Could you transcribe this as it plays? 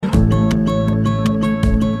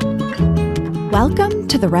Welcome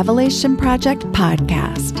to the Revelation Project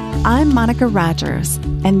podcast. I'm Monica Rogers,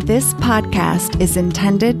 and this podcast is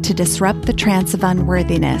intended to disrupt the trance of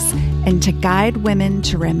unworthiness and to guide women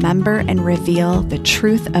to remember and reveal the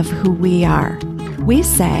truth of who we are. We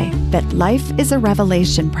say that life is a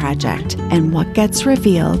revelation project, and what gets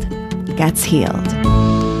revealed gets healed.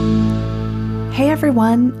 Hey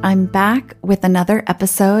everyone, I'm back with another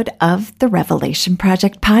episode of the Revelation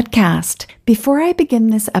Project podcast. Before I begin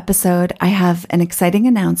this episode, I have an exciting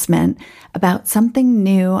announcement about something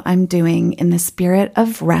new I'm doing in the spirit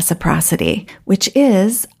of reciprocity, which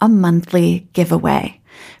is a monthly giveaway.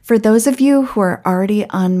 For those of you who are already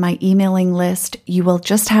on my emailing list, you will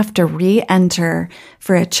just have to re-enter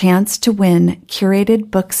for a chance to win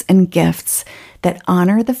curated books and gifts that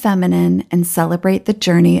honor the feminine and celebrate the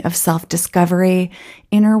journey of self-discovery,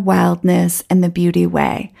 inner wildness, and the beauty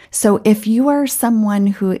way. So if you are someone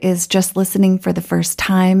who is just listening for the first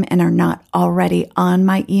time and are not already on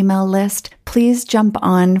my email list, please jump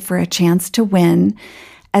on for a chance to win,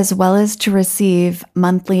 as well as to receive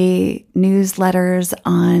monthly newsletters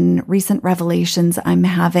on recent revelations I'm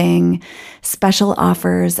having, special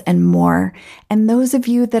offers, and more. And those of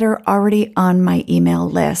you that are already on my email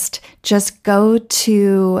list, just go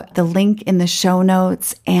to the link in the show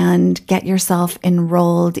notes and get yourself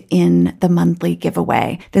enrolled in the monthly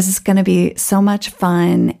giveaway. This is going to be so much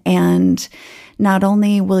fun, and not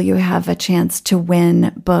only will you have a chance to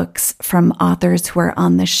win books from authors who are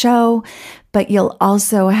on the show, but you'll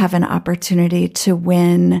also have an opportunity to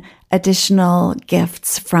win additional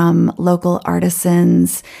gifts from local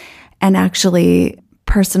artisans and actually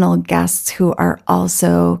personal guests who are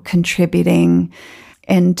also contributing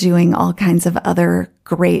and doing all kinds of other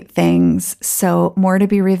great things. So more to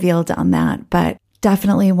be revealed on that, but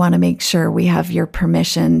definitely want to make sure we have your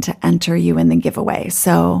permission to enter you in the giveaway.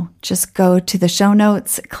 So just go to the show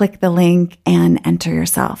notes, click the link, and enter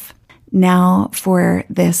yourself. Now for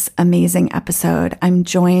this amazing episode, I'm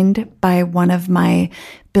joined by one of my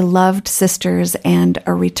beloved sisters and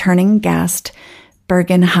a returning guest,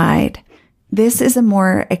 Bergen Hyde. This is a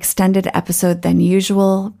more extended episode than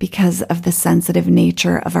usual because of the sensitive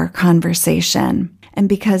nature of our conversation, and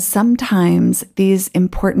because sometimes these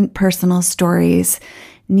important personal stories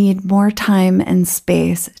need more time and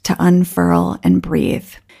space to unfurl and breathe.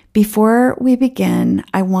 Before we begin,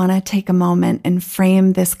 I want to take a moment and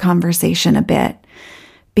frame this conversation a bit,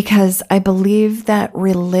 because I believe that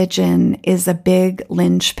religion is a big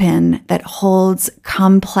linchpin that holds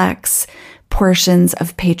complex portions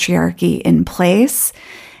of patriarchy in place,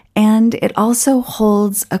 and it also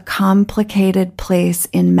holds a complicated place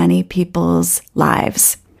in many people's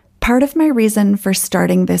lives. Part of my reason for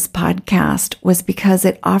starting this podcast was because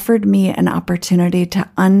it offered me an opportunity to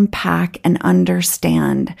unpack and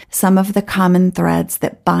understand some of the common threads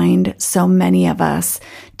that bind so many of us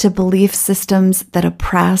to belief systems that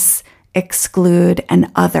oppress, exclude,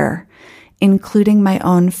 and other, including my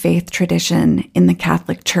own faith tradition in the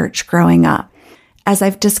Catholic Church growing up. As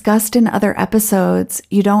I've discussed in other episodes,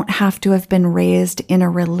 you don't have to have been raised in a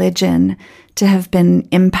religion to have been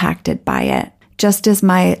impacted by it. Just as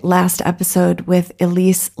my last episode with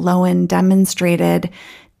Elise Lowen demonstrated,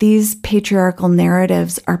 these patriarchal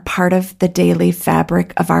narratives are part of the daily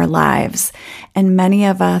fabric of our lives, and many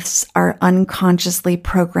of us are unconsciously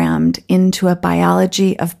programmed into a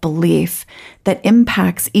biology of belief that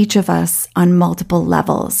impacts each of us on multiple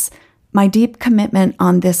levels. My deep commitment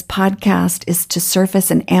on this podcast is to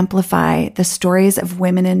surface and amplify the stories of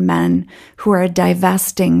women and men who are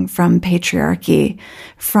divesting from patriarchy,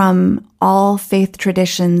 from all faith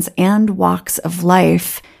traditions and walks of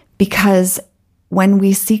life, because when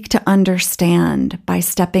we seek to understand by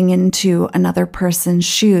stepping into another person's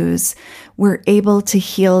shoes, we're able to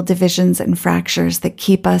heal divisions and fractures that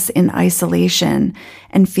keep us in isolation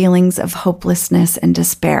and feelings of hopelessness and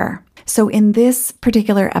despair. So in this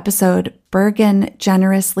particular episode, Bergen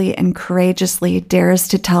generously and courageously dares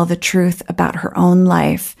to tell the truth about her own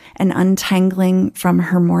life and untangling from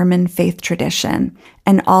her Mormon faith tradition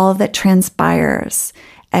and all that transpires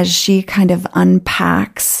as she kind of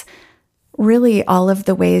unpacks really all of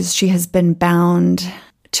the ways she has been bound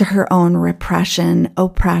to her own repression,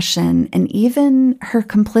 oppression, and even her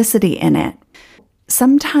complicity in it.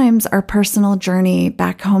 Sometimes our personal journey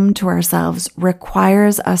back home to ourselves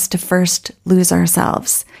requires us to first lose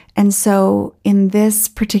ourselves. And so in this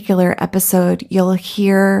particular episode, you'll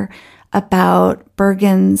hear about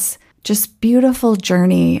Bergen's just beautiful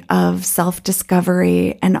journey of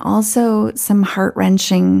self-discovery and also some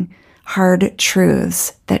heart-wrenching, hard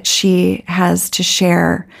truths that she has to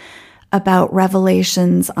share about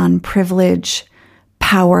revelations on privilege,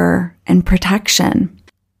 power, and protection.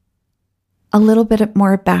 A little bit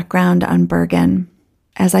more background on Bergen.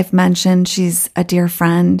 As I've mentioned, she's a dear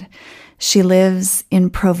friend. She lives in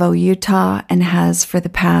Provo, Utah, and has for the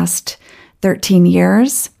past 13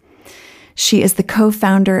 years. She is the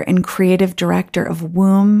co-founder and creative director of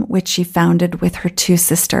Womb, which she founded with her two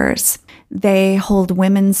sisters. They hold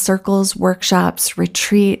women's circles, workshops,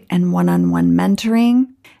 retreat, and one-on-one mentoring.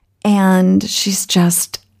 And she's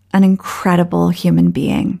just an incredible human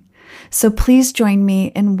being. So please join me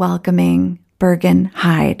in welcoming Bergen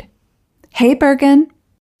Hyde. Hey, Bergen.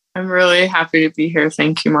 I'm really happy to be here.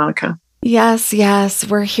 Thank you, Monica. Yes.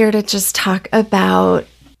 We're here to just talk about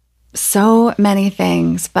so many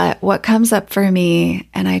things, but what comes up for me,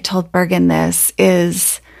 and I told Bergen this,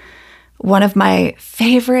 is one of my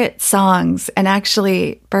favorite songs. And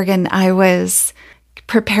actually, Bergen, I was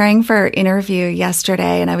preparing for our interview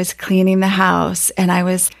yesterday and I was cleaning the house and I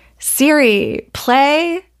was, Siri,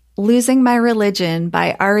 play Losing My Religion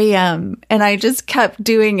by REM. And I just kept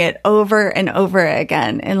doing it over and over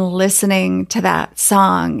again and listening to that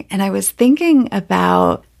song. And I was thinking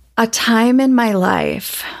about a time in my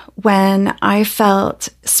life when I felt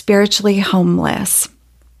spiritually homeless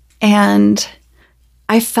and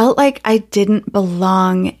I felt like I didn't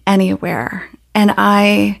belong anywhere. And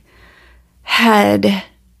I had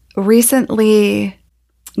recently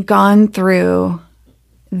gone through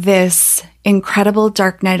this incredible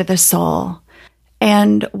dark night of the soul.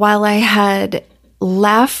 And while I had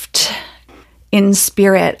left in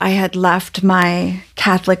spirit, I had left my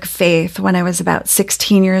Catholic faith when I was about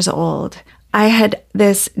 16 years old. I had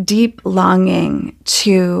this deep longing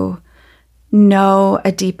to know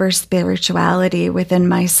a deeper spirituality within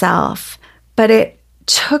myself, but it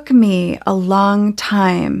took me a long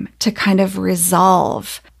time to kind of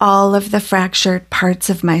resolve all of the fractured parts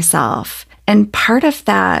of myself. And part of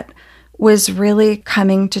that was really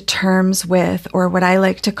coming to terms with, or what I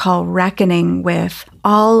like to call reckoning with,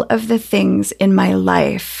 all of the things in my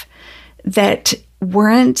life that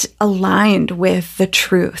weren't aligned with the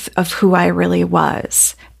truth of who I really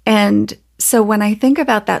was. And so when I think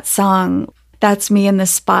about that song, That's Me in the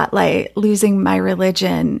Spotlight, Losing My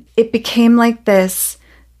Religion, it became like this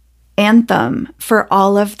anthem for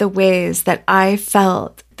all of the ways that I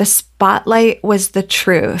felt the spotlight was the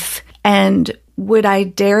truth. And would I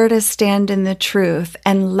dare to stand in the truth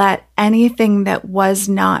and let anything that was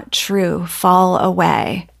not true fall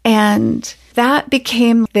away? And that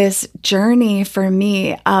became this journey for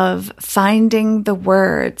me of finding the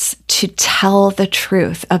words to tell the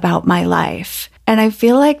truth about my life. And I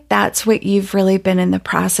feel like that's what you've really been in the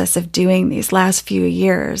process of doing these last few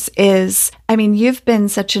years is, I mean, you've been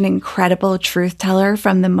such an incredible truth teller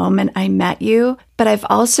from the moment I met you, but I've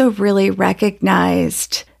also really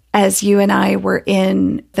recognized as you and I were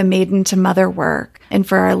in the Maiden to Mother work, and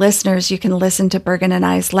for our listeners, you can listen to Bergen and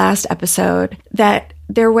I's last episode, that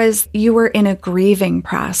you were in a grieving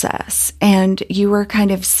process and you were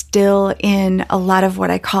kind of still in a lot of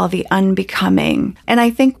what I call the unbecoming. And I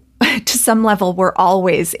think to some level, we're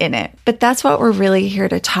always in it. But that's what we're really here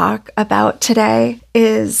to talk about today,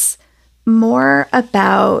 is more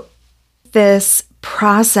about this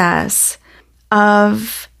process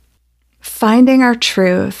of finding our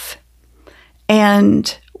truth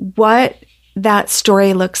and what that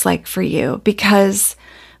story looks like for you. Because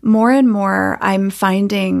more and more I'm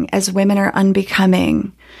finding as women are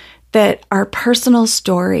unbecoming that our personal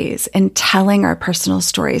stories and telling our personal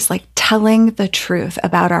stories, like telling the truth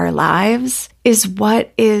about our lives, is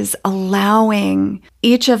what is allowing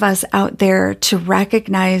each of us out there to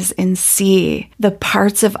recognize and see the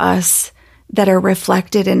parts of us that are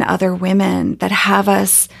reflected in other women that have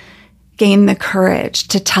us gain the courage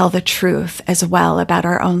to tell the truth as well about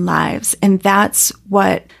our own lives. And that's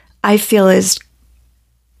what I feel is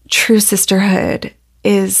true sisterhood,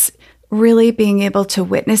 is really being able to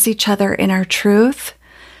witness each other in our truth,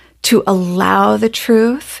 to allow the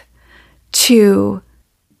truth to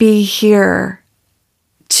be here,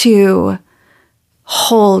 to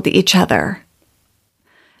hold each other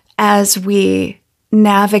as we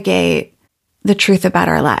navigate the truth about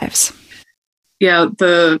our lives. Yeah,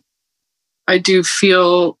 I do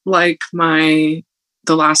feel like the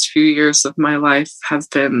last few years of my life have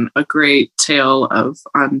been a great tale of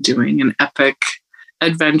undoing, an epic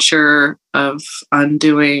adventure of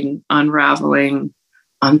undoing, unraveling,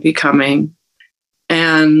 unbecoming.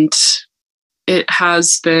 And it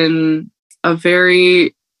has been a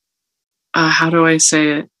very, how do I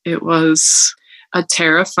say it? It was a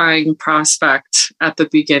terrifying prospect at the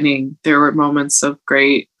beginning. There were moments of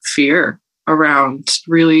great fear around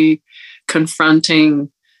really confronting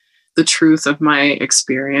the truth of my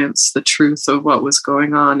experience, the truth of what was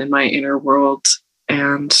going on in my inner world.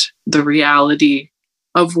 and the reality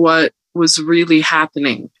of what was really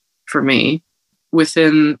happening for me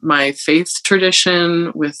within my faith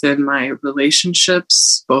tradition, within my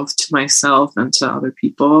relationships, both to myself and to other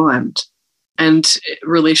people, and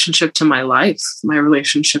relationship to my life, my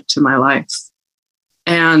relationship to my life.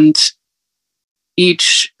 And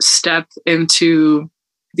each step into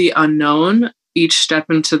the unknown, each step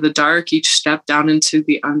into the dark, each step down into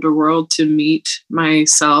the underworld to meet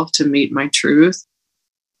myself, to meet my truth,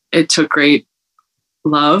 it took great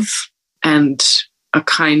love and a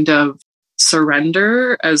kind of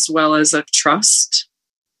surrender as well as a trust.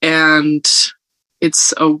 And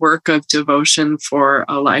it's a work of devotion for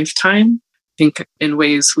a lifetime. I think in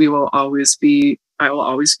ways I will always be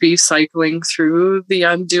cycling through the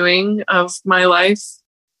undoing of my life.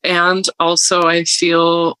 And also I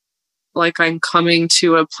feel like I'm coming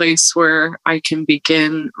to a place where I can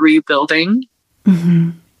begin rebuilding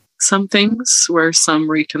some things, where some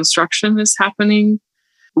reconstruction is happening,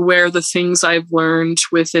 where the things I've learned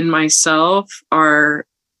within myself are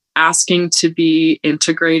asking to be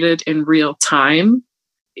integrated in real time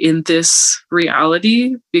in this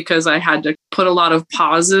reality, because I had to put a lot of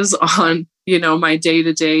pauses on, my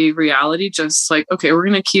day-to-day reality, just like, okay, we're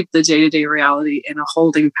going to keep the day-to-day reality in a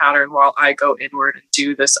holding pattern while I go inward and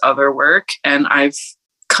do this other work. And I've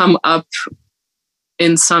come up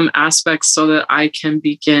in some aspects so that I can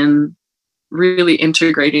begin really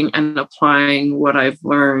integrating and applying what I've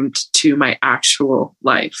learned to my actual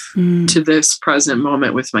life, to this present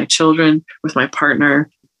moment with my children, with my partner,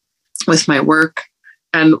 with my work.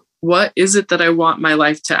 And what is it that I want my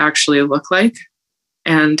life to actually look like?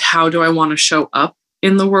 And how do I want to show up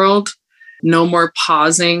in the world? No more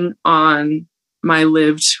pausing on my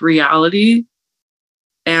lived reality.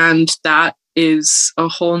 And that is a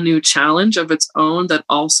whole new challenge of its own that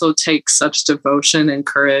also takes such devotion and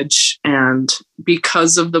courage. And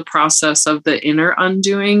because of the process of the inner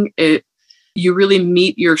undoing, you really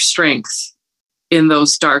meet your strength in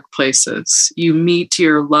those dark places. You meet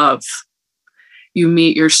your love. You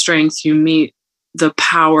meet your strength. You meet the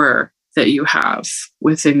power that you have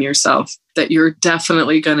within yourself that you're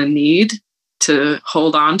definitely going to need to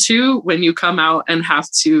hold on to when you come out and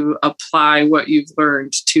have to apply what you've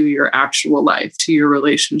learned to your actual life, to your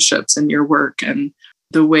relationships and your work and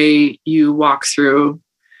the way you walk through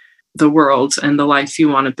the world and the life you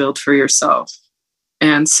want to build for yourself.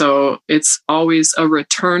 And so it's always a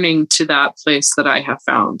returning to that place that I have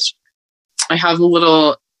found. I have a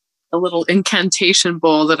little incantation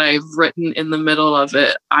bowl that I've written in the middle of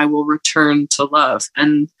it. I will return to love.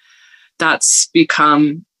 And that's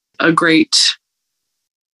become a great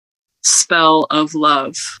spell of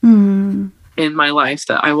love in my life,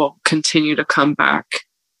 that I will continue to come back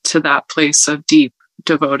to that place of deep,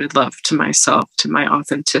 devoted love to myself, to my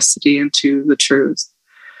authenticity, and to the truth.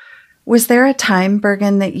 Was there a time,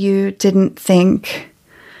 Bergen, that you didn't think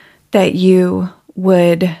that you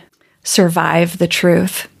would survive the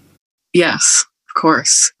truth? Yes, of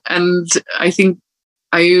course. And I think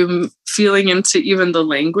I am feeling into even the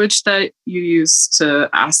language that you use to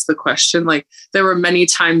ask the question. Like, there were many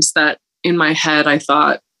times that in my head, I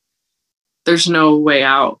thought, there's no way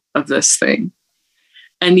out of this thing.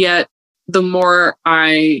 And yet, the more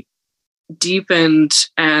I deepened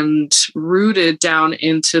and rooted down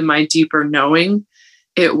into my deeper knowing,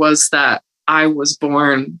 it was that I was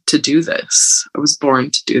born to do this. I was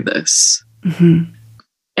born to do this. Mm-hmm.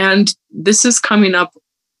 And this is coming up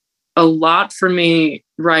a lot for me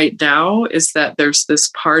right now, is that there's this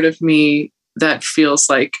part of me that feels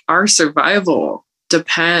like our survival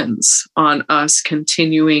depends on us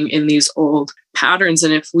continuing in these old patterns.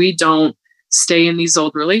 And if we don't stay in these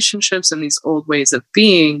old relationships and these old ways of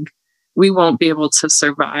being, we won't be able to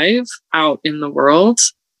survive out in the world.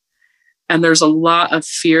 And there's a lot of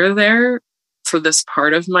fear there for this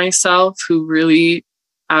part of myself who really,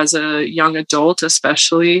 as a young adult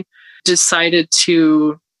especially, decided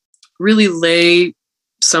to really lay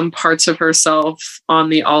some parts of herself on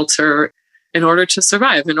the altar in order to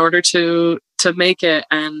survive, in order to make it,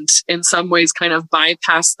 and in some ways kind of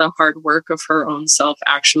bypass the hard work of her own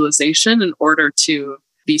self-actualization in order to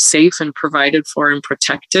be safe and provided for and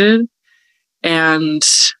protected. And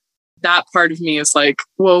that part of me is like,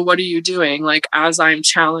 well, what are you doing? Like, as I'm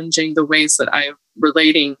challenging the ways that I'm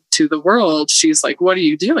relating to the world, she's like, what are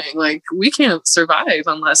you doing? Like, we can't survive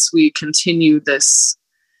unless we continue this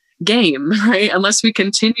game, right? Unless we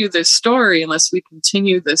continue this story, unless we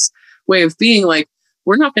continue this way of being, like,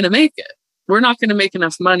 we're not going to make it. We're not going to make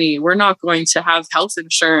enough money. We're not going to have health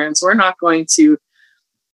insurance. We're not going to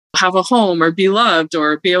have a home or be loved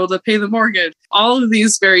or be able to pay the mortgage. All of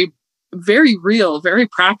these very, very real, very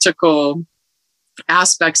practical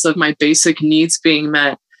aspects of my basic needs being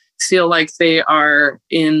met feel like they are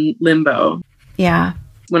in limbo. Yeah.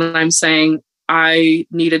 When I'm saying I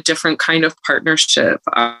need a different kind of partnership,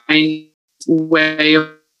 I need a way of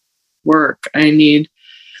work, I need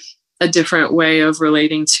a different way of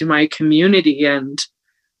relating to my community and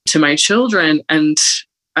to my children. And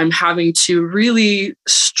I'm having to really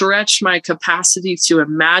stretch my capacity to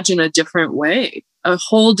imagine a different way, a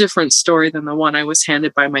whole different story than the one I was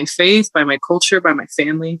handed by my faith, by my culture, by my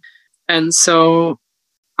family. And so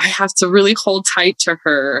I have to really hold tight to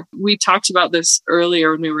her. We talked about this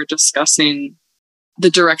earlier when we were discussing the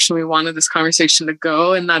direction we wanted this conversation to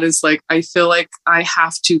go. And that is like, I feel like I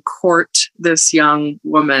have to court this young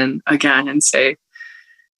woman again and say,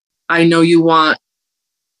 I know you want,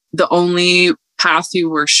 the only path you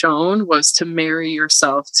were shown was to marry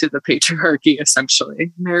yourself to the patriarchy,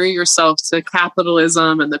 essentially. Marry yourself to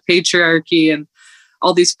capitalism and the patriarchy and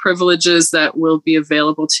all these privileges that will be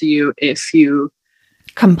available to you if you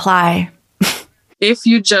comply. If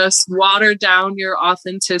you just water down your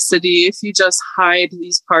authenticity, if you just hide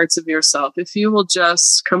these parts of yourself, if you will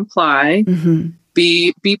just comply,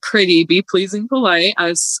 be pretty, be pleasing, polite,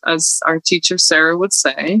 as our teacher Sarah would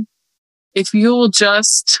say, if you will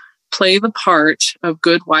just play the part of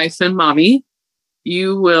good wife and mommy,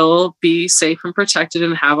 you will be safe and protected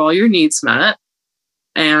and have all your needs met.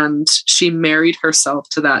 And she married herself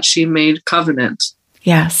to that. She made covenant.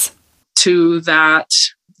 Yes. To that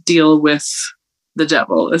deal with the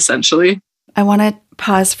devil, essentially. I want to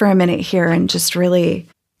pause for a minute here and just really,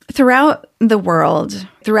 throughout the world,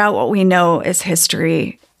 throughout what we know as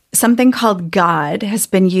history, something called God has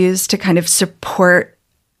been used to kind of support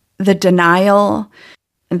the denial,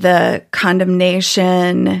 the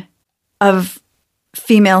condemnation of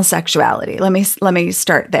female sexuality. Let me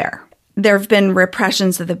start there. There have been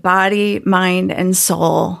repressions of the body, mind, and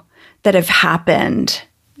soul that have happened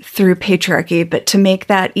through patriarchy, but to make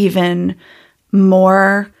that even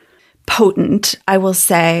more potent, I will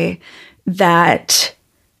say that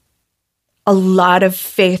a lot of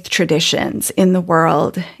faith traditions in the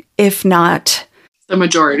world, if not the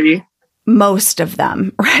majority, most of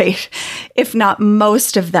them, right? If not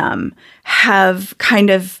most of them, have kind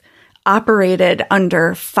of operated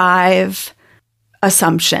under 5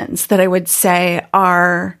 assumptions that I would say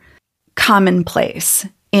are commonplace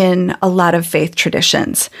in a lot of faith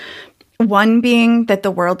traditions. One being that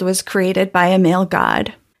the world was created by a male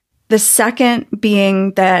god. The second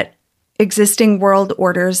being that existing world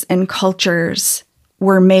orders and cultures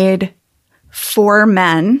were made for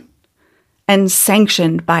men and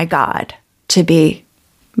sanctioned by God to be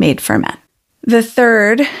made for men. The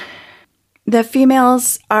third, that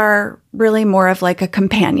females are really more of like a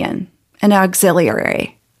companion, an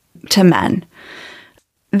auxiliary to men.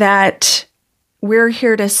 That we're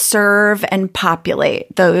here to serve and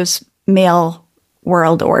populate those male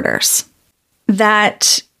world orders.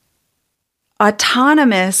 That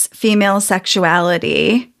autonomous female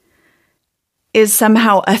sexuality is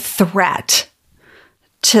somehow a threat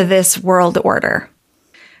to this world order.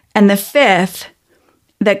 And the fifth,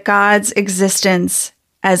 that God's existence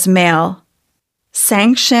as male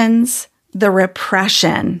sanctions the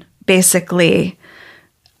repression, basically,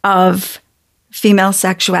 of female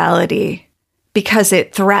sexuality because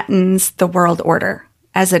it threatens the world order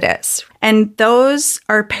as it is. And those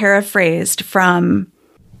are paraphrased from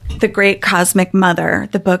The Great Cosmic Mother,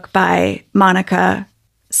 the book by Monica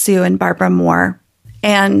Sue and Barbara Moore.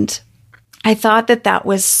 And I thought that that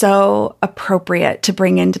was so appropriate to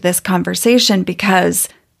bring into this conversation because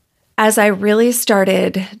as I really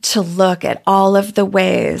started to look at all of the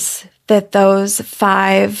ways that those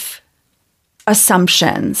 5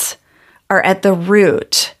 assumptions are at the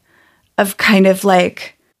root of kind of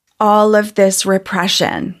like all of this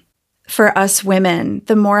repression for us women,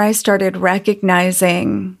 the more I started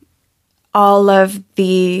recognizing all of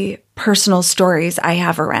the personal stories I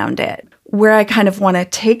have around it. Where I kind of want to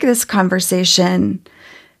take this conversation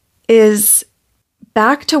is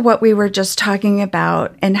back to what we were just talking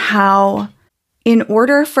about and how in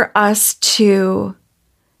order for us to,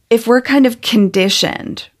 if we're kind of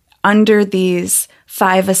conditioned under these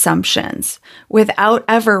 5 assumptions without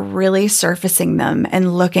ever really surfacing them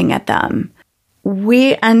and looking at them,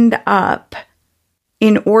 we end up,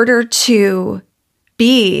 in order to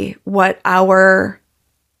be what our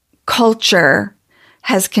culture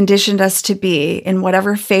has conditioned us to be in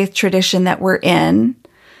whatever faith tradition that we're in.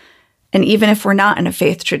 And even if we're not in a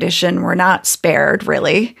faith tradition, we're not spared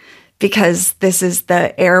really, because this is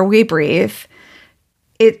the air we breathe.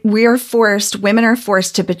 Women are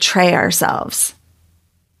forced to betray ourselves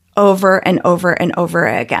over and over and over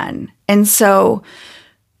again. And so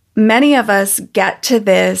many of us get to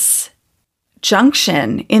this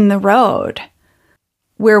junction in the road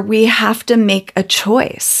where we have to make a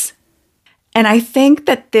choice. And I think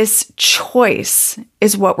that this choice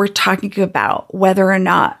is what we're talking about, whether or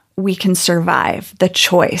not we can survive the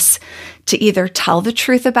choice to either tell the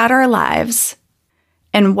truth about our lives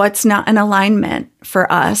and what's not in alignment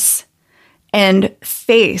for us, and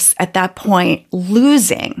face at that point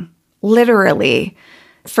losing, literally,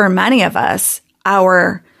 for many of us,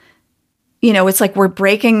 our, it's like we're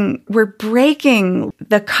breaking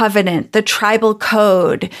the covenant, the tribal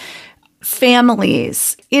code,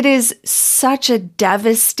 families. It is such a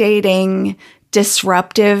devastating,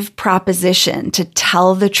 disruptive proposition to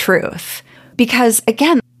tell the truth. Because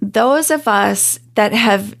again, those of us that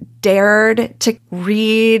have dared to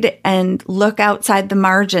read and look outside the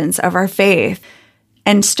margins of our faith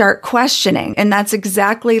and start questioning. And that's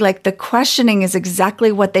exactly like the questioning is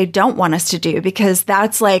exactly what they don't want us to do, because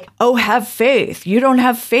that's like, oh, have faith. You don't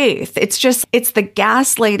have faith. It's the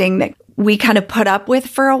gaslighting that we kind of put up with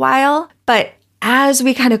for a while. But as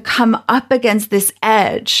we kind of come up against this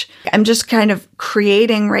edge, I'm just kind of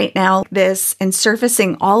creating right now this and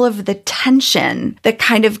surfacing all of the tension that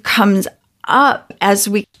kind of comes up as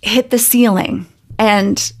we hit the ceiling.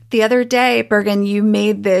 And the other day, Bergen, you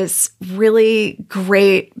made this really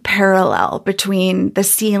great parallel between the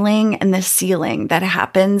ceiling and the ceiling that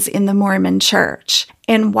happens in the Mormon church.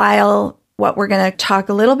 And while what we're going to talk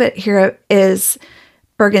a little bit here is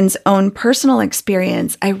Bergen's own personal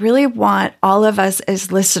experience, I really want all of us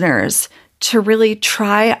as listeners to really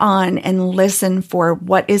try on and listen for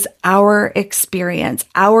what is our experience,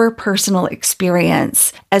 our personal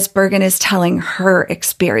experience, as Bergen is telling her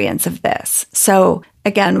experience of this. So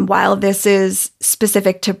again, while this is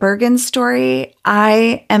specific to Bergen's story,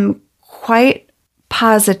 I am quite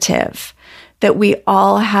positive that we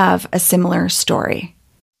all have a similar story.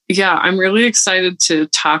 Yeah, I'm really excited to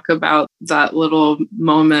talk about that little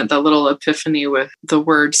moment, that little epiphany with the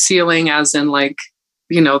word ceiling as in like,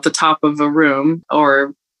 the top of a room,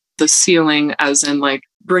 or the ceiling as in like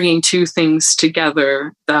bringing two things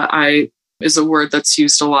together. That is a word that's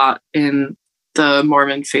used a lot in the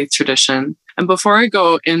Mormon faith tradition. And before I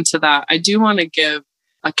go into that, I do want to give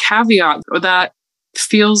a caveat that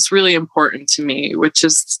feels really important to me, which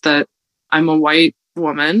is that I'm a white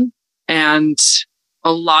woman, and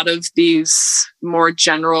a lot of these more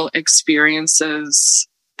general experiences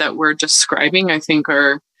that we're describing, I think,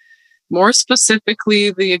 are more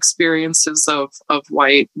specifically the experiences of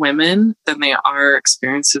white women than they are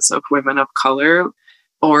experiences of women of color,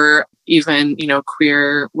 or even,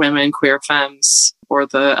 queer women, queer femmes, or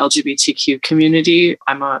the LGBTQ community.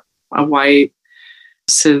 I'm a white,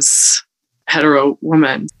 cis, hetero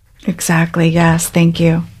woman. Exactly. Yes. Thank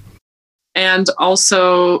you. And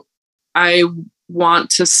also, I want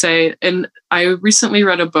to say, and I recently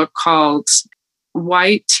read a book called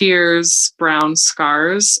White Tears, Brown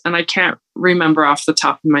Scars, and I can't remember off the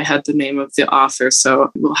top of my head the name of the author,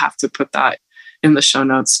 so we'll have to put that in the show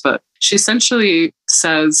notes. But she essentially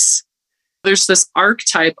says there's this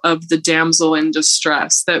archetype of the damsel in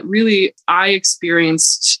distress that really I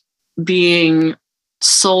experienced being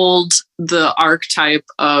sold the archetype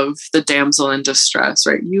of the damsel in distress,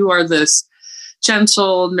 right? You are this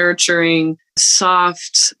gentle, nurturing,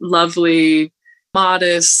 soft, lovely,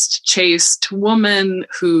 modest, chaste woman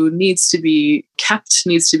who needs to be kept,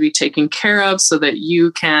 needs to be taken care of so that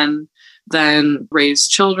you can then raise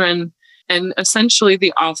children. And essentially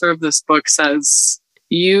the author of this book says,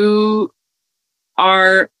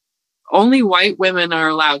 only white women are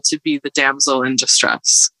allowed to be the damsel in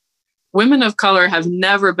distress. Women of color have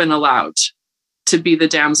never been allowed to be the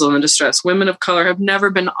damsel in distress. Women of color have never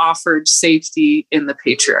been offered safety in the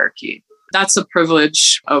patriarchy. That's a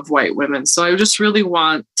privilege of white women. So I just really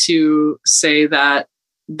want to say that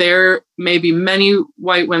there may be many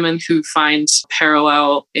white women who find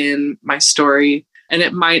parallel in my story, and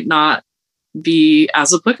it might not be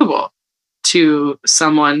as applicable to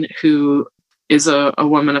someone who is a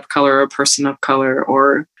woman of color, or a person of color,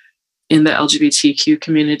 or in the LGBTQ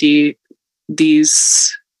community.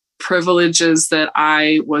 These privileges that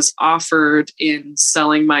I was offered in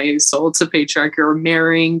selling my soul to patriarchy, or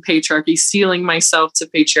marrying patriarchy, sealing myself to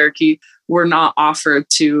patriarchy, were not offered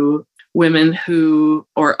to women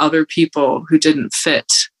or other people who didn't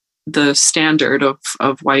fit the standard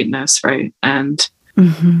of whiteness, right? And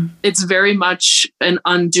it's very much an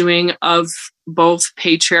undoing of both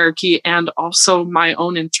patriarchy and also my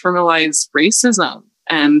own internalized racism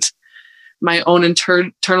and my own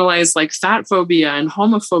internalized like fat phobia and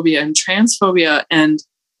homophobia and transphobia. And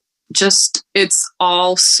just, it's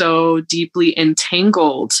all so deeply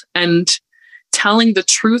entangled and telling the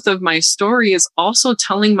truth of my story is also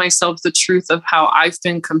telling myself the truth of how I've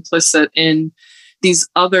been complicit in these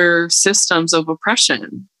other systems of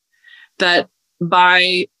oppression. That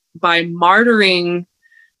by martyring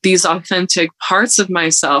these authentic parts of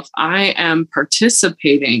myself, I am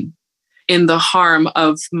participating in the harm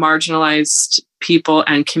of marginalized people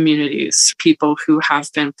and communities, people who have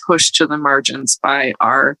been pushed to the margins by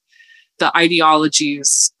the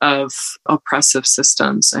ideologies of oppressive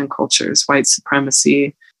systems and cultures, white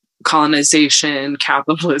supremacy, colonization,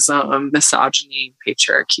 capitalism, misogyny,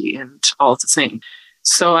 patriarchy, and all the things.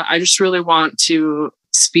 So I just really want to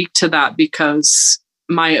speak to that, because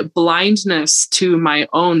my blindness to my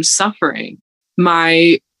own suffering,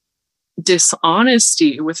 my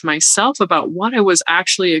dishonesty with myself about what I was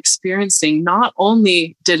actually experiencing, not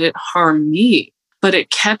only did it harm me, but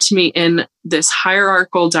it kept me in this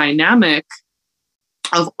hierarchical dynamic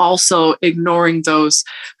of also ignoring those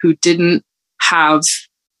who didn't have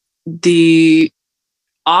the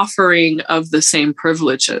offering of the same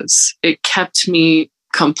privileges. It kept me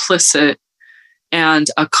complicit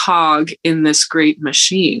and a cog in this great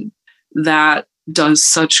machine that does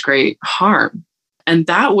such great harm. And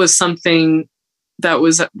that was something that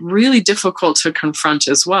was really difficult to confront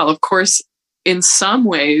as well. Of course, in some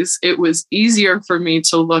ways, it was easier for me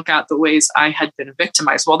to look at the ways I had been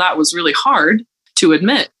victimized. Well, that was really hard to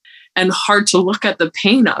admit and hard to look at the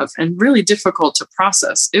pain of, and really difficult to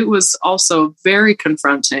process. It was also very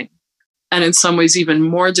confronting, and in some ways even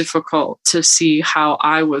more difficult to see how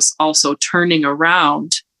I was also turning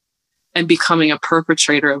around and becoming a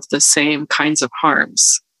perpetrator of the same kinds of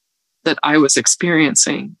harms that I was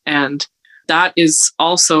experiencing. And that is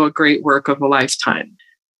also a great work of a lifetime.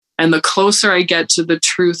 And the closer I get to the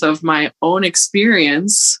truth of my own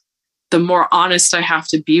experience, the more honest I have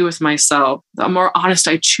to be with myself, the more honest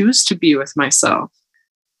I choose to be with myself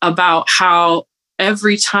about how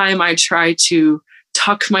every time I try to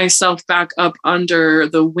tuck myself back up under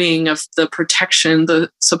the wing of the protection,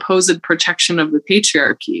 the supposed protection of the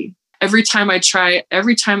patriarchy, every time I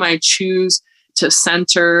choose to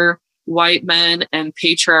center white men and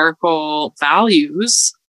patriarchal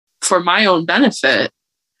values for my own benefit,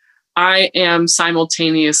 I am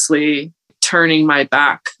simultaneously turning my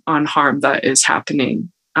back on harm that is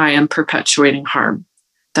happening. I am perpetuating harm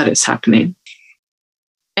that is happening.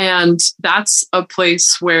 And that's a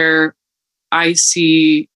place where I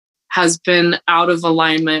see has been out of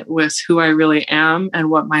alignment with who I really am and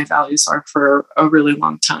what my values are for a really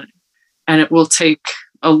long time. And it will take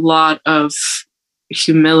a lot of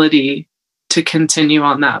humility to continue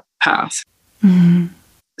on that path. Mm-hmm.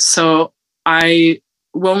 So I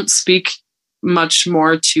won't speak much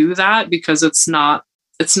more to that, because it's not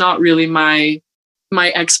really my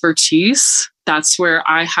expertise. That's where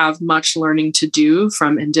I have much learning to do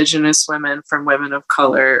from Indigenous women, from women of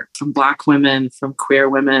color, from Black women, from queer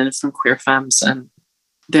women, from queer femmes, and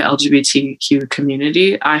the LGBTQ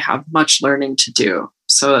community. I have much learning to do.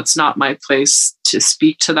 So it's not my place to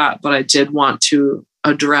speak to that, but I did want to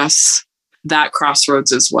address that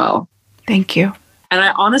crossroads as well. Thank you. And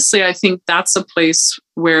I think that's a place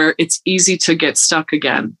where it's easy to get stuck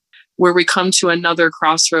again, where we come to another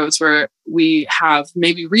crossroads where we have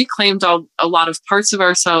maybe reclaimed a lot of parts of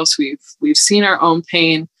ourselves. We've seen our own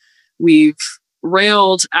pain. We've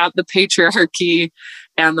railed at the patriarchy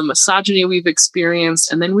and the misogyny we've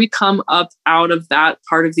experienced. And then we come up out of that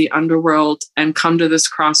part of the underworld and come to this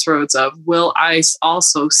crossroads of, will I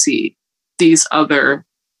also see these other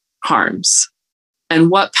harms? And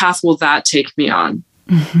what path will that take me on?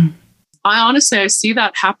 Mm-hmm. I see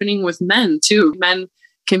that happening with men too. Men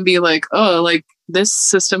can be like, oh, like this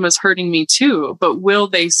system is hurting me too. But will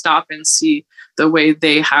they stop and see the way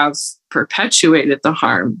they have perpetuated the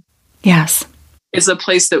harm? Yes. Is a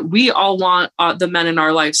place that we all want the men in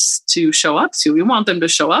our lives to show up to. We want them to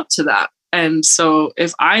show up to that. And so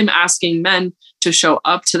if I'm asking men to show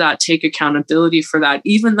up to that, take accountability for that,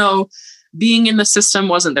 even though being in the system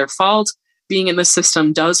wasn't their fault, being in the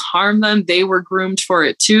system does harm them, they were groomed for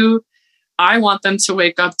it too. I want them to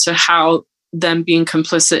wake up to how them being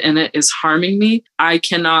complicit in it is harming me. I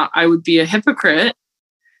would be a hypocrite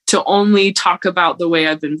to only talk about the way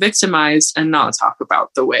I've been victimized and not talk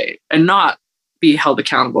about the way, and not be held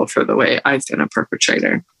accountable for the way I've been a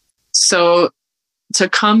perpetrator. So to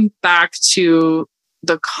come back to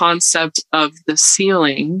the concept of the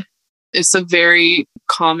ceiling, it's a very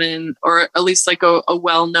common, or at least like a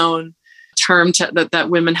well-known term that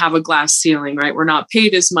women have a glass ceiling, right? We're not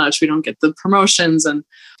paid as much. We don't get the promotions and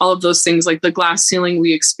all of those things. Like the glass ceiling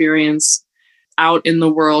we experience out in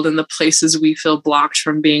the world and the places we feel blocked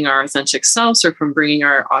from being our authentic selves or from bringing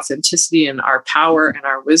our authenticity and our power and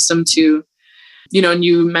our wisdom to. And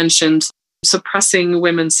you mentioned suppressing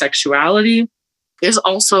women's sexuality is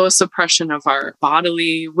also a suppression of our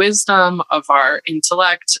bodily wisdom, of our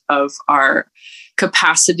intellect, of our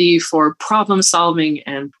capacity for problem solving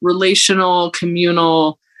and relational,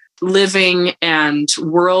 communal living and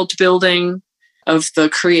world building, of the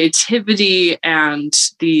creativity and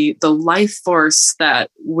the life force that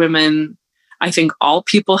women, I think all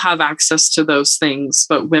people have access to those things,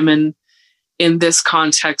 but women in this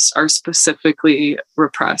context are specifically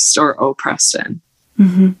repressed or oppressed in.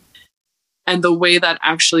 Mm-hmm. And the way that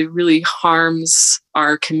actually really harms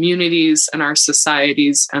our communities and our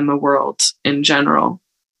societies and the world in general.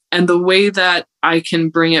 And the way that I can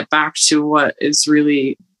bring it back to what is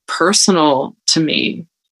really personal to me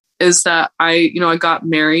is that I got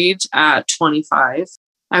married at 25.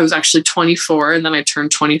 I was actually 24 and then I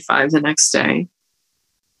turned 25 the next day.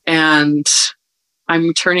 And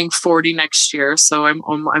I'm turning 40 next year. So I'm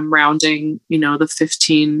rounding, the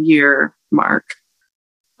 15-year mark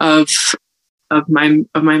of my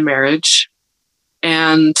marriage.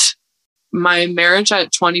 And my marriage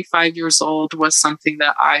at 25 years old was something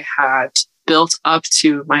that I had built up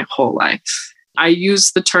to my whole life. I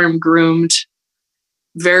use the term groomed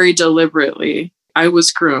very deliberately. I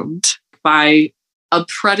was groomed by a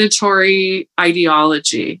predatory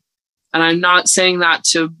ideology. And I'm not saying that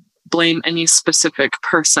to blame any specific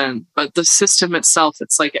person, but the system itself,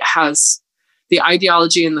 it's like it has the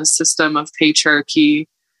ideology and the system of patriarchy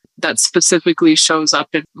that specifically shows up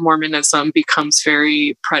in Mormonism becomes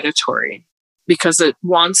very predatory because it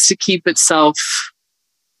wants to keep itself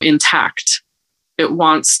intact. It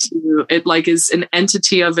is an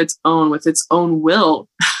entity of its own with its own will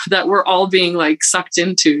that we're all being sucked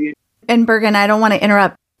into. And Bergen, I don't want to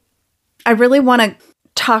interrupt. I really want to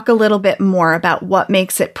talk a little bit more about what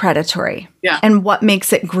makes it predatory and what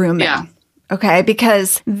makes it grooming. Yeah. Okay.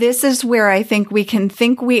 Because this is where I think we can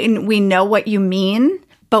think we know what you mean,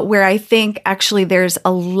 but where I think actually there's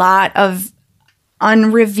a lot of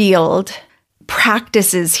unrevealed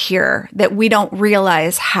practices here that we don't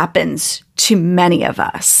realize happens to many of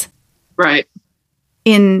us. Right.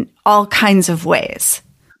 In all kinds of ways.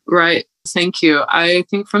 Right. Thank you. I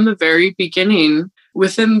think from the very beginning,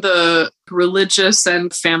 within the religious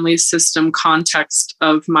and family system context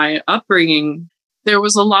of my upbringing, there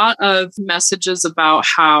was a lot of messages about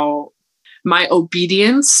how my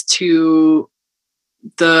obedience to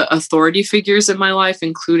the authority figures in my life,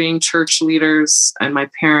 including church leaders and my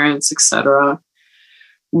parents, etc.,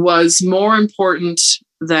 was more important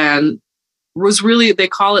than was really, they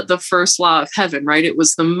call it the first law of heaven, right? It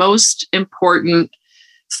was the most important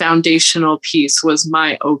foundational piece was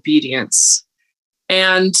my obedience.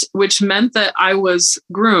 And which meant that I was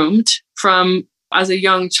groomed from as a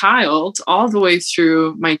young child all the way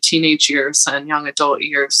through my teenage years and young adult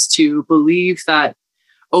years to believe that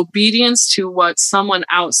obedience to what someone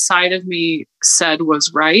outside of me said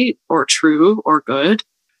was right or true or good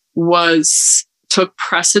took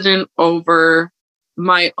precedent over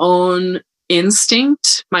my own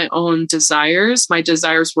instinct, my own desires. My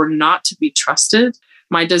desires were not to be trusted.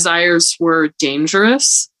 My desires were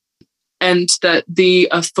dangerous. And that the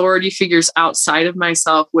authority figures outside of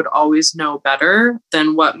myself would always know better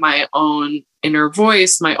than what my own inner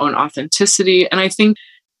voice, my own authenticity. And I think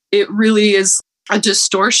it really is a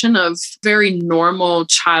distortion of very normal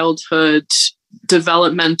childhood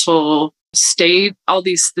developmental state,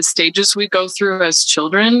 the stages we go through as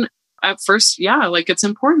children. At first, it's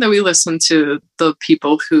important that we listen to the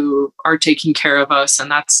people who are taking care of us.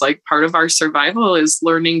 And that's part of our survival is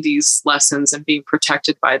learning these lessons and being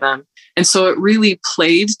protected by them. And so it really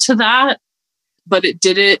played to that, but it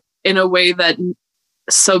did it in a way that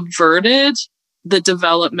subverted the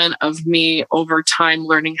development of me over time,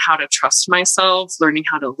 learning how to trust myself, learning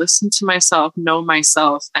how to listen to myself, know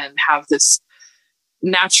myself, and have this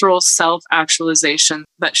natural self-actualization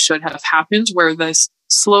that should have happened, where this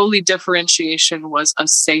slowly differentiation was a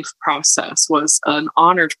safe process, was an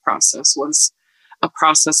honored process, was a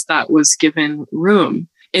process that was given room.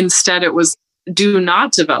 Instead, it was do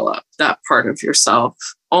not develop that part of yourself,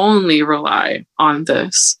 only rely on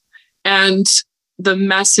this. And the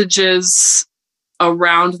messages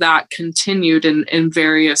around that continued in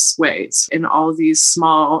various ways, in all these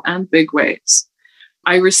small and big ways.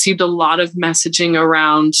 I received a lot of messaging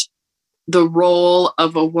around the role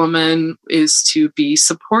of a woman is to be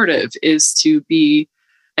supportive, is to be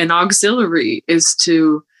an auxiliary, is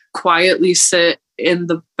to quietly sit in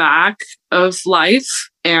the back of life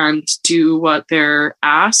and do what they're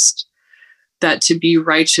asked, that to be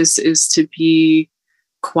righteous is to be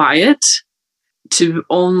quiet, to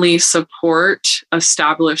only support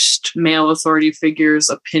established male authority figures'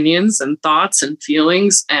 opinions and thoughts and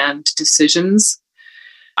feelings and decisions.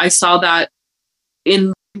 I saw that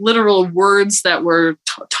in literal words that were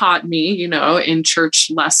taught me, in church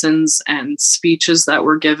lessons and speeches that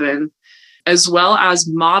were given, as well as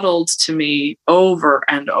modeled to me over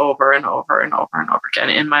and over and over and over and over again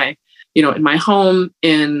in my home,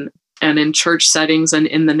 and in church settings, and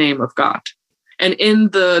in the name of God. And in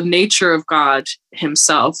the nature of God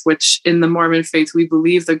himself, which in the Mormon faith, we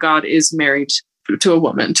believe that God is married to a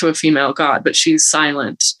woman, to a female God, but she's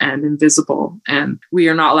silent and invisible. And we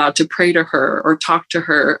are not allowed to pray to her or talk to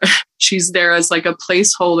her. She's there as like a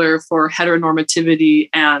placeholder for heteronormativity.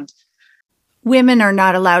 And women are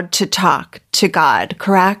not allowed to talk to God,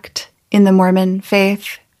 correct? In the Mormon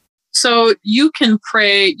faith? So you can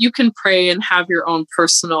pray and have your own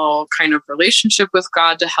personal kind of relationship with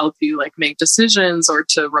God to help you like make decisions or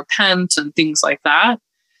to repent and things like that.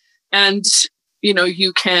 And,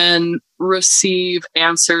 you can receive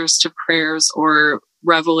answers to prayers or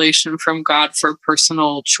revelation from God for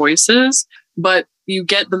personal choices, but you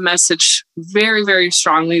get the message very, very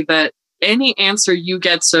strongly that any answer you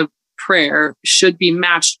get to prayer should be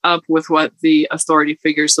matched up with what the authority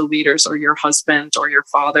figures, the leaders, or your husband or your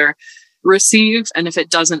father receive. And if it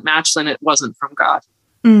doesn't match, then it wasn't from God.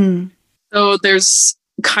 So there's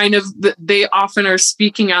kind of, they often are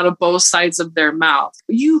speaking out of both sides of their mouth.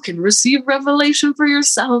 You can receive revelation for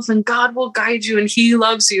yourself and God will guide you and he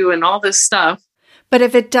loves you and all this stuff. But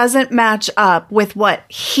if it doesn't match up with what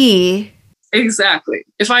he... Exactly.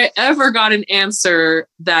 If I ever got an answer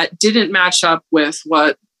that didn't match up with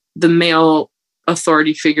what the male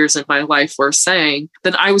authority figures in my life were saying,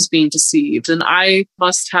 then I was being deceived and I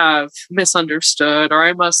must have misunderstood, or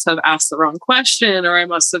I must have asked the wrong question, or I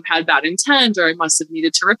must have had bad intent, or I must have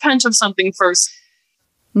needed to repent of something first.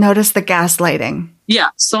 Notice the gaslighting. Yeah,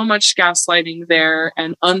 so much gaslighting there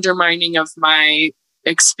and undermining of my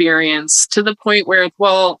experience to the point where,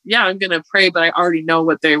 well, yeah, I'm going to pray, but I already know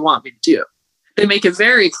what they want me to do. They make it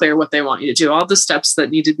very clear what they want you to do, all the steps that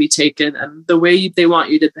need to be taken and the way they want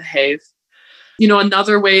you to behave.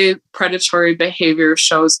 Another way predatory behavior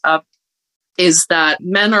shows up is that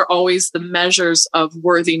men are always the measures of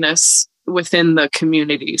worthiness within the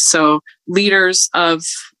community. So leaders of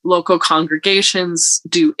local congregations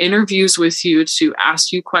do interviews with you to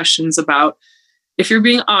ask you questions about if you're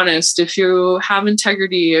being honest, if you have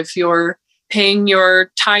integrity, if you're paying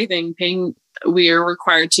your tithing, we are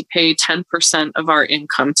required to pay 10% of our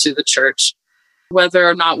income to the church. Whether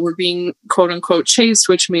or not we're being quote unquote chaste,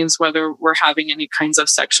 which means whether we're having any kinds of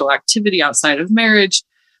sexual activity outside of marriage,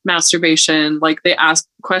 masturbation, like they ask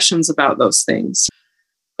questions about those things.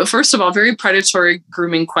 But first of all, very predatory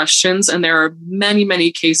grooming questions. And there are many,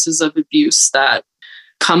 many cases of abuse that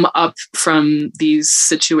come up from these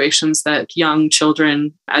situations that young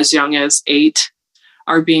children as young as 8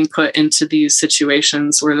 are being put into these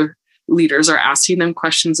situations where leaders are asking them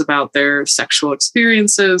questions about their sexual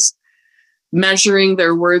experiences, measuring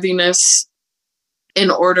their worthiness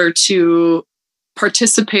in order to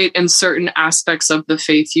participate in certain aspects of the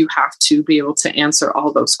faith. You have to be able to answer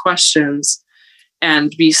all those questions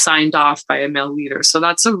and be signed off by a male leader. So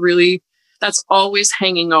that's always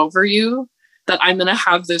hanging over you, that I'm going to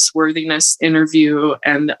have this worthiness interview.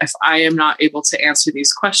 And if I am not able to answer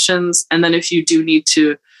these questions, and then if you do need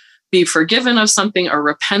to be forgiven of something or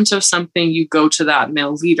repent of something, you go to that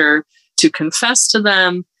male leader to confess to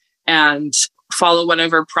them and follow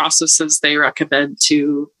whatever processes they recommend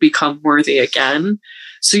to become worthy again.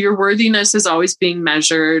 So your worthiness is always being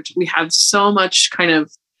measured. We have so much kind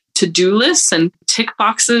of to-do lists and tick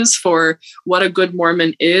boxes for what a good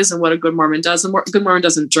Mormon is and what a good Mormon does. And a good Mormon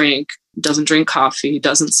doesn't drink coffee,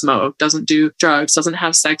 doesn't smoke, doesn't do drugs, doesn't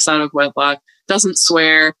have sex out of wedlock, doesn't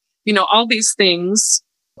swear, all these things,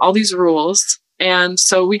 all these rules. And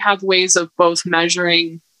so we have ways of both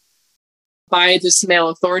measuring by this male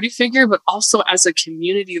authority figure, but also as a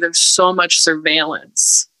community, there's so much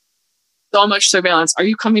surveillance. So much surveillance. Are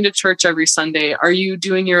you coming to church every Sunday? Are you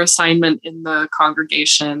doing your assignment in the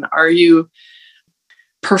congregation? Are you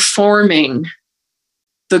performing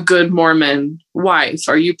the good Mormon wife?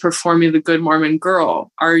 Are you performing the good Mormon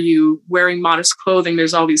girl? Are you wearing modest clothing?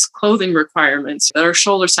 There's all these clothing requirements that our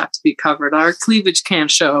shoulders have to be covered. Our cleavage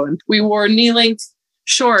can't show. And we wore knee-length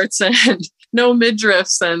shorts and no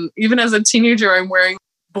midriffs. And even as a teenager,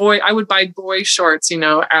 I would buy boy shorts,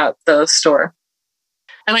 at the store.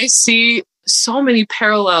 And I see so many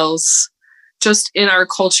parallels just in our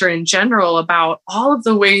culture in general about all of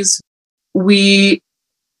the ways we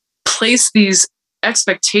place these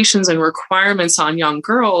expectations and requirements on young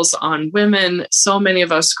girls, on women. So many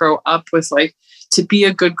of us grow up with to be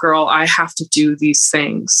a good girl, I have to do these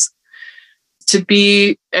things. To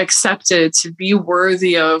be accepted, to be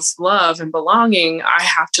worthy of love and belonging, I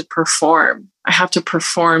have to perform. I have to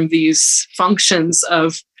perform these functions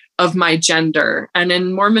of my gender. And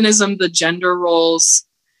in Mormonism, the gender roles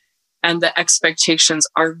and the expectations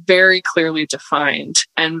are very clearly defined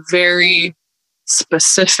and very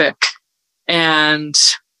specific and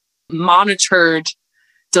monitored,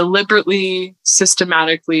 deliberately,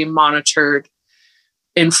 systematically monitored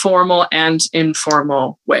in formal and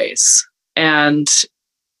informal ways. And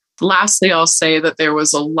lastly, I'll say that there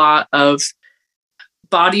was a lot of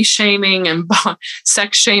body shaming and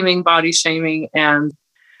sex shaming, body shaming, and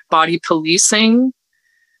body policing.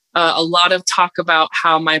 A lot of talk about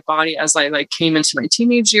how my body, as I came into my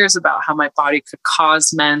teenage years, about how my body could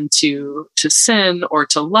cause men to sin or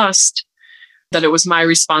to lust, that it was my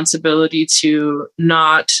responsibility to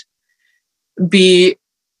not be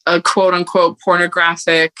a quote unquote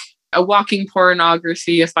pornographic, a walking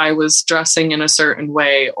pornography if I was dressing in a certain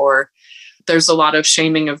way, or there's a lot of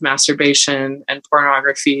shaming of masturbation and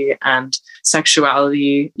pornography and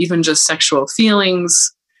sexuality, even just sexual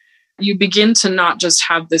feelings. You begin to not just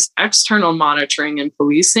have this external monitoring and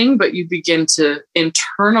policing, but you begin to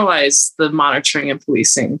internalize the monitoring and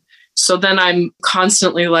policing. So then I'm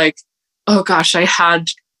constantly like, oh gosh, I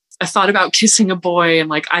thought about kissing a boy and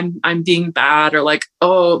like, I'm being bad, or like,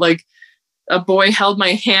 oh, like a boy held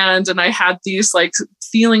my hand and I had these like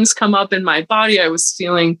feelings come up in my body. I was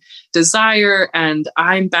feeling desire and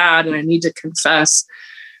I'm bad and I need to confess.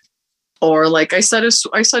 Or like I said a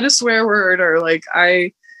swear word, or like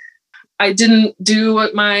I didn't do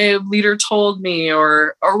what my leader told me,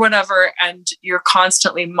 or whatever. And you're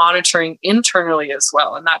constantly monitoring internally as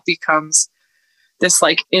well. And that becomes this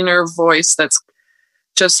like inner voice that's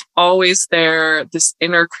just always there, this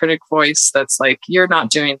inner critic voice that's like, you're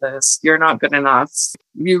not doing this, you're not good enough,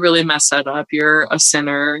 you really mess that up, you're a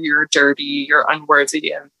sinner, you're dirty, you're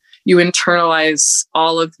unworthy. And you internalize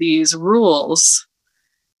all of these rules.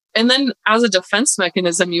 And then as a defense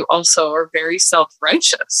mechanism, you also are very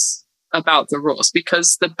self-righteous about the rules,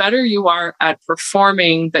 because the better you are at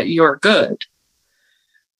performing that you're good,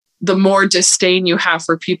 the more disdain you have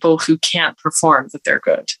for people who can't perform that they're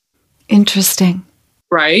good. Interesting.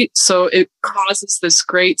 Right? So it causes this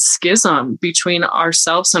great schism between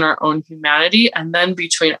ourselves and our own humanity, and then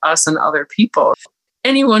between us and other people.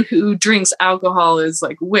 Anyone who drinks alcohol is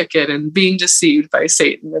like wicked and being deceived by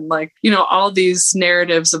Satan, and like, all these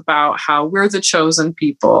narratives about how we're the chosen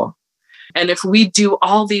people. And if we do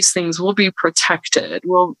all these things, we'll be protected.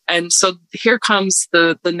 And so here comes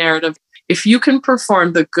the narrative. If you can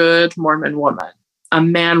perform the good Mormon woman, a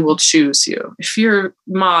man will choose you. If you're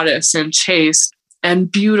modest and chaste and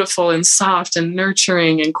beautiful and soft and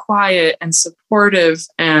nurturing and quiet and supportive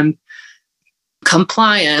and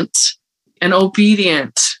compliant and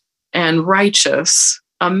obedient and righteous,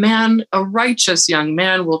 a righteous young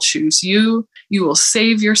man will choose you. You will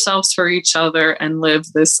save yourselves for each other and live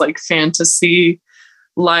this like fantasy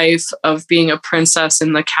life of being a princess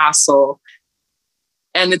in the castle.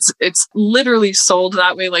 And it's literally sold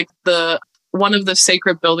that way. Like one of the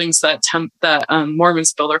sacred buildings that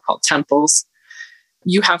Mormons build are called temples.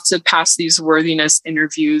 You have to pass these worthiness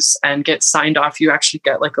interviews and get signed off. You actually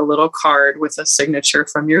get like a little card with a signature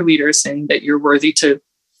from your leader saying that you're worthy to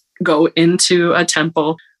go into a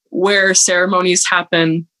temple where ceremonies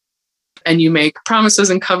happen, and you make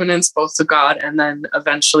promises and covenants both to God and then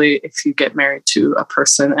eventually if you get married to a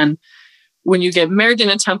person. And when you get married in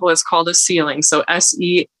a temple, it's called a sealing. So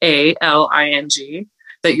sealing,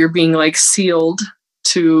 that you're being like sealed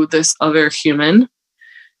to this other human.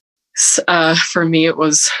 For me, it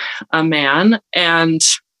was a man, and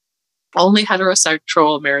only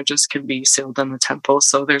heterosexual marriages can be sealed in the temple.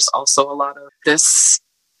 So there's also a lot of this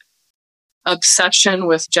obsession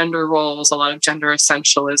with gender roles, a lot of gender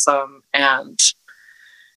essentialism and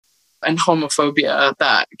homophobia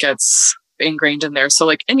that gets ingrained in there. So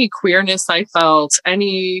like any queerness I felt,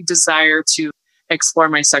 any desire to explore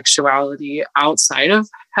my sexuality outside of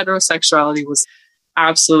heterosexuality was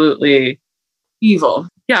absolutely evil.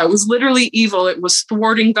 Yeah, it was literally evil. It was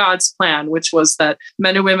thwarting God's plan, which was that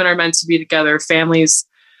men and women are meant to be together. Families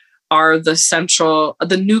are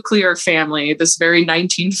the nuclear family. This very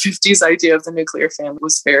 1950s idea of the nuclear family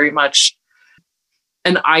was very much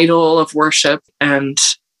an idol of worship. And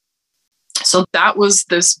so that was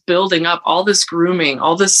this building up, all this grooming,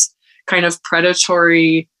 all this kind of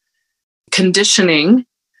predatory conditioning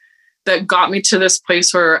that got me to this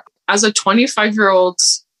place where, as a 25-year-old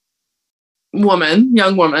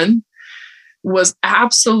young woman, was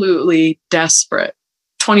absolutely desperate,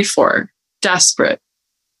 24, desperate,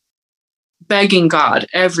 begging God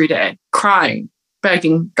every day, crying,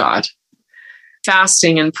 begging God,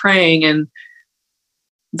 fasting and praying, and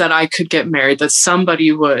that I could get married, that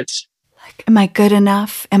somebody would. Like, am I good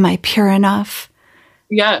enough? Am I pure enough?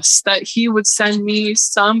 Yes, that he would send me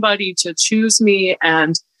somebody to choose me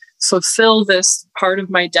and fulfill this part of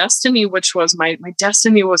my destiny, which was my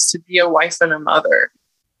destiny was to be a wife and a mother.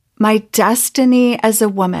 My destiny as a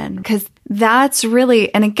woman, because that's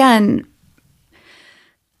really, and again,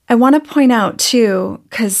 I want to point out too,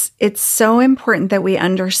 because it's so important that we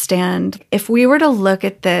understand, if we were to look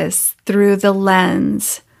at this through the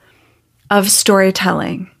lens of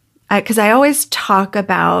storytelling, because I always talk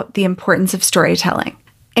about the importance of storytelling.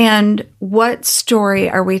 And what story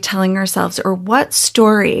are we telling ourselves, or what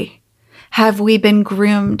story have we been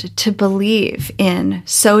groomed to believe in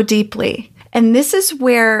so deeply? And this is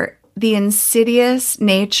where the insidious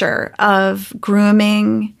nature of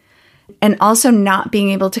grooming and also not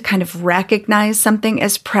being able to kind of recognize something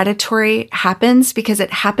as predatory happens, because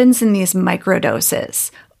it happens in these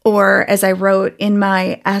microdoses. Or, as I wrote in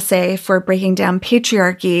my essay for Breaking Down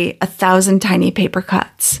Patriarchy, 1,000 tiny paper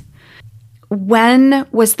cuts. When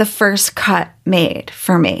was the first cut made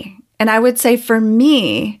for me? And I would say for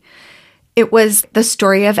me, it was the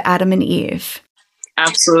story of Adam and Eve.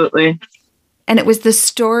 Absolutely. And it was the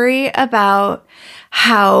story about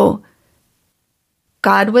how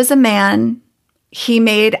God was a man. He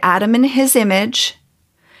made Adam in his image.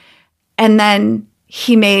 And then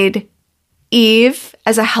he made Eve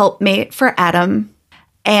as a helpmate for Adam.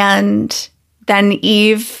 And then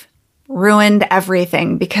Eve ruined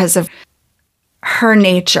everything because of her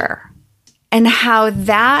nature, and how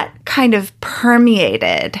that kind of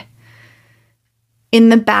permeated in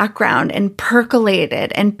the background and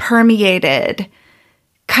percolated and permeated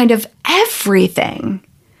kind of everything.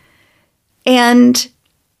 And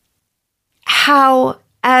how,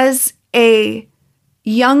 as a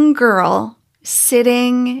young girl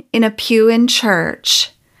sitting in a pew in church,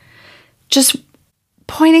 just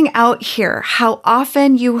pointing out here how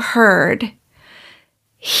often you heard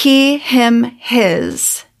he, him,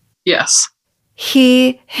 his. Yes.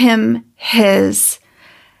 He, him, his.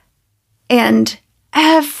 And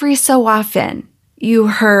every so often you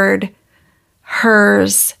heard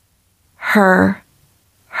hers, her,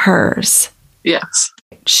 hers. Yes.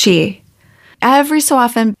 She. Every so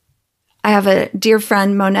often, I have a dear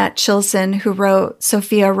friend, Monette Chilson, who wrote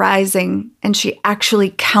Sophia Rising, and she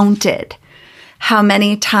actually counted how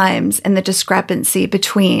many times and the discrepancy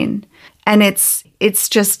between. And it's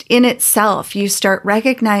just in itself, you start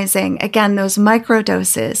recognizing, again, those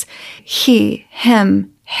microdoses, he,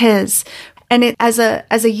 him, his. And as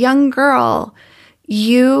a young girl,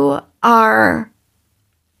 you are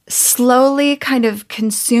slowly kind of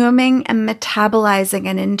consuming and metabolizing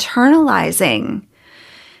and internalizing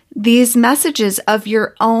these messages of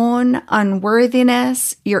your own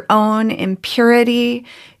unworthiness, your own impurity,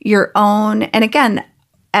 your own, and again,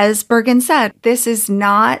 as Bergen said, this is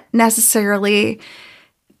not necessarily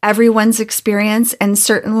everyone's experience, and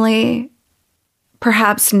certainly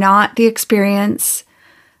perhaps not the experience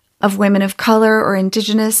of women of color or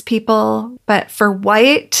Indigenous people. But for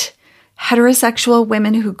white, heterosexual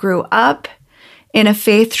women who grew up in a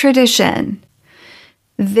faith tradition,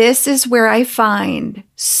 this is where I find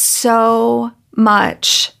so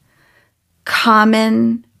much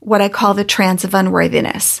common, what I call the trance of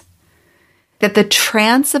unworthiness. That the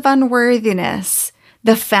trance of unworthiness,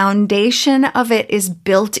 the foundation of it is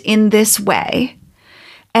built in this way,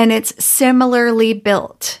 and it's similarly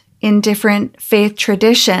built in different faith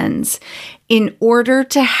traditions in order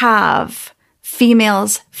to have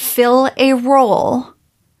females fill a role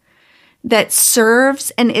that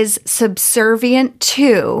serves and is subservient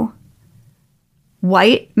to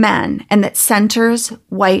white men and that centers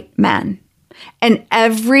white men and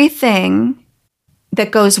everything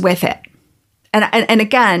that goes with it. And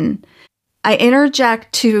again, I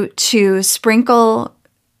interject to sprinkle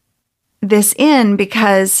this in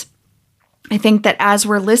because I think that as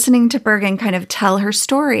we're listening to Bergen kind of tell her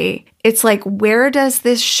story, it's like, where does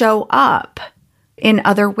this show up in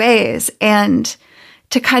other ways? And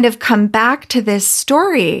to kind of come back to this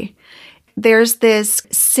story, there's this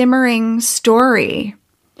simmering story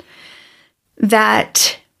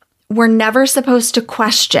that we're never supposed to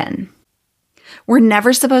question. We're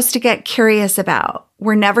never supposed to get curious about.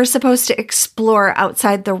 We're never supposed to explore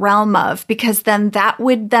outside the realm of, because then that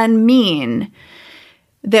would then mean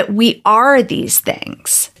that we are these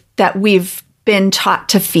things that we've been taught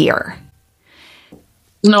to fear.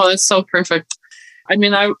 No, that's so perfect. I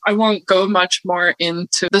mean, I won't go much more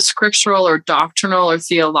into the scriptural or doctrinal or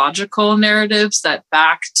theological narratives that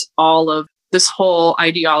backed all of this whole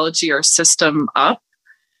ideology or system up,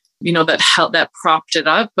 that propped it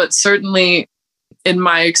up. But certainly in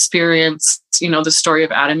my experience, the story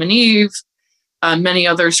of Adam and Eve, many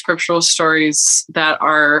other scriptural stories that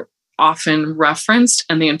are often referenced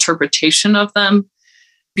and the interpretation of them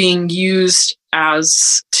being used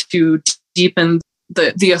as to deepen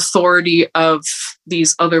the authority of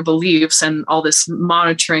these other beliefs and all this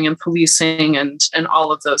monitoring and policing and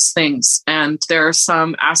all of those things. And there are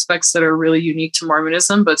some aspects that are really unique to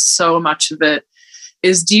Mormonism, but so much of it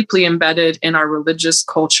is deeply embedded in our religious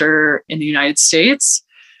culture in the United States,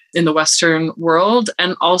 in the Western world,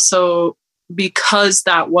 and also because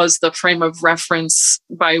that was the frame of reference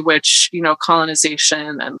by which,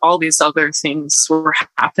 colonization and all these other things were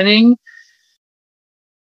happening.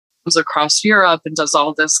 Across Europe and does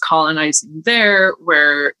all this colonizing there,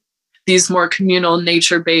 where these more communal,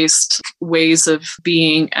 nature-based ways of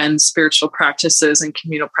being and spiritual practices and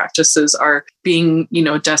communal practices are being,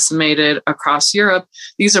 decimated across Europe.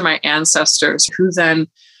 These are my ancestors who then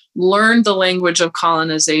learned the language of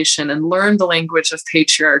colonization and learned the language of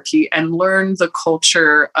patriarchy and learned the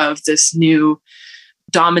culture of this new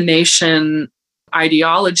domination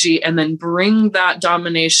ideology, and then bring that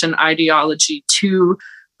domination ideology to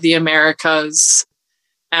the Americas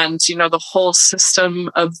and, the whole system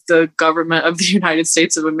of the government of the United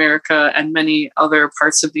States of America and many other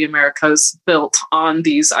parts of the Americas built on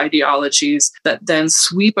these ideologies that then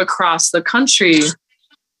sweep across the country.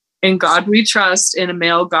 In God we trust, in a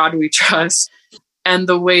male God we trust. And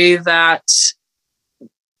the way that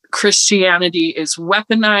Christianity is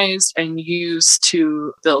weaponized and used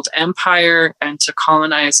to build empire and to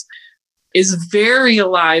colonize is very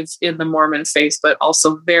alive in the Mormon faith, but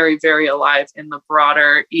also very, very alive in the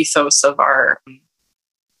broader ethos of our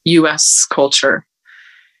U.S. culture.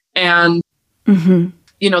 And,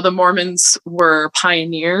 the Mormons were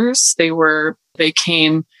pioneers. They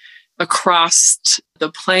came across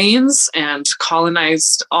the plains and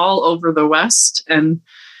colonized all over the West and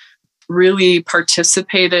really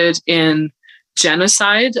participated in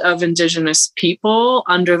genocide of indigenous people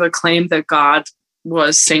under the claim that God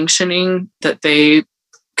was sanctioning that they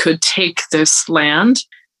could take this land,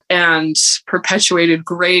 and perpetuated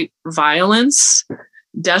great violence,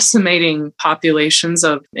 decimating populations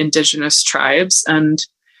of indigenous tribes. And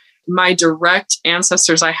my direct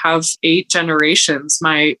ancestors, I have 8 generations.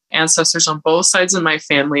 My ancestors on both sides of my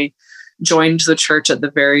family joined the church at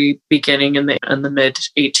the very beginning in the mid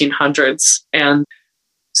 1800s. And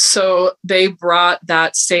so they brought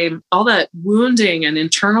all that wounding and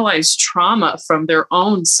internalized trauma from their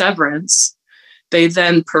own severance. They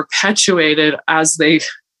then perpetuated as they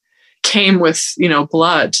came with,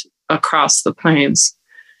 blood across the plains.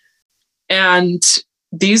 And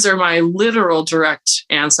these are my literal direct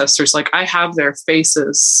ancestors. Like, I have their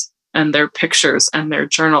faces and their pictures and their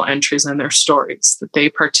journal entries and their stories that they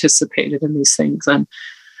participated in these things. And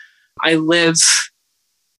I live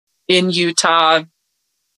in Utah,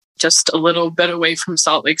 just a little bit away from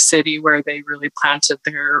Salt Lake City, where they really planted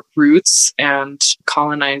their roots and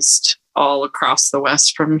colonized all across the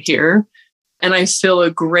West from here. And I feel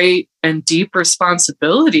a great and deep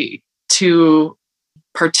responsibility to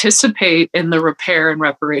participate in the repair and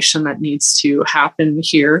reparation that needs to happen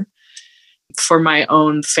here for my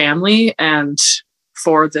own family and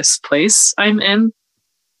for this place I'm in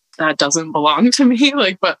that doesn't belong to me,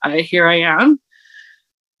 but here I am.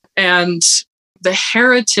 And the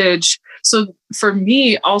heritage. So for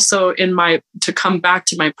me also, to come back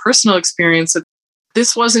to my personal experience,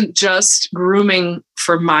 this wasn't just grooming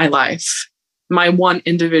for my life, my one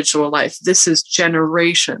individual life. This is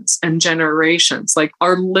generations and generations. Like,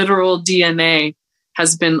 our literal DNA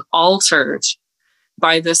has been altered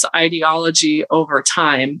by this ideology over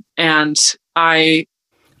time. And by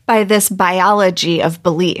this biology of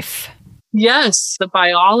belief. Yes, the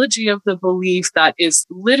biology of the belief that is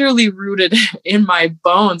literally rooted in my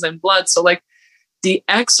bones and blood. So, the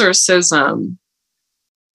exorcism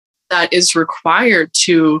that is required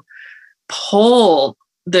to pull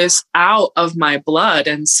this out of my blood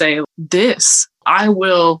and say, I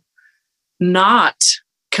will not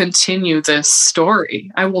continue this story.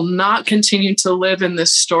 I will not continue to live in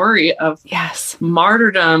this story of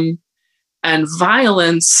martyrdom and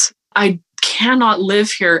violence. I cannot live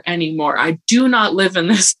here anymore. I do not live in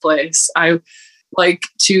this place. I like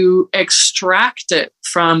to extract it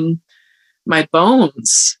from my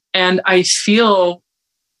bones. And I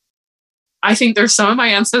think there's some of my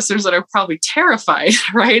ancestors that are probably terrified,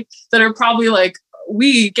 right? That are probably like,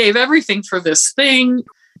 we gave everything for this thing.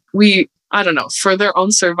 For their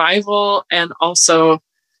own survival. And also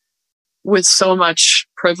with so much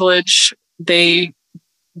privilege, they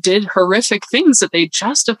did horrific things that they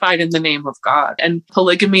justified in the name of God. And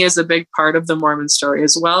polygamy is a big part of the Mormon story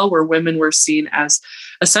as well, where women were seen as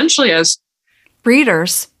essentially as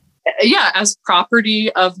breeders. Yeah, as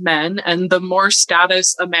property of men. And the more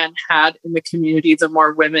status a man had in the community, the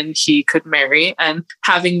more women he could marry. And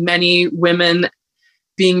having many women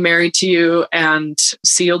being married to you and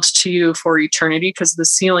sealed to you for eternity, because the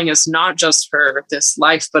sealing is not just for this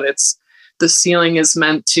life, but the sealing is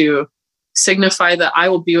meant to signify that I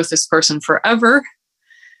will be with this person forever.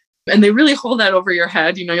 And they really hold that over your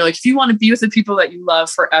head. You're like, if you want to be with the people that you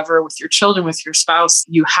love forever, with your children, with your spouse,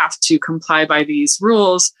 you have to comply by these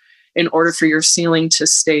rules in order for your sealing to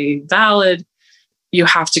stay valid. You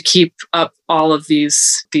have to keep up all of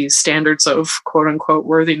these standards of quote unquote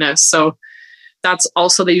worthiness. So that's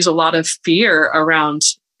also, they use a lot of fear around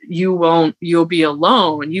you'll be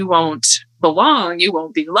alone. You won't belong. You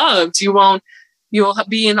won't be loved. You'll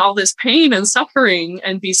be in all this pain and suffering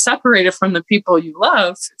and be separated from the people you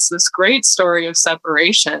love. It's this great story of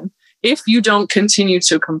separation if you don't continue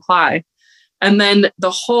to comply. And then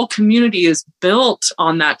the whole community is built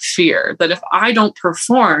on that fear that if I don't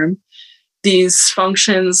perform these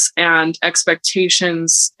functions and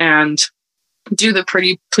expectations and do the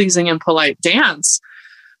pretty pleasing and polite dance,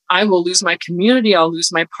 I will lose my community. I'll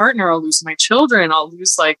lose my partner. I'll lose my children.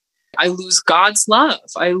 I lose God's love.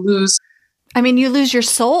 You lose your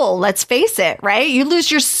soul. Let's face it, right? You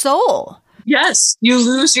lose your soul. Yes, you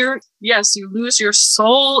lose your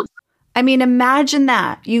soul. Imagine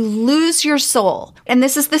that. You lose your soul. And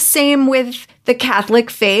this is the same with the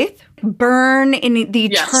Catholic faith. Burn in the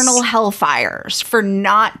eternal hellfires for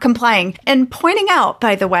not complying. And pointing out,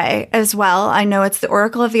 by the way, as well, I know it's the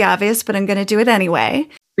oracle of the obvious, but I'm going to do it anyway.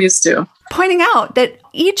 Please do. Pointing out that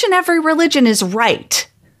each and every religion is right.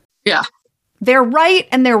 Yeah. They're right,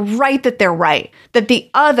 and they're right that they're right. That the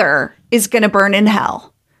other is going to burn in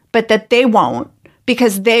hell, but that they won't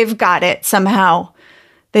because they've got it somehow.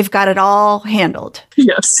 They've got it all handled.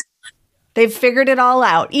 Yes. They've figured it all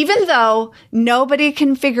out, even though nobody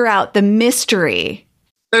can figure out the mystery.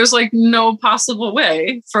 There's no possible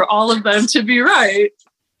way for all of them to be right.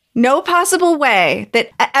 No possible way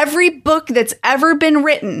that every book that's ever been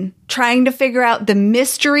written trying to figure out the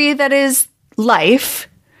mystery that is life,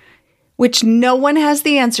 which no one has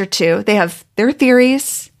the answer to. They have their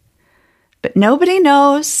theories, but nobody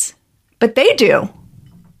knows. But they do.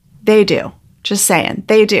 They do. Just saying.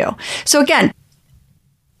 They do. So again,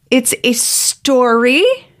 it's a story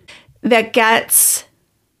that gets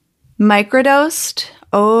microdosed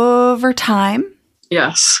over time.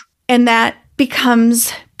 Yes. And that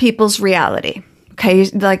becomes people's reality.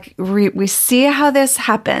 Okay. We see how this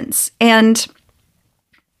happens. And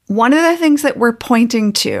one of the things that we're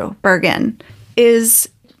pointing to, Bergen, is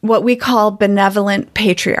what we call benevolent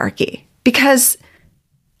patriarchy. Because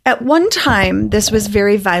at one time, this was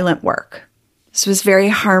very violent work. This was very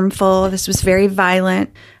harmful. This was very violent.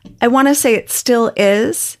 I want to say it still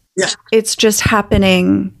is. Yeah. It's just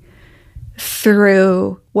happening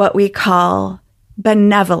through what we call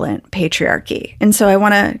benevolent patriarchy. And so I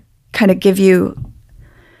want to kind of give you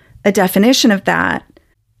a definition of that.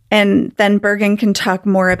 And then Bergen can talk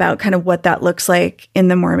more about kind of what that looks like in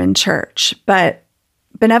the Mormon church. But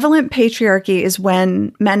benevolent patriarchy is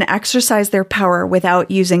when men exercise their power without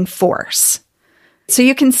using force. So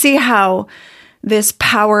you can see how this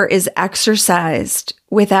power is exercised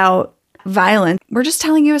without violence. We're just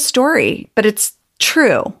telling you a story, but it's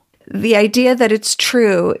true. The idea that it's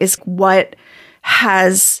true is what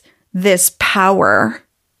has this power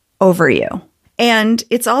over you. And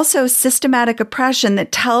it's also systematic oppression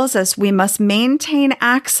that tells us we must maintain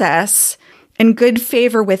access and good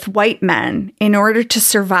favor with white men in order to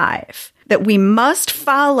survive, that we must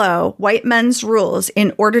follow white men's rules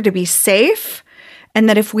in order to be safe, and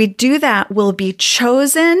that if we do that, we'll be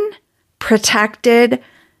chosen, protected,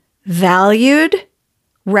 valued,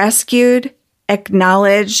 rescued,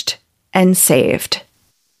 acknowledged, and saved.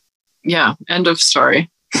 Yeah, end of story.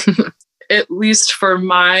 At least for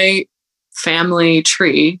my family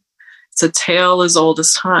tree, it's a tale as old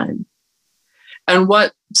as time. And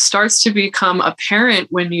what starts to become apparent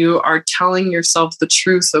when you are telling yourself the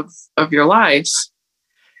truth of your life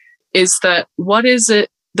is that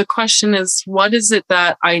the question is, what is it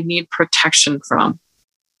that I need protection from?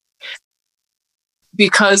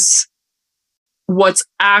 Because what's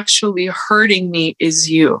actually hurting me is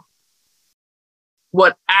you.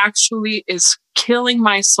 What actually is killing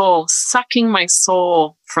my soul, sucking my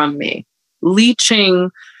soul from me, leeching,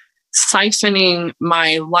 siphoning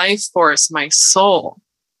my life force, my soul,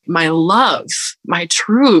 my love, my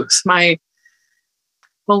truth, my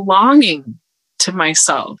belonging to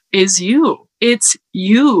myself is you. it's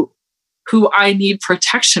you who I need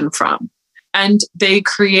protection from. And they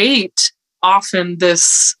create often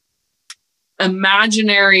this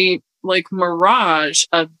imaginary like mirage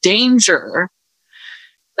of danger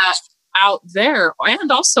that's out there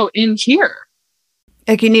and also in here.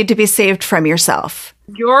 Like you need to be saved from yourself.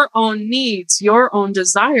 Your own needs, your own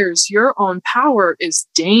desires, your own power is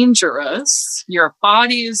dangerous. Your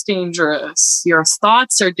body is dangerous. Your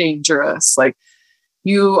thoughts are dangerous. Like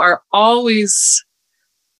you are always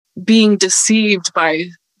being deceived by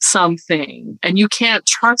something and you can't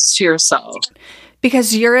trust yourself.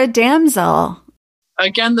 Because you're a damsel.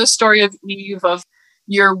 Again, the story of Eve of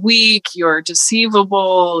you're weak, you're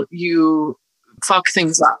deceivable, you fuck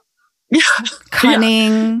things up.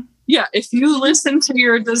 Cunning. Yeah, if you listen to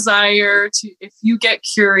your desire, if you get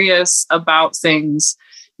curious about things,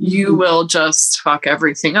 you will just fuck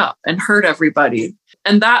everything up and hurt everybody.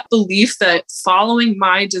 And that belief that following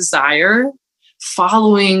my desire,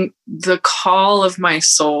 following the call of my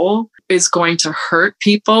soul is going to hurt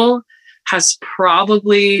people has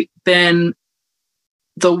probably been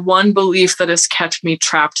the one belief that has kept me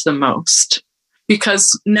trapped the most.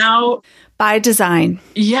 Because now... By design.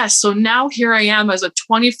 Yes. So now here I am as a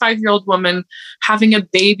 25-year-old woman having a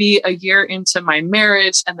baby a year into my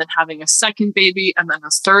marriage and then having a second baby and then a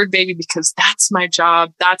third baby because that's my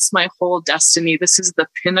job. That's my whole destiny. This is the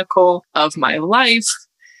pinnacle of my life.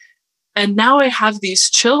 And now I have these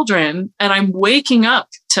children and I'm waking up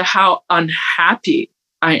to how unhappy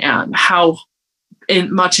I am, how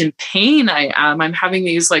much in pain I am. I'm having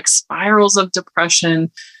these like spirals of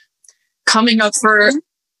depression coming up for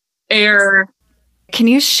air. Can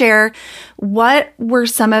you share what were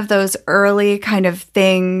some of those early kind of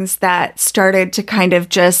things that started to kind of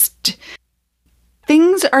just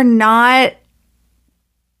things are not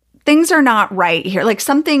right here. Like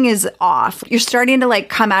something is off. You're starting to like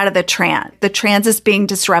come out of the trance. The trance is being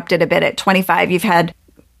disrupted a bit at 25. You've had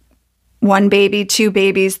 1 baby, 2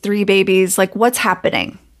 babies, 3 babies. Like what's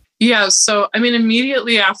happening? Yeah. So, I mean,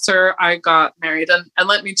 immediately after I got married, and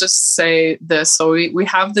let me just say this. So we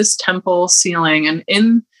have this temple ceiling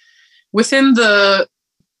and within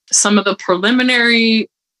some of the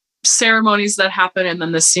preliminary ceremonies that happen and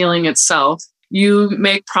then the ceiling itself, you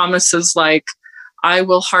make promises like, I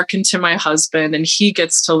will hearken to my husband and he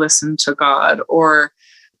gets to listen to God. Or,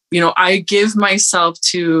 I give myself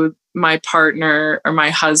to my partner or my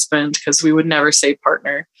husband, because we would never say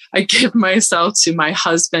partner. I give myself to my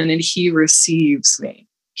husband and he receives me.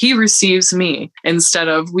 He receives me instead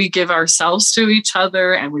of we give ourselves to each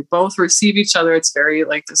other and we both receive each other. It's very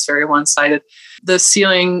like this very one-sided. The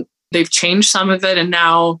ceiling, they've changed some of it. And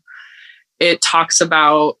now it talks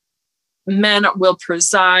about men will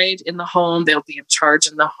preside in the home. They'll be in charge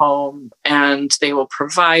in the home and they will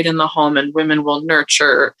provide in the home and women will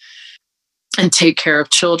nurture and take care of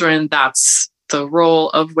children. That's the role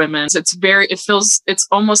of women. It's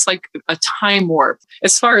almost like a time warp.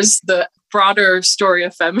 As far as the broader story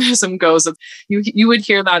of feminism goes, you would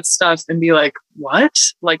hear that stuff and be like, what?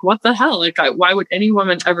 Like, what the hell? Like, why would any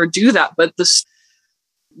woman ever do that? But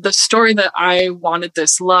the story that I wanted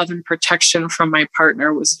this love and protection from my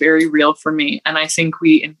partner was very real for me. And I think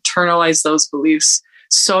we internalize those beliefs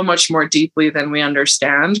so much more deeply than we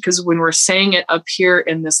understand. Because when we're saying it up here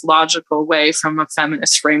in this logical way from a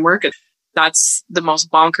feminist framework, that's the most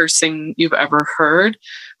bonkers thing you've ever heard.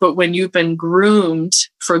 But when you've been groomed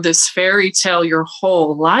for this fairy tale your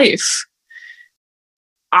whole life,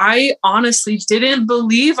 I honestly didn't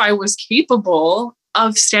believe I was capable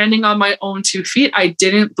of standing on my own 2 feet. I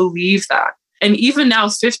didn't believe that. And even now,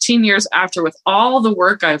 15 years after, with all the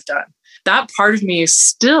work I've done, that part of me is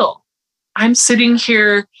still, I'm sitting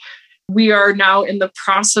here. We are now in the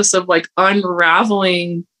process of like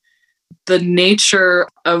unraveling the nature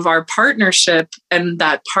of our partnership. And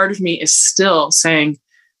that part of me is still saying,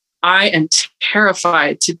 I am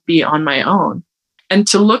terrified to be on my own. And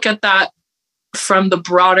to look at that from the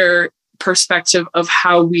broader perspective of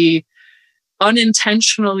how we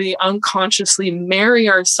unintentionally, unconsciously marry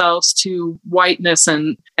ourselves to whiteness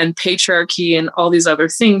and patriarchy and all these other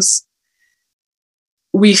things,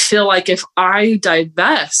 we feel like if I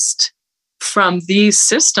divest from these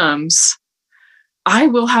systems, I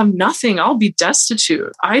will have nothing. I'll be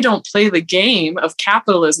destitute. I don't play the game of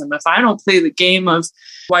capitalism. If I don't play the game of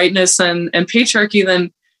whiteness and patriarchy,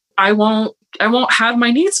 then I won't have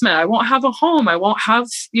my needs met. I won't have a home. I won't have,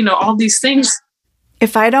 all these things.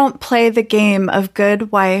 If I don't play the game of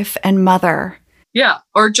good wife and mother. Yeah.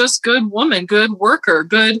 Or just good woman, good worker,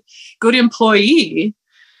 good employee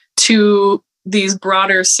to these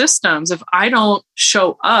broader systems. If I don't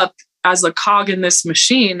show up as a cog in this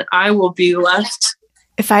machine, I will be left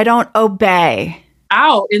If I don't obey.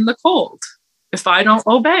 Out in the cold. If I don't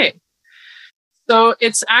obey. So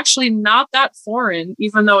it's actually not that foreign,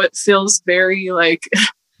 even though it feels very like,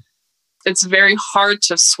 it's very hard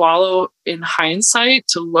to swallow in hindsight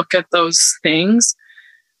to look at those things.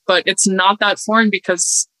 But it's not that foreign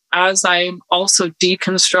because as I'm also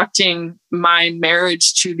deconstructing my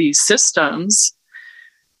marriage to these systems,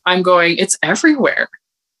 I'm going, it's everywhere.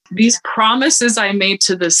 These promises I made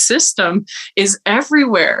to the system is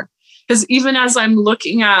everywhere. Because even as I'm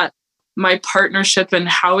looking at my partnership and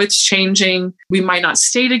how it's changing, we might not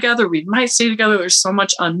stay together. We might stay together. There's so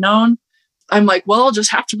much unknown. I'm like, well, I'll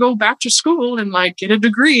just have to go back to school and like get a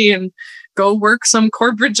degree and go work some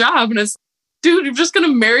corporate job. And it's, dude, I'm just going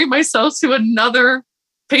to marry myself to another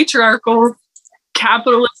patriarchal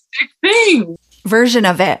capitalistic thing. Version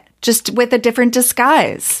of it, just with a different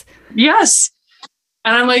disguise. Yes.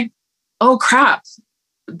 And I'm like, oh crap.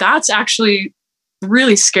 That's actually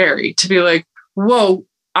really scary to be like, whoa,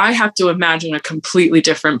 I have to imagine a completely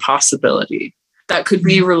different possibility that could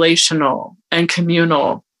be relational and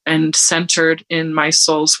communal and centered in my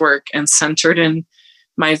soul's work and centered in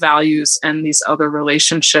my values and these other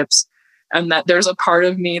relationships. And that there's a part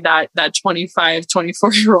of me that 25,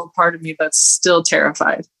 24-year-old part of me that's still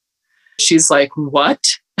terrified. She's like,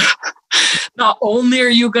 what? Not only are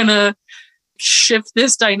you going to shift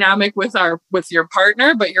this dynamic with your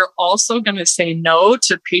partner, but you're also going to say no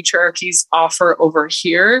to patriarchy's offer over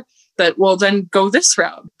here that will then go this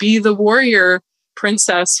route. Be the warrior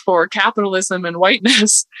princess for capitalism and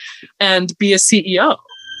whiteness and be a CEO.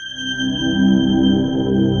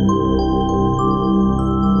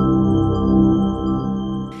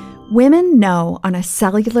 Women know on a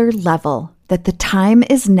cellular level that the time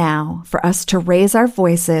is now for us to raise our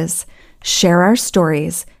voices, share our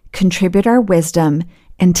stories, contribute our wisdom,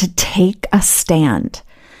 and to take a stand.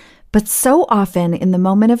 But so often in the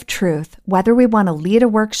moment of truth, whether we want to lead a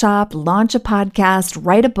workshop, launch a podcast,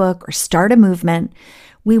 write a book, or start a movement,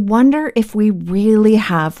 we wonder if we really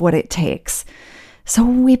have what it takes. So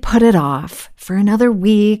we put it off for another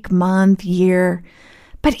week, month, year.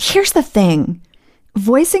 But here's the thing.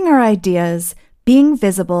 Voicing our ideas, being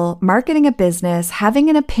visible, marketing a business, having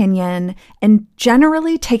an opinion, and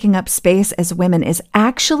generally taking up space as women is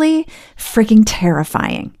actually freaking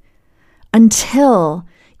terrifying. Until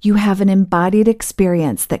you have an embodied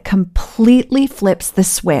experience that completely flips the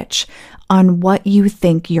switch on what you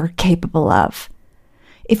think you're capable of.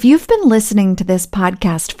 If you've been listening to this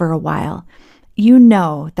podcast for a while, you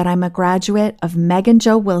know that I'm a graduate of Megan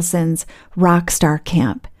Jo Wilson's Rockstar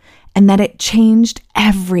Camp, and that it changed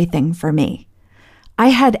everything for me. I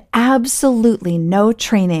had absolutely no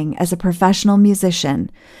training as a professional musician,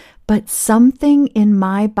 but something in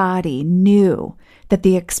my body knew that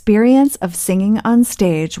the experience of singing on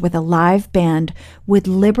stage with a live band would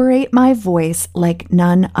liberate my voice like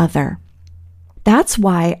none other. That's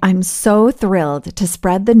why I'm so thrilled to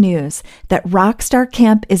spread the news that Rockstar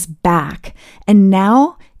Camp is back, and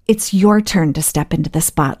now it's your turn to step into the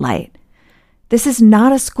spotlight. This is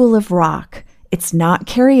not a school of rock, it's not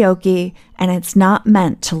karaoke, and it's not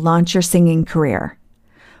meant to launch your singing career.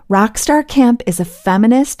 Rockstar Camp is a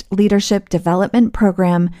feminist leadership development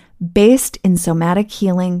program based in somatic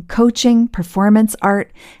healing, coaching, performance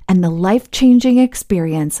art, and the life-changing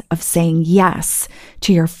experience of saying yes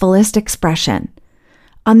to your fullest expression.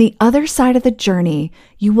 On the other side of the journey,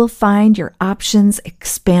 you will find your options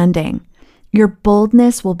expanding. Your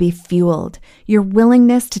boldness will be fueled. Your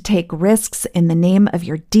willingness to take risks in the name of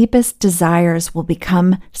your deepest desires will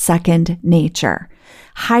become second nature.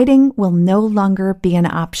 Hiding will no longer be an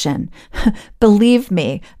option. Believe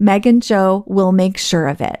me, Megan Jo will make sure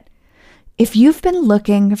of it. If you've been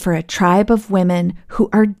looking for a tribe of women who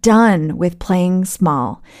are done with playing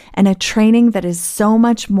small and a training that is so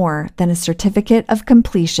much more than a certificate of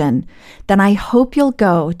completion, then I hope you'll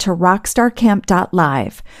go to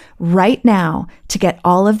rockstarcamp.live right now to get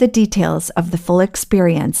all of the details of the full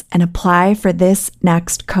experience and apply for this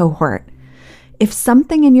next cohort. If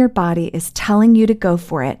something in your body is telling you to go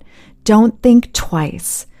for it, don't think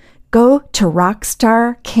twice. Go to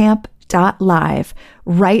rockstarcamp.live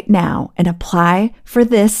right now and apply for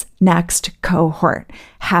this next cohort,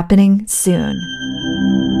 happening soon.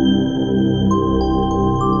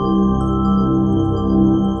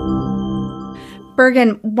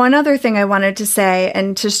 Bergen, one other thing I wanted to say,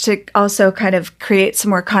 and just to also kind of create some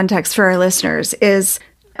more context for our listeners, is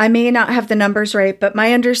I may not have the numbers right, but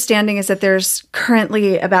my understanding is that there's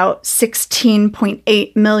currently about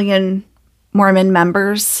 16.8 million Mormon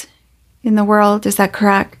members in the world. Is that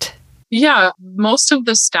correct? Yeah, most of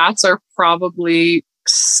the stats are probably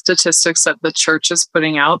statistics that the church is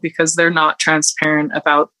putting out because they're not transparent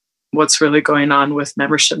about what's really going on with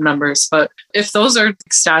membership numbers. But if those are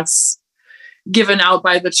stats given out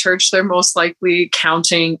by the church, they're most likely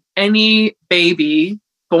counting any baby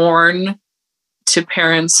born to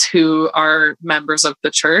parents who are members of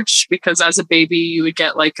the church, because as a baby you would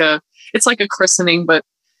get it's like a christening, but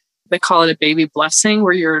they call it a baby blessing,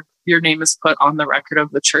 where your name is put on the record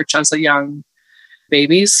of the church as a young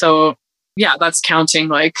baby. So yeah, that's counting.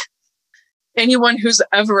 Like anyone who's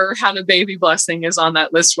ever had a baby blessing is on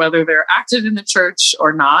that list, whether they're active in the church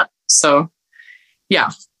or not. So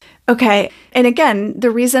yeah. Okay. And again,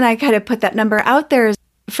 the reason I kind of put that number out there is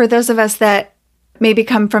for those of us that maybe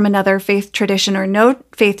come from another faith tradition or no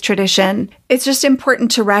faith tradition, it's just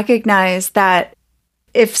important to recognize that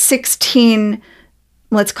if 16,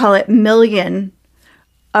 let's call it million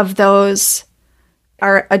of those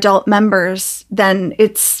are adult members, then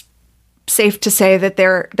it's safe to say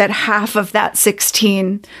that half of that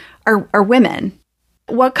 16 are women.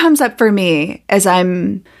 What comes up for me as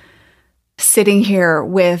I'm sitting here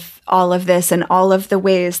with all of this and all of the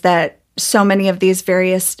ways that so many of these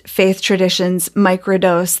various faith traditions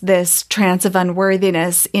microdose this trance of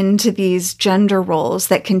unworthiness into these gender roles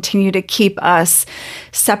that continue to keep us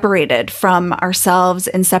separated from ourselves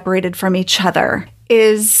and separated from each other,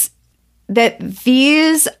 is that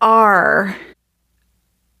these are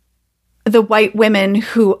the white women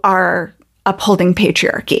who are upholding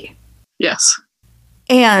patriarchy. Yes.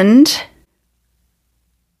 And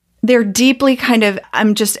they're deeply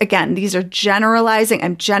these are generalizing.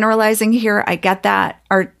 I'm generalizing here. I get that,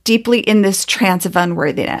 are deeply in this trance of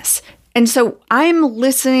unworthiness. And so I'm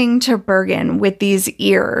listening to Bergen with these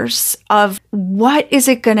ears of what is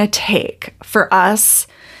it going to take for us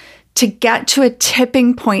to get to a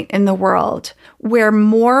tipping point in the world where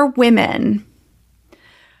more women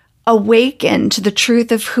awaken to the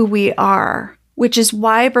truth of who we are, which is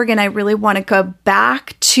why, Bergen, I really want to go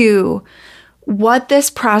back to what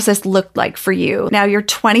this process looked like for you. Now you're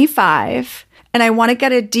 25, and I want to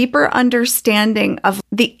get a deeper understanding of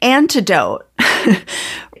the antidote.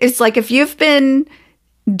 It's like if you've been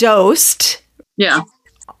dosed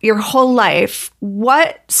your whole life,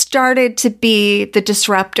 what started to be the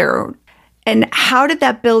disruptor, and how did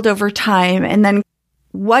that build over time? And then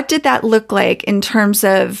what did that look like in terms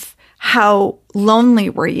of how lonely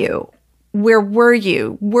were you? Where were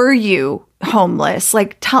you? Were you homeless?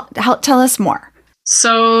 Like, tell us more.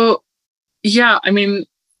 So, yeah, I mean,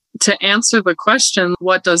 to answer the question,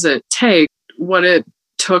 what does it take? What it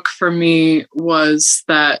took for me was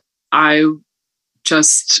that I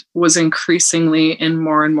just was increasingly in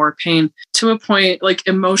more and more pain, to a point, like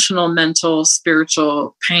emotional, mental,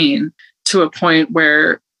 spiritual pain, to a point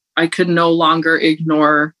where I could no longer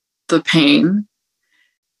ignore the pain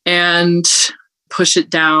and push it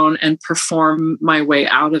down and perform my way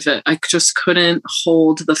out of it. I just couldn't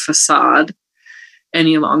hold the facade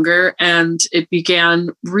any longer. And it began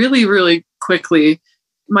really, really quickly.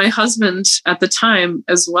 My husband at the time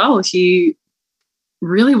as well, he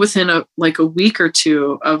really within a week or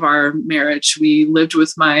two of our marriage, we lived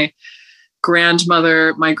with my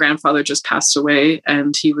grandmother. My grandfather just passed away,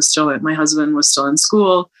 and my husband was still in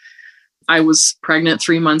school. I was pregnant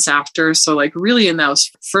 3 months after. So really in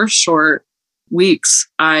those first short weeks,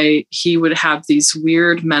 he would have these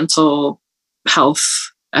weird mental health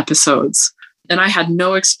episodes. And I had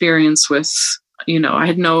no experience with, I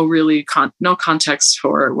had no really no context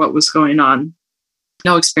for what was going on.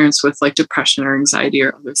 No experience with depression or anxiety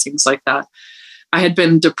or other things like that. I had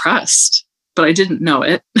been depressed, but I didn't know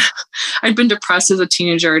it. I'd been depressed as a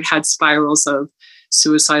teenager. I'd had spirals of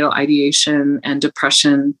suicidal ideation and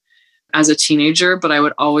depression as a teenager, but I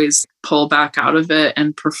would always pull back out of it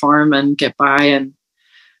and perform and get by. And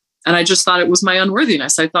I just thought it was my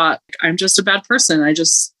unworthiness. I thought, I'm just a bad person. I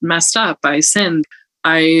just messed up. I sinned.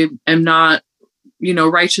 I am not,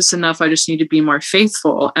 righteous enough. I just need to be more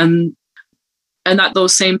faithful. And that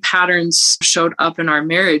those same patterns showed up in our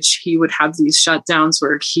marriage. He would have these shutdowns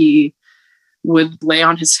where he would lay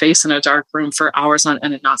on his face in a dark room for hours on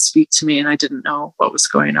end and not speak to me. And I didn't know what was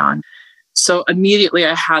going on. So immediately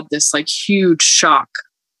I had this huge shock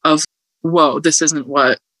of, whoa, this isn't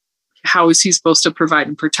how is he supposed to provide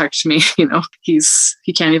and protect me?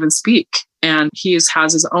 He can't even speak. And he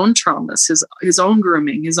has his own traumas, his own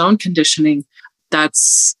grooming, his own conditioning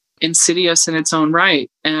that's insidious in its own right,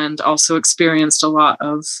 and also experienced a lot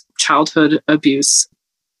of childhood abuse.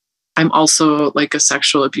 I'm also a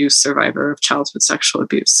sexual abuse survivor of childhood sexual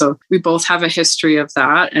abuse. So we both have a history of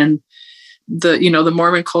that. And the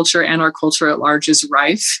Mormon culture and our culture at large is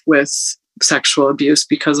rife with sexual abuse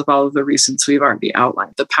because of all of the reasons we've already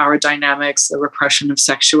outlined. The power dynamics, the repression of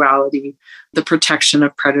sexuality, the protection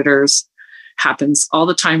of predators happens all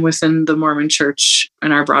the time within the Mormon church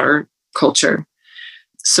and our broader culture.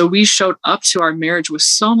 So we showed up to our marriage with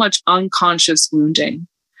so much unconscious wounding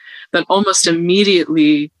that almost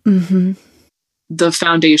immediately the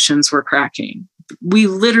foundations were cracking. We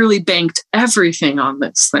literally banked everything on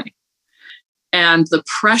this thing. And the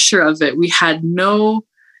pressure of it, we had no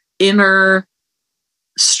inner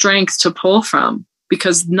strength to pull from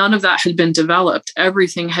because none of that had been developed.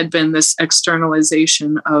 Everything had been this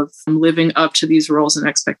externalization of living up to these roles and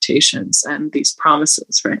expectations and these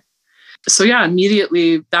promises, right? So yeah,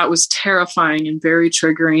 immediately that was terrifying and very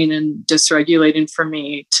triggering and dysregulating for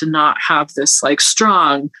me to not have this like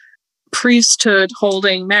strong priesthood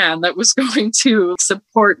holding man that was going to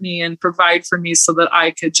support me and provide for me so that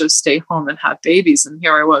I could just stay home and have babies. And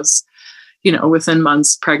here I was, within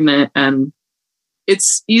months pregnant. And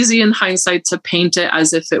it's easy in hindsight to paint it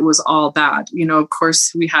as if it was all bad. Of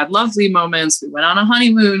course, we had lovely moments. We went on a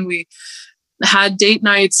honeymoon. We had date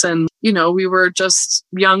nights and, we were just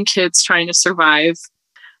young kids trying to survive.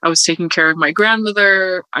 I was taking care of my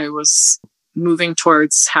grandmother. I was moving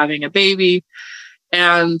towards having a baby.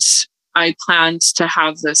 And I planned to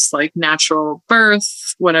have this like natural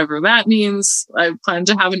birth, whatever that means. I planned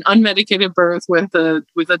to have an unmedicated birth with a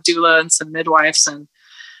doula and some midwives. And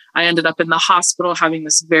I ended up in the hospital having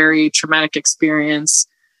this very traumatic experience,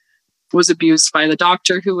 was abused by the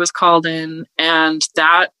doctor who was called in. And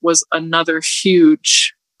that was another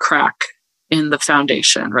huge crack in the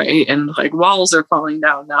foundation, right? And like walls are falling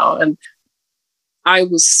down now. And I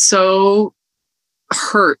was so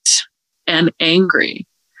hurt and angry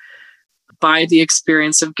by the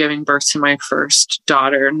experience of giving birth to my first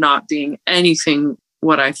daughter, not being anything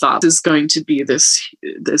what I thought is going to be this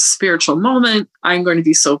spiritual moment. I'm going to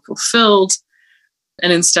be so fulfilled.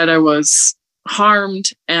 And instead I was harmed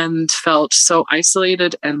and felt so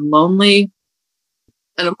isolated and lonely.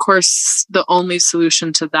 And of course, the only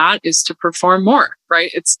solution to that is to perform more,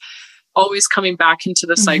 right? It's always coming back into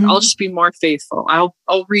the cycle. I'll just be more faithful.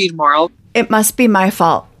 I'll read more. It must be my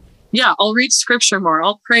fault. Yeah, I'll read scripture more.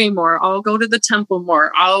 I'll pray more. I'll go to the temple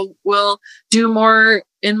more. Will do more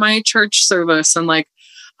in my church service. And like,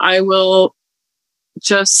 I will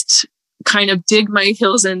just kind of dig my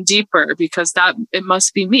heels in deeper because it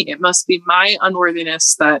must be me. It must be my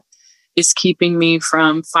unworthiness that is keeping me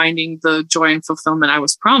from finding the joy and fulfillment I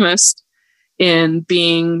was promised in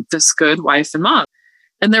being this good wife and mom.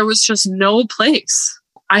 And there was just no place.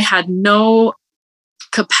 I had no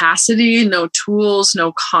capacity, no tools,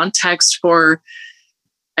 no context for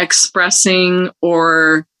expressing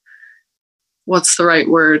or what's the right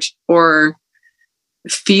word, or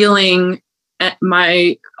feeling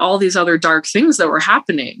all these other dark things that were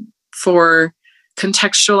happening, for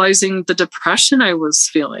contextualizing the depression I was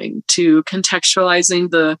feeling, to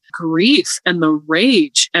contextualizing the grief and the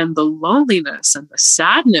rage and the loneliness and the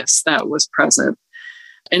sadness that was present.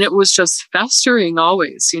 And it was just festering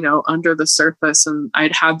always, under the surface. And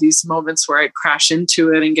I'd have these moments where I'd crash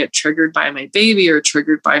into it and get triggered by my baby or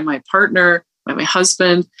triggered by my partner, by my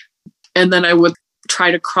husband. And then I would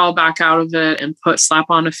try to crawl back out of it and slap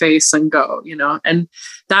on a face and go, and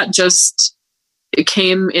that it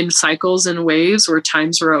came in cycles and waves where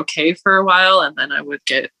times were okay for a while. And then I would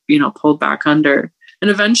get, pulled back under.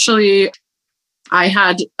 And eventually I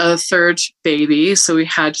had a third baby. So we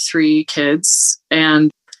had 3 kids,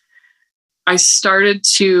 and I started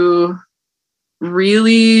to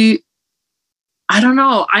really, I don't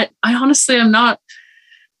know. I honestly am not,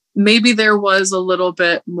 maybe there was a little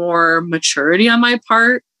bit more maturity on my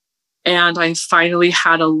part. And I finally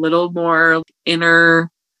had a little more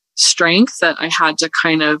inner strength that I had to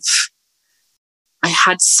I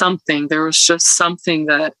had something. There was just something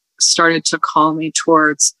that started to call me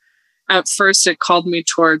towards. At first, it called me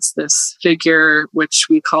towards this figure, which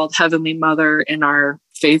we called Heavenly Mother in our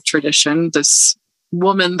faith tradition, this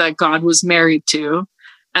woman that God was married to.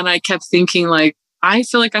 And I kept thinking, like, I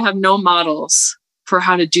feel like I have no models for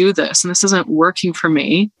how to do this, and this isn't working for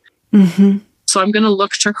me. So I'm going to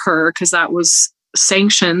look to her because that was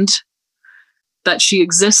sanctioned, that she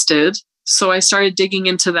existed. So I started digging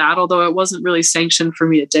into that, although it wasn't really sanctioned for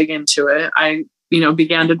me to dig into it. I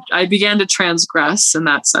began to transgress in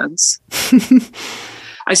that sense.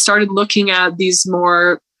 I started looking at these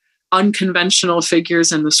more unconventional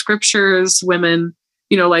figures in the scriptures, women,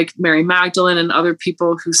 like Mary Magdalene and other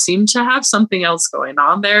people who seemed to have something else going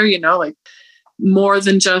on there, like more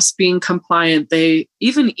than just being compliant.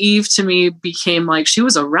 Even Eve to me became like, she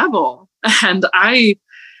was a rebel. And I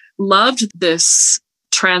loved this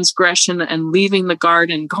transgression and leaving the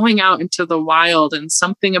garden, going out into the wild. And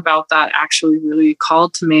something about that actually really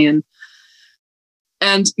called to me.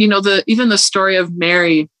 And even the story of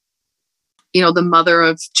Mary, the mother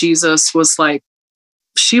of Jesus, was like,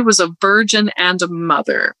 she was a virgin and a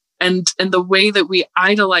mother. And the way that we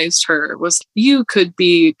idolized her was, you could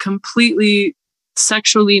be completely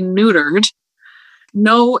sexually neutered,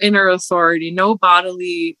 no inner authority, no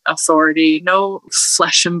bodily authority, no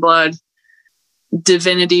flesh and blood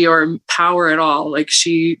divinity or power at all. Like,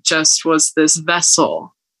 she just was this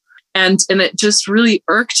vessel. And it just really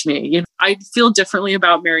irked me. I feel differently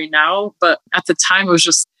about Mary now, but at the time it was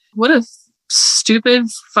just, what a stupid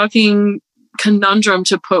fucking conundrum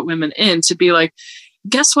to put women in, to be like,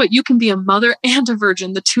 guess what? You can be a mother and a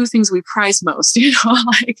virgin, the two things we prize most,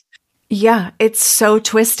 like. Yeah, it's so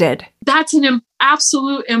twisted. That's an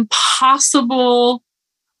absolute impossible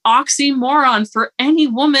oxymoron for any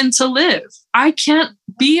woman to live. I can't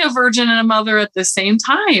be a virgin and a mother at the same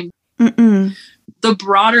time. Mm-mm. The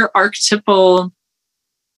broader archetypal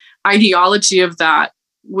ideology of that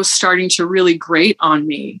was starting to really grate on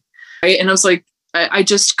me. Right? And I was like, I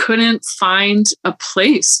just couldn't find a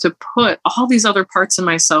place to put all these other parts of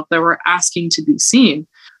myself that were asking to be seen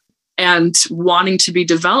and wanting to be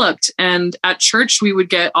developed. And at church, we would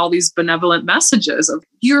get all these benevolent messages of,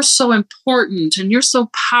 you're so important and you're so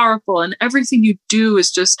powerful and everything you do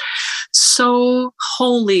is just so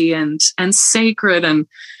holy and sacred. And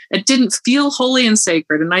it didn't feel holy and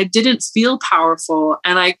sacred. And I didn't feel powerful.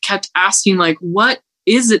 And I kept asking, like, what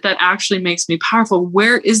is it that actually makes me powerful?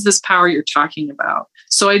 Where is this power you're talking about?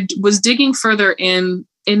 So I was digging further in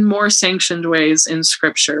more sanctioned ways in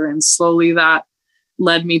scripture. And slowly that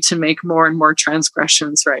led me to make more and more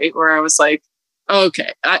transgressions, right? Where I was like,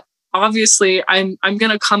 okay, obviously I'm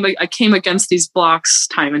going to I came against these blocks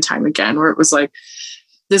time and time again, where it was like,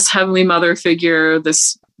 this heavenly mother figure,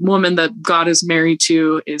 this woman that God is married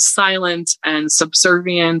to, is silent and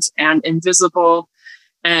subservient and invisible.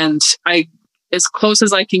 And as close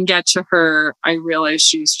as I can get to her, I realize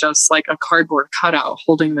she's just like a cardboard cutout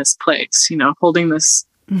holding this place, holding this,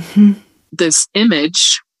 this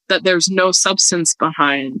image that there's no substance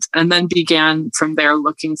behind. And then began from there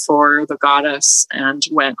looking for the goddess and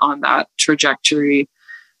went on that trajectory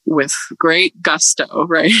with great gusto,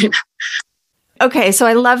 right? Okay, so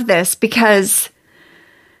I love this because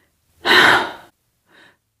I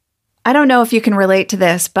don't know if you can relate to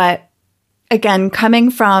this, but again, coming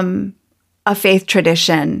from a faith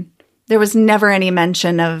tradition, there was never any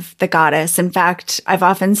mention of the goddess. In fact, I've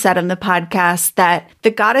often said on the podcast that the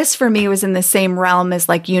goddess for me was in the same realm as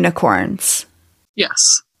like unicorns.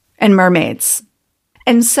 Yes. And mermaids.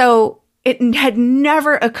 And so it had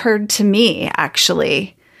never occurred to me,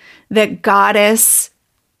 actually, that goddess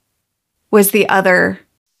was the other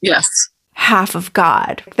half of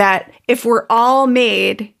God. That if we're all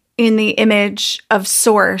made in the image of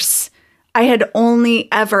Source, I had only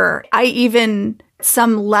ever, I even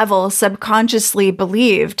some level subconsciously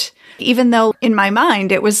believed, even though in my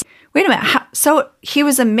mind it was, wait a minute, so he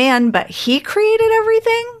was a man, but he created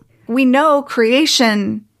everything? We know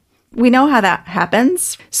creation, we know how that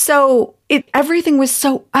happens. So everything was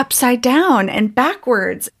so upside down and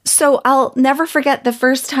backwards. So I'll never forget the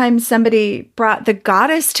first time somebody brought the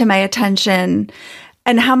goddess to my attention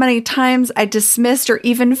and how many times I dismissed or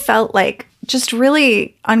even felt like just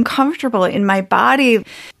really uncomfortable in my body.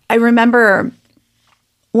 I remember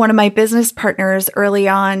one of my business partners early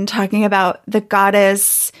on talking about the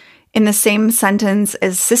goddess in the same sentence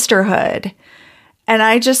as sisterhood. And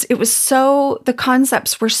the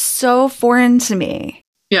concepts were so foreign to me.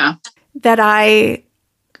 Yeah. That I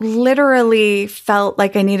literally felt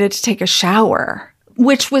like I needed to take a shower,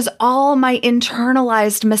 which was all my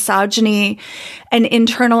internalized misogyny and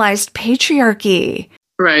internalized patriarchy.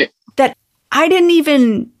 Right. That I didn't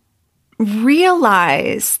even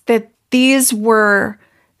realize that these were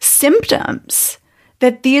symptoms,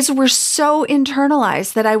 that these were so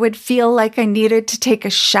internalized that I would feel like I needed to take a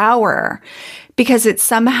shower because it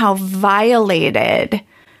somehow violated.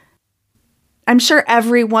 I'm sure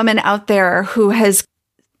every woman out there who has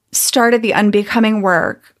started the unbecoming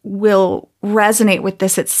work will resonate with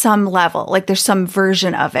this at some level, like there's some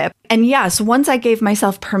version of it. And yes, once I gave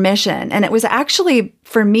myself permission, and it was actually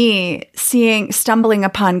for me stumbling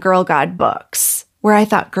upon Girl God books, where I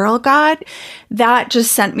thought, Girl God, that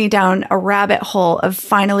just sent me down a rabbit hole of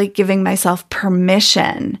finally giving myself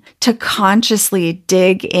permission to consciously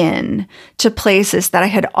dig in to places that I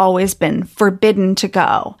had always been forbidden to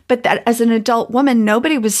go. But that as an adult woman,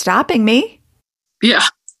 nobody was stopping me. Yeah.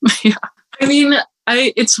 Yeah. I mean,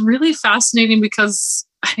 it's really fascinating because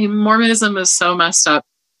Mormonism is so messed up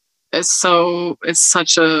it's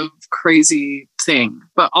such a crazy thing.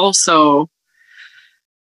 But also,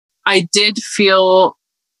 I did feel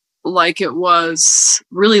like it was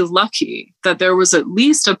really lucky that there was at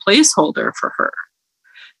least a placeholder for her.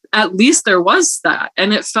 At least there was that.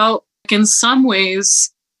 And it felt like in some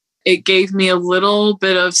ways, it gave me a little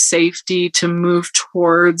bit of safety to move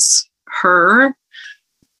towards her.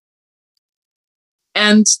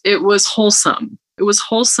 And it was wholesome. It was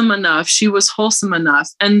wholesome enough. She was wholesome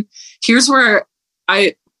enough. And here's where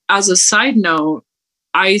as a side note,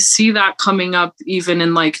 I see that coming up even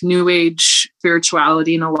in like New Age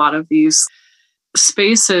spirituality and a lot of these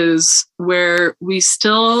spaces where we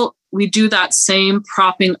do that same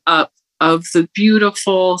propping up of the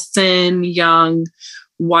beautiful, thin, young,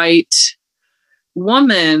 white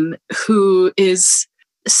woman who is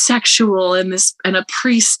sexual and a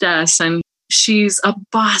priestess, and she's a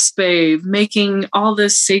boss babe making all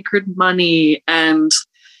this sacred money. And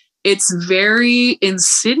it's very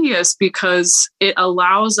insidious because it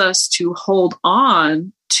allows us to hold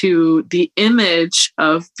on to the image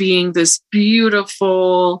of being this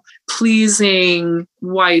beautiful, pleasing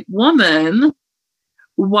white woman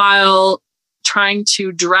while trying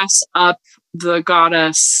to dress up the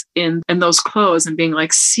goddess in those clothes and being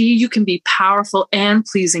like, see, you can be powerful and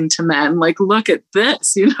pleasing to men. Like, look at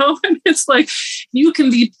this, you know? And it's like, you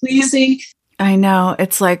can be pleasing. I know.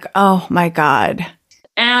 It's like, oh my God.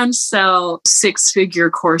 And sell 6-figure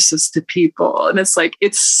courses to people. And it's like,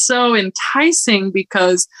 it's so enticing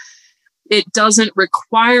because it doesn't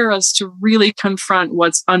require us to really confront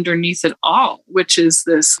what's underneath it all, which is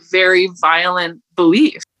this very violent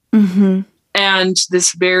belief. Mm-hmm. And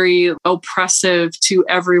this very oppressive to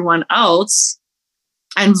everyone else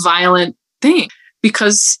and violent thing.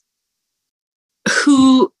 Because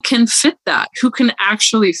who can fit that? Who can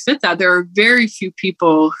actually fit that? There are very few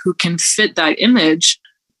people who can fit that image.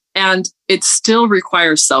 And it still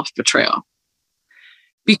requires self-betrayal.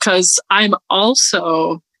 Because I'm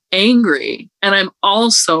also angry, and I'm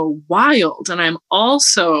also wild, and I'm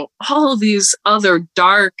also all these other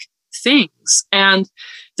dark things. And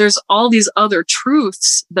there's all these other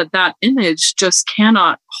truths that image just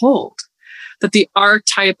cannot hold. That the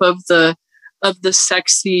archetype of the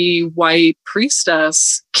sexy white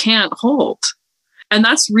priestess can't hold. And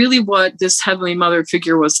that's really what this Heavenly Mother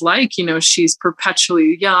figure was like. You know, she's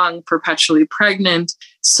perpetually young, perpetually pregnant,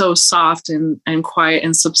 so soft and quiet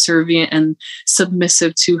and subservient and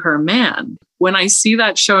submissive to her man. When I see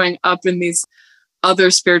that showing up in these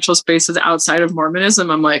other spiritual spaces outside of Mormonism,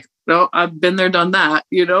 I'm like, no, I've been there, done that.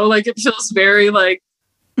 You know, like it feels very like,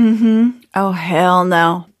 mm-hmm. Oh, hell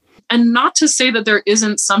no. And not to say that there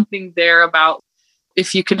isn't something there about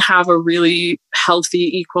if you can have a really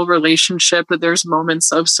healthy, equal relationship, that there's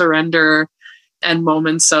moments of surrender and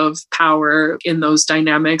moments of power in those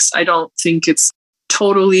dynamics. I don't think it's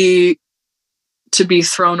totally to be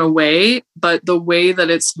thrown away, but the way that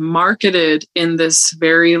it's marketed in this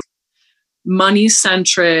very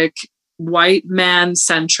money-centric, white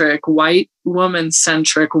man-centric, white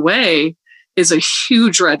woman-centric way is a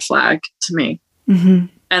huge red flag to me. Mm-hmm.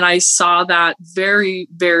 And I saw that very,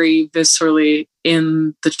 very viscerally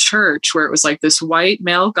in the church, where it was like this white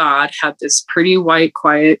male god had this pretty white,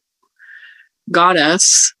 quiet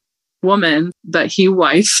goddess woman that he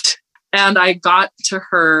wifed. And I got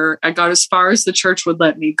as far as the church would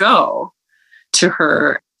let me go to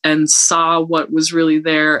her and saw what was really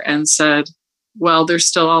there and said, well, there's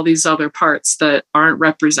still all these other parts that aren't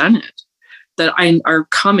represented, that are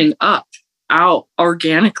coming up out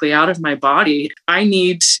organically out of my body. I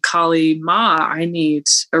need Kali Ma. I need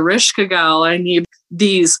Erishkigal. I need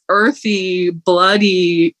these earthy,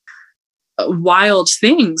 bloody, wild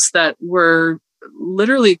things that were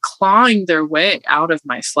literally clawing their way out of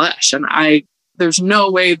my flesh. And there's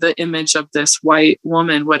no way the image of this white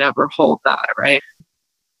woman would ever hold that, right?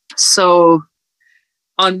 So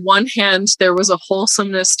on one hand, there was a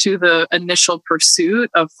wholesomeness to the initial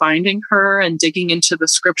pursuit of finding her and digging into the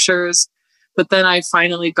scriptures. But then I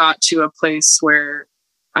finally got to a place where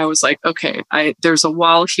I was like, okay, there's a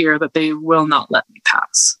wall here that they will not let me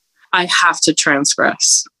pass. I have to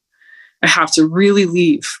transgress. I have to really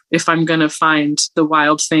leave if I'm going to find the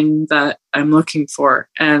wild thing that I'm looking for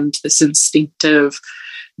and this instinctive,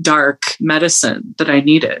 dark medicine that I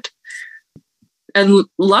needed. And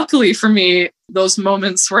luckily for me, those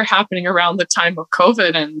moments were happening around the time of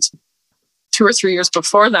COVID. And 2 or 3 years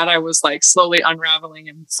before that, I was like slowly unraveling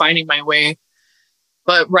and finding my way.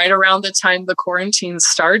 But right around the time the quarantine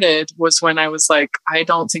started was when I was like, I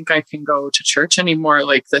don't think I can go to church anymore.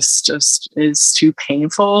 Like, this just is too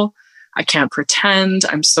painful. I can't pretend.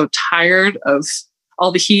 I'm so tired of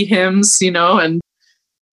all the he hymns, you know, and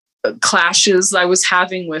clashes I was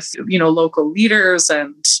having with, local leaders,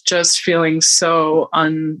 and just feeling so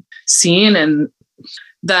unseen. And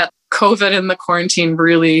that COVID and the quarantine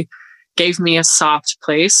really gave me a soft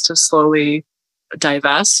place to slowly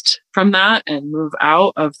divest from that and move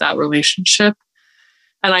out of that relationship.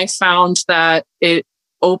 And I found that it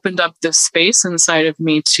opened up this space inside of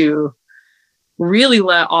me to really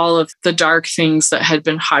let all of the dark things that had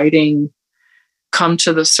been hiding come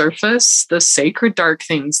to the surface, the sacred dark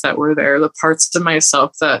things that were there, the parts of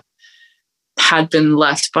myself that had been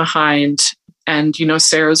left behind. And,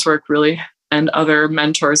 Sarah's work really, and other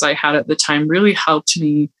mentors I had at the time, really helped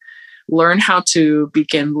me learn how to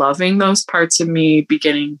begin loving those parts of me,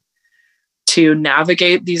 beginning to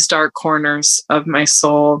navigate these dark corners of my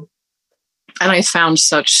soul. And I found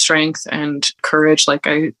such strength and courage, like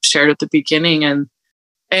I shared at the beginning,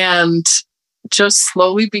 and just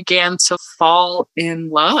slowly began to fall in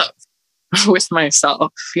love with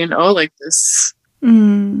myself, like this,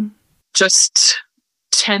 just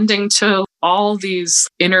tending to all these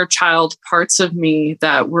inner child parts of me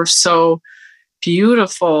that were so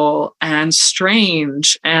beautiful and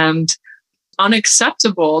strange and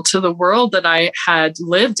unacceptable to the world that I had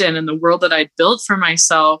lived in and the world that I'd built for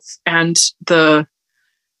myself, and the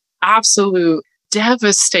absolute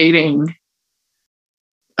devastating,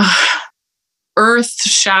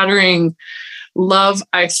 earth-shattering love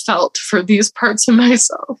I felt for these parts of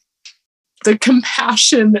myself. The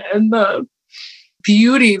compassion and the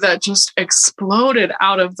beauty that just exploded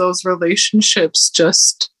out of those relationships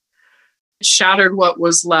just shattered what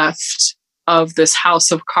was left of this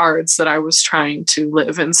house of cards that I was trying to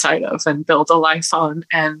live inside of and build a life on.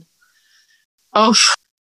 And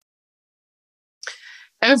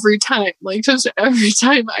every time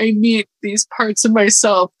I meet these parts of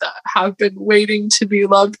myself that have been waiting to be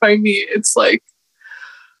loved by me, it's like,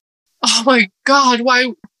 oh my God,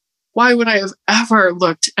 why would I have ever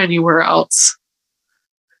looked anywhere else?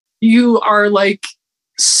 You are like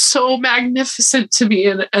so magnificent to me.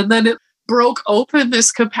 And then it broke open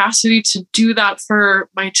this capacity to do that for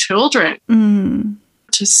my children,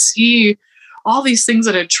 to see all these things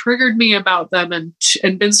that had triggered me about them and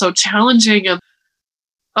been so challenging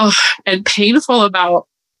and painful about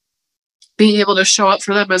being able to show up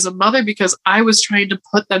for them as a mother, because I was trying to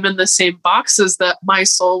put them in the same boxes that my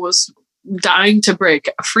soul was dying to break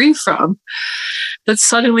free from. That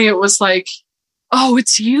suddenly it was like, oh,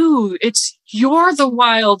 it's you're the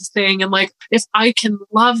wild thing. And like, if I can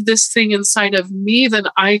love this thing inside of me, then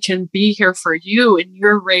I can be here for you in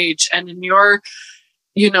your rage and in your,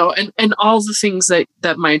 and all the things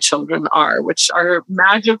that my children are, which are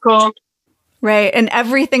magical. Right. And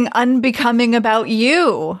everything unbecoming about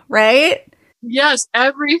you, right? Yes.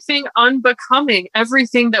 Everything unbecoming,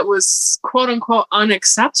 everything that was quote unquote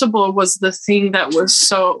unacceptable was the thing that was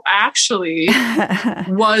so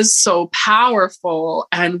was so powerful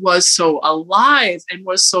and was so alive and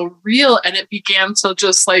was so real. And it began to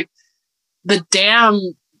just like the dam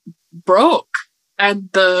broke, and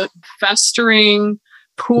the festering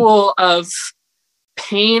pool of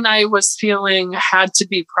pain I was feeling had to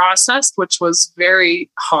be processed, which was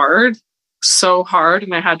very hard. So hard,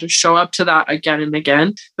 and I had to show up to that again and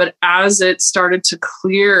again. But as it started to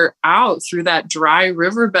clear out through that dry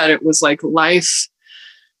riverbed, it was like life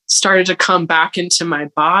started to come back into my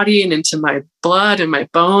body and into my blood and my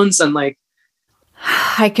bones, and like,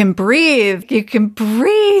 I can breathe. You can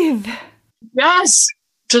breathe. Yes.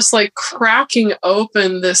 Just like cracking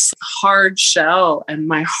open this hard shell, and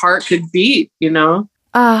my heart could beat,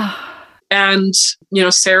 And,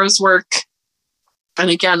 Sarah's work, and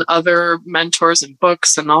again, other mentors and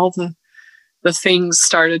books and all the things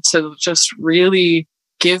started to just really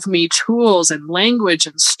give me tools and language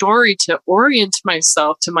and story to orient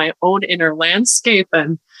myself to my own inner landscape,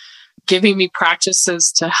 and giving me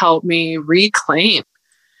practices to help me reclaim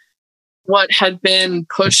what had been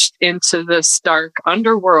pushed into this dark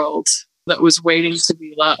underworld that was waiting to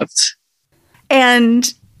be loved.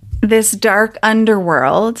 And this dark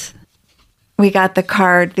underworld, we got the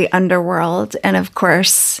card, the underworld. And of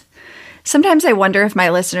course, sometimes I wonder if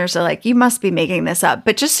my listeners are like, you must be making this up.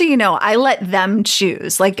 But just so you know, I let them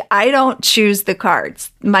choose. Like, I don't choose the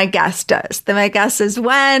cards. My guest does. My guest is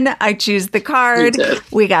when I choose the card,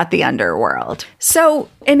 we got the underworld. So,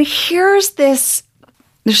 and here's this,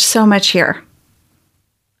 there's so much here.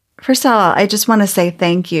 First of all, I just want to say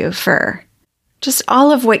thank you for just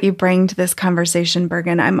all of what you bring to this conversation,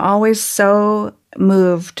 Bergen. I'm always so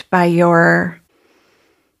moved by your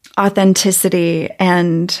authenticity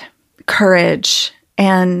and courage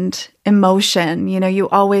and emotion. You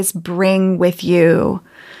always bring with you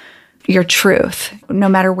your truth, no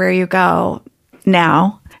matter where you go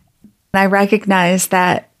now. I recognize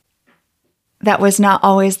that was not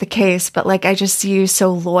always the case, but like I just see you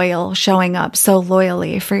so loyal, showing up so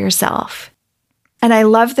loyally for yourself. And I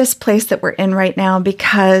love this place that we're in right now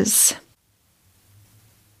because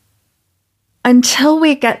until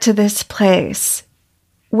we get to this place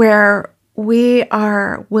where we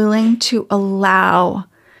are willing to allow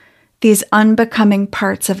these unbecoming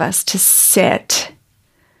parts of us to sit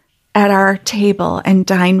at our table and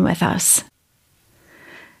dine with us,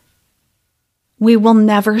 we will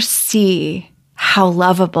never see how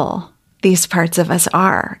lovable these parts of us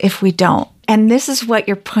are if we don't. And this is what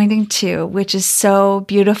you're pointing to, which is so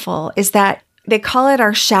beautiful, is that they call it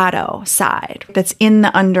our shadow side that's in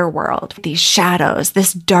the underworld. These shadows,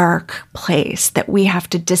 this dark place that we have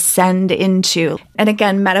to descend into. And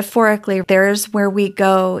again, metaphorically, there's where we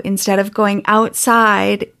go instead of going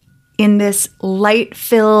outside in this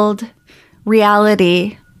light-filled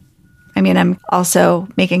reality. I mean, I'm also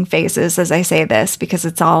making faces as I say this because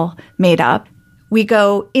it's all made up. We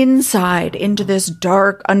go inside into this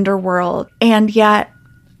dark underworld, and yet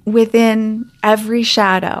within every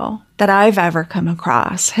shadow that I've ever come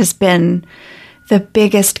across has been the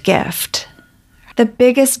biggest gift. The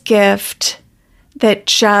biggest gift that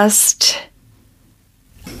just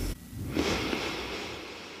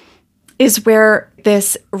is where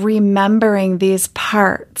this remembering these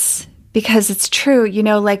parts, because it's true,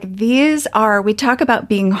 like we talk about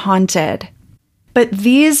being haunted, but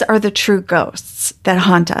these are the true ghosts that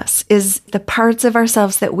haunt us, is the parts of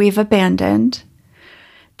ourselves that we've abandoned,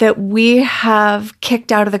 that we have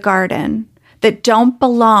kicked out of the garden, that don't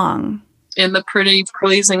belong in the pretty,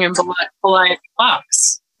 pleasing, and polite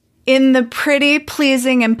box. In the pretty,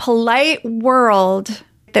 pleasing, and polite world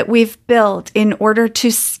that we've built in order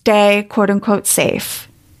to stay, quote unquote, safe.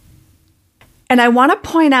 And I want to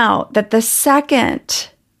point out that the second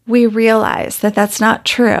we realize that that's not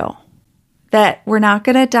true, that we're not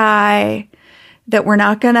going to die, that we're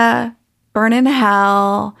not going to burn in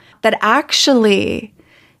hell, that actually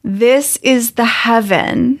this is the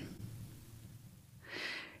heaven.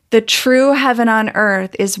 The true heaven on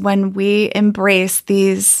earth is when we embrace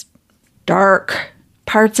these dark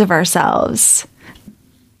parts of ourselves,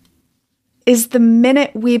 is the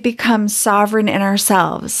minute we become sovereign in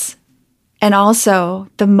ourselves, and also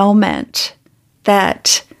the moment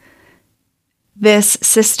that this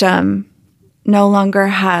system no longer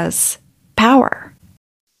has power.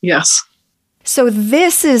 Yes. So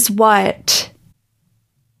this is what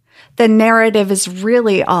the narrative is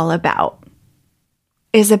really all about,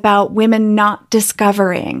 is about women not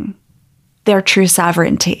discovering their true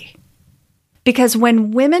sovereignty. Because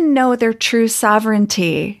when women know their true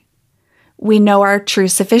sovereignty, we know our true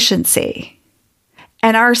sufficiency.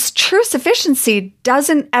 And our true sufficiency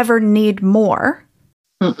doesn't ever need more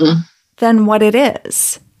than what it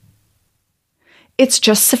is. It's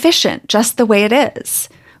just sufficient, just the way it is,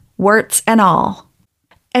 warts and all.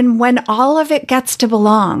 And when all of it gets to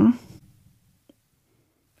belong,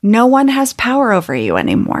 no one has power over you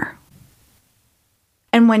anymore.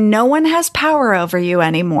 And when no one has power over you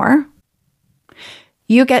anymore,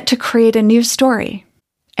 you get to create a new story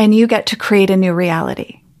and you get to create a new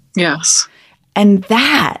reality. Yes. And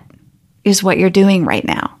that is what you're doing right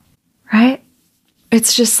now, right?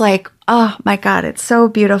 It's just like, oh my God, it's so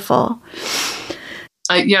beautiful.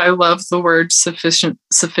 I love the word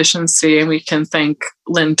sufficiency, and we can thank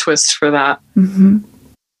Lynn Twist for that. Mm-hmm.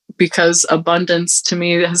 Because abundance to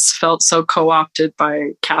me has felt so co-opted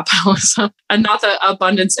by capitalism. And not that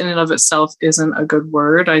abundance in and of itself isn't a good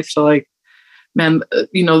word. I feel like, man,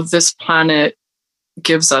 this planet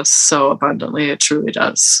gives us so abundantly. It truly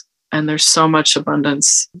does. And there's so much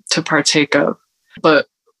abundance to partake of. But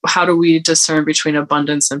how do we discern between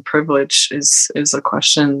abundance and privilege is a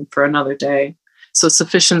question for another day. So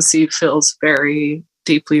sufficiency feels very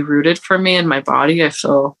deeply rooted for me in my body. I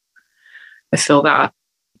feel that.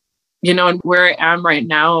 And where I am right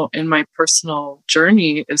now in my personal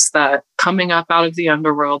journey is that coming up out of the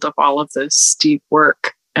underworld of all of this deep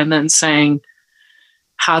work and then saying,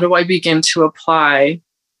 how do I begin to apply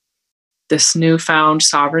this newfound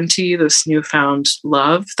sovereignty, this newfound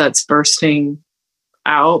love that's bursting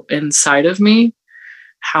out inside of me?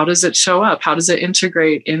 How does it show up? How does it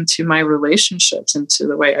integrate into my relationships, into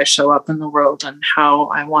the way I show up in the world and how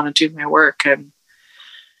I want to do my work and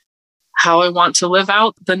how I want to live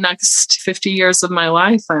out the next 50 years of my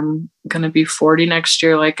life? I'm going to be 40 next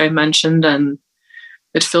year, like I mentioned, and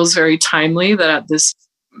it feels very timely that at this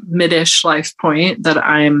mid-ish life point that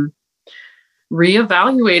I'm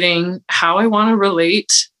reevaluating how I want to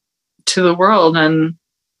relate to the world and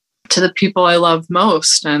to the people I love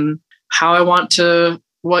most, and how I want to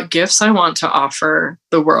what gifts I want to offer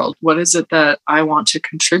the world. What is it that I want to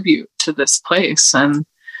contribute to this place? And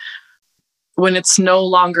when it's no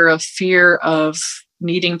longer a fear of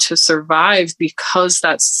needing to survive because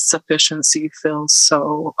that sufficiency feels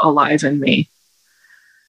so alive in me.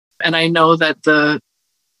 And I know that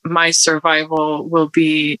my survival will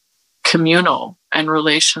be communal and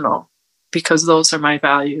relational because those are my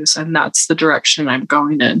values and that's the direction I'm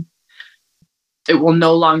going in. It will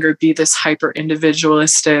no longer be this hyper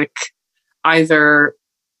individualistic, either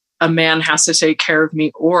a man has to take care of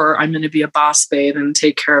me or I'm going to be a boss babe and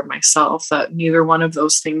take care of myself. That neither one of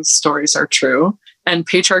those stories are true. And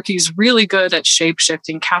patriarchy is really good at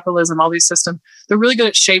shape-shifting. Capitalism, all these systems, they're really good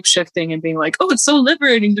at shape-shifting and being like, oh, it's so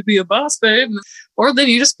liberating to be a boss babe. Or then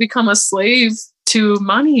you just become a slave to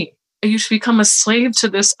money. You should become a slave to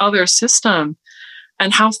this other system.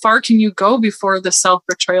 And how far can you go before the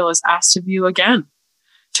self-betrayal is asked of you again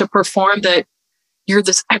to perform that you're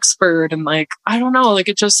this expert? And like, I don't know, like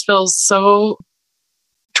it just feels so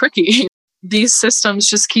tricky. These systems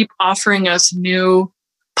just keep offering us new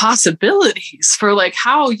possibilities for like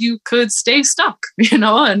how you could stay stuck,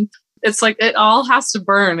 and it's like it all has to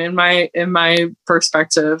burn in my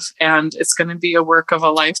perspective. And it's going to be a work of a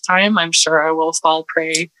lifetime. I'm sure I will fall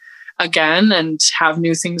prey again and have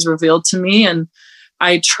new things revealed to me. And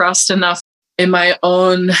I trust enough in my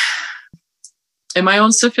own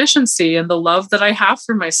sufficiency and the love that I have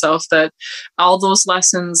for myself that all those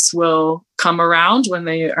lessons will come around when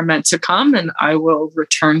they are meant to come. And I will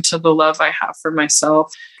return to the love I have for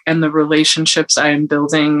myself, and the relationships I am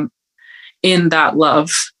building in that love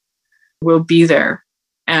will be there.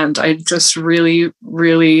 And I just really,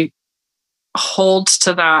 really hold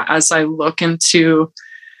to that as I look into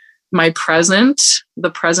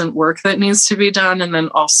the present work that needs to be done. And then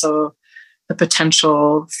also the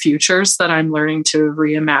potential futures that I'm learning to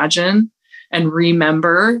reimagine and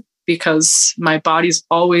remember, because my body's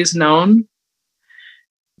always known.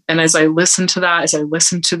 And as I listen to that, as I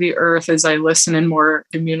listen to the earth, as I listen in more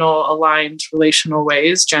communal, aligned, relational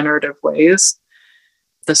ways, generative ways,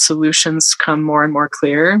 the solutions come more and more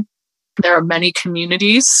clear. There are many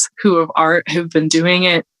communities who've been doing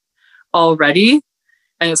it already,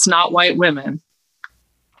 and it's not white women.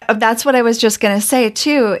 That's what I was just going to say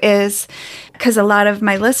too, is because a lot of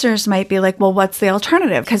my listeners might be like, well, what's the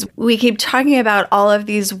alternative? Because we keep talking about all of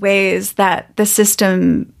these ways that the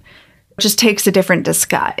system just takes a different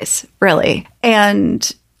disguise, really.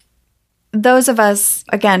 And those of us,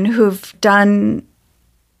 again, who've done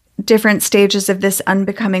different stages of this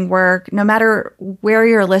unbecoming work, no matter where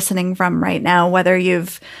you're listening from right now, whether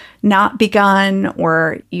you've not begun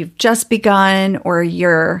or you've just begun or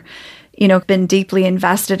you're been deeply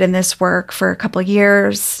invested in this work for a couple of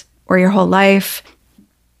years or your whole life,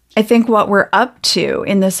 I think what we're up to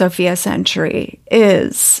in the Sophia century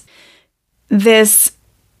is this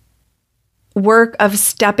work of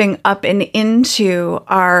stepping up and into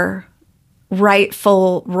our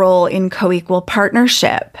rightful role in co-equal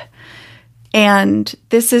partnership. And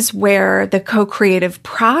this is where the co-creative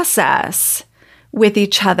process with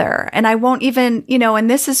each other, and I won't even, and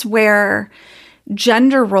this is where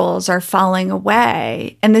gender roles are falling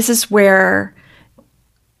away. And this is where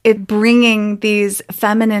bringing these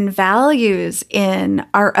feminine values in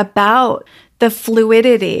are about the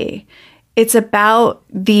fluidity. It's about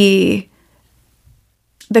the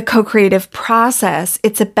co-creative process.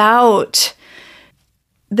 It's about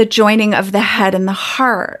the joining of the head and the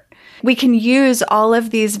heart. We can use all of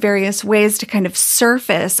these various ways to kind of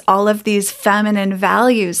surface all of these feminine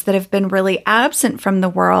values that have been really absent from the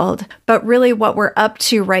world. But really what we're up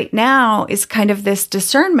to right now is kind of this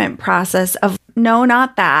discernment process of, no,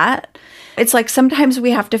 not that. It's like sometimes we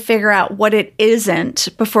have to figure out what it isn't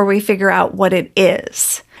before we figure out what it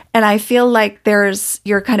is. And I feel like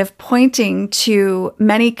you're kind of pointing to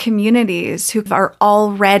many communities who are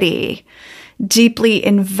already deeply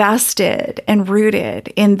invested and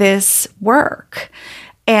rooted in this work.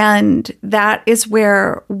 And that is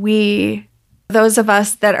where those of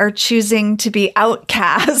us that are choosing to be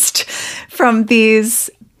outcast from these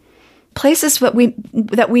places that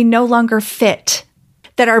we no longer fit,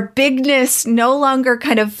 that our bigness no longer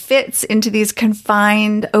kind of fits into these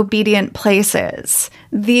confined, obedient places.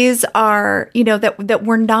 These are, that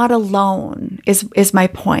we're not alone is my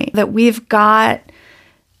point, that we've got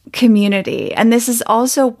community. And this is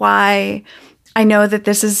also why I know that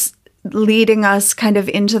this is leading us kind of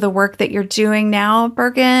into the work that you're doing now,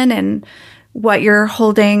 Bergen, and what you're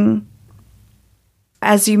holding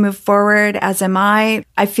as you move forward, as am I.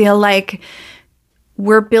 I feel like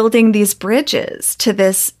we're building these bridges to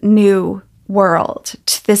this new world,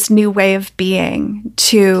 to this new way of being,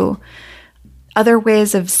 to other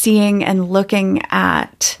ways of seeing and looking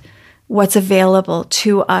at what's available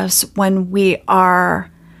to us when we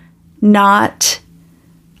are not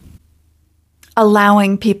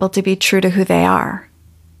allowing people to be true to who they are.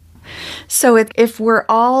 So if we're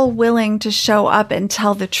all willing to show up and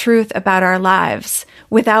tell the truth about our lives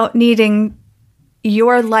without needing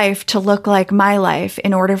your life to look like my life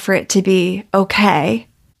in order for it to be okay,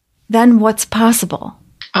 then what's possible?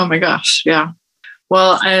 Oh my gosh. Yeah.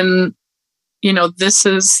 Well, and this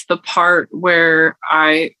is the part where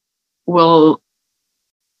I will,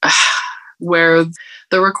 where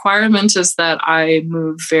the requirement is that I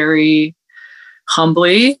move very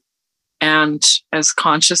humbly and as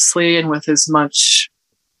consciously and with as much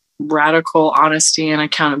radical honesty and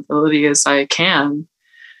accountability as I can,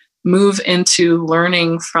 move into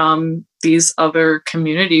learning from these other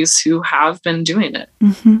communities who have been doing it.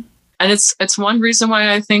 Mm-hmm. And it's one reason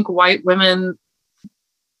why I think white women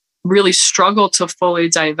really struggle to fully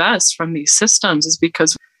divest from these systems, is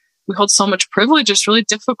because we hold so much privilege. It's really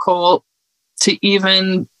difficult to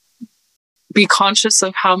even be conscious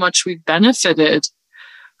of how much we've benefited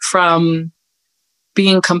from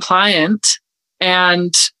being compliant.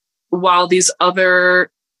 And while these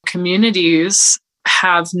other communities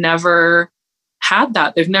have never had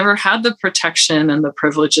that, they've never had the protection and the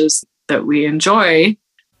privileges that we enjoy.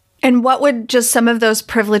 And what would just some of those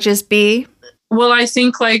privileges be? Well, I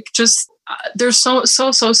think there's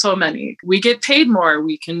so many. We get paid more.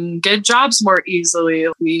 We can get jobs more easily.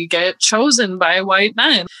 We get chosen by white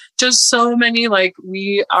men. Just so many,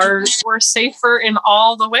 we're safer in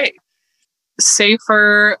all the ways.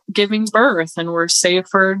 Safer giving birth, and we're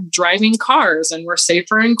safer driving cars, and we're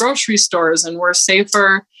safer in grocery stores, and we're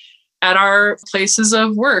safer at our places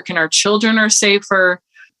of work, and our children are safer.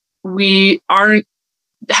 We aren't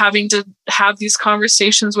having to have these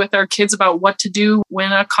conversations with our kids about what to do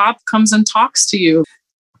when a cop comes and talks to you.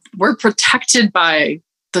 We're protected by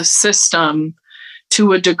the system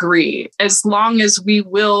to a degree, as long as we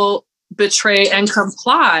will betray and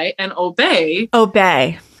comply and obey.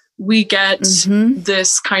 We get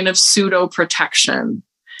this kind of pseudo protection.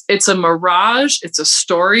 It's a mirage, it's a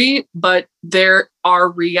story, but there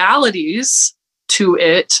are realities to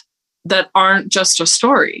it that aren't just a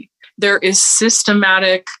story. There is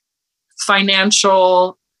systematic,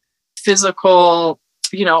 financial, physical,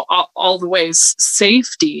 all the ways,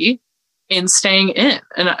 safety in staying in.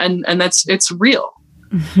 And it's real.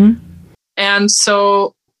 Mm-hmm. And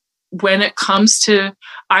so when it comes to,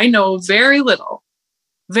 I know very little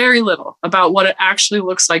about what it actually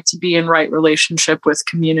looks like to be in right relationship with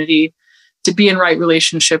community, to be in right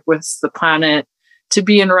relationship with the planet, to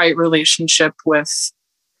be in right relationship with,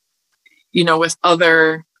 with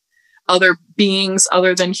other beings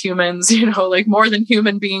other than humans, more than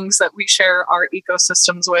human beings that we share our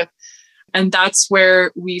ecosystems with. And that's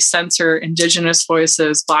where we censor Indigenous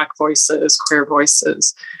voices, Black voices, queer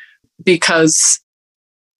voices, because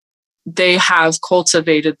they have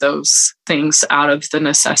cultivated those things out of the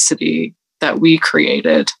necessity that we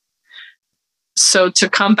created. So to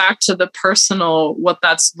come back to the personal, what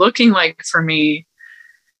that's looking like for me,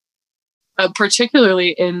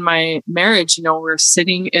 particularly in my marriage, we're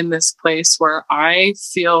sitting in this place where I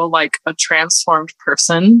feel like a transformed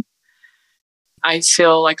person. I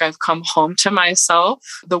feel like I've come home to myself.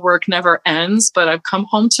 The work never ends, but I've come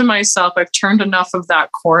home to myself. I've turned enough of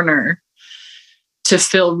that corner to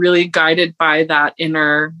feel really guided by that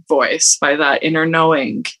inner voice, by that inner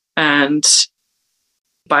knowing, and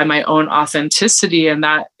by my own authenticity. And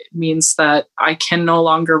that means that I can no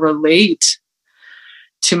longer relate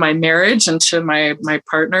to my marriage and to my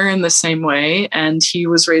partner in the same way. And he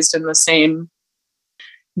was raised in the same,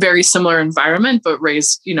 very similar environment, but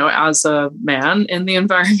raised, as a man in the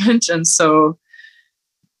environment. And so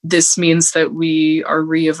this means that we are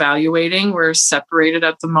reevaluating. We're separated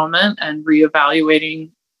at the moment and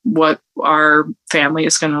reevaluating what our family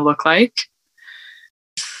is going to look like.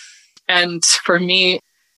 And for me,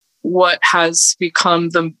 what has become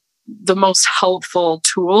the most helpful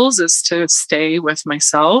tools is to stay with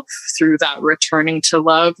myself through that returning to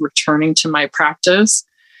love, returning to my practice,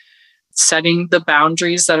 setting the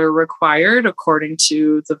boundaries that are required according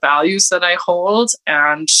to the values that I hold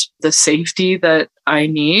and the safety that I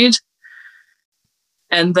need.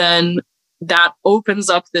 And then that opens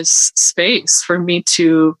up this space for me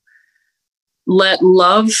to let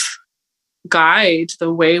love guide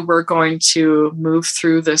the way we're going to move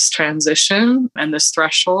through this transition and this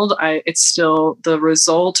threshold. It's still, the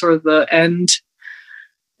result or the end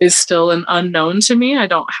is still an unknown to me. I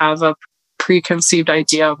don't have a preconceived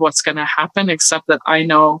idea of what's going to happen, except that I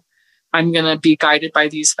know I'm going to be guided by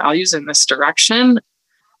these values in this direction.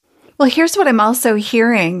 Well, here's what I'm also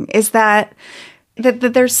hearing is that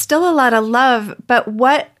there's still a lot of love, but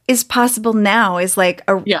what is possible now is like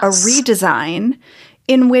a redesign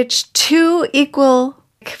in which two equal,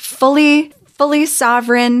 fully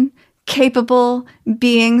sovereign, capable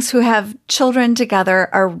beings who have children together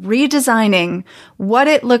are redesigning what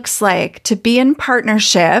it looks like to be in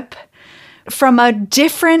partnership from a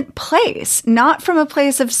different place, not from a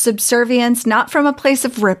place of subservience, not from a place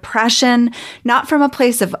of repression, not from a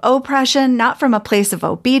place of oppression, not from a place of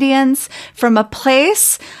obedience, from a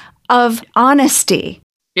place of honesty.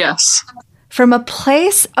 Yes. From a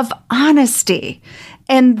place of honesty.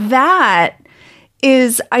 And that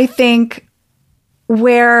is, I think,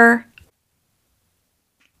 where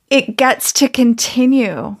it gets to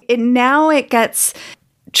continue. It gets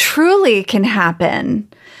truly can happen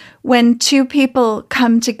when two people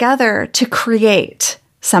come together to create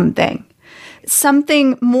something.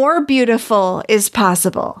 Something more beautiful is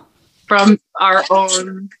possible. From our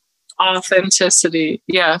own authenticity,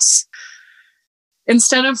 yes.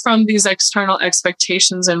 Instead of from these external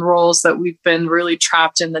expectations and roles that we've been really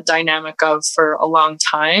trapped in the dynamic of for a long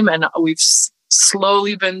time. And we've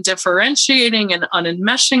slowly been differentiating and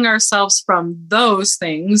unenmeshing ourselves from those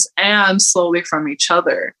things and slowly from each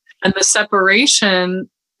other. And the separation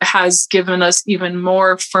has given us even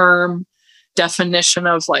more firm definition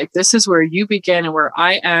of like, this is where you begin and where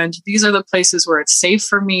I end. These are the places where it's safe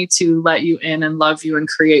for me to let you in and love you and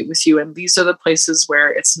create with you. And these are the places where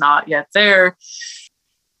it's not yet there.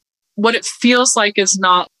 What it feels like is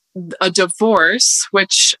not a divorce,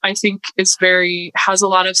 which I think has a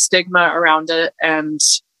lot of stigma around it.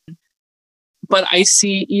 But I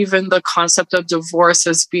see even the concept of divorce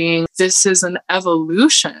as being, this is an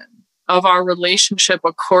evolution of our relationship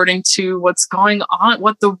according to what's going on,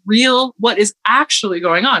 what is actually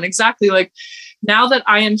going on. Exactly. Like now that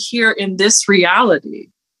I am here in this reality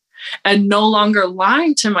and no longer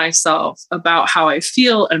lying to myself about how I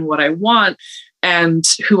feel and what I want and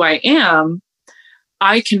who I am,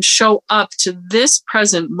 I can show up to this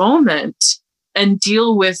present moment and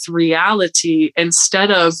deal with reality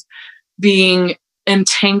instead of being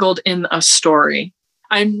entangled in a story.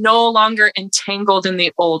 I'm no longer entangled in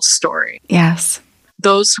the old story. Yes.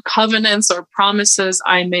 Those covenants or promises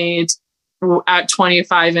I made at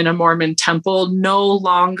 25 in a Mormon temple no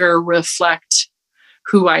longer reflect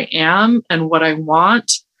who I am and what I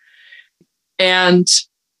want. And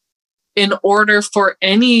in order for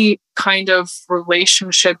any kind of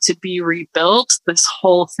relationship to be rebuilt, this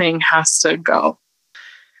whole thing has to go.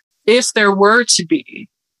 If there were to be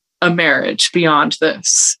a marriage beyond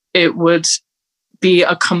this, it would be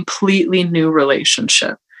a completely new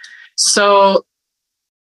relationship. So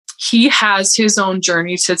he has his own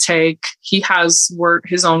journey to take. He has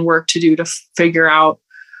his own work to do to figure out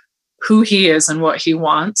who he is and what he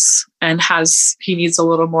wants, and he needs a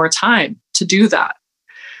little more time to do that.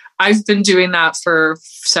 I've been doing that for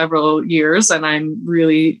several years, and I'm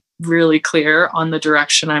really, really clear on the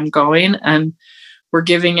direction I'm going, and we're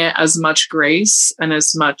giving it as much grace and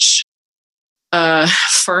as much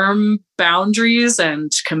firm boundaries and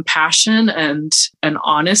compassion and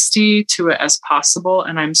honesty to it as possible.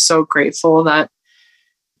 And I'm so grateful that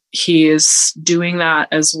he is doing that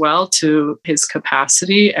as well to his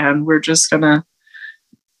capacity. And we're just going to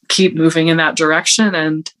keep moving in that direction,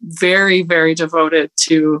 and very, very devoted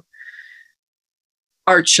to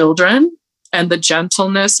our children and the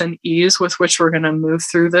gentleness and ease with which we're going to move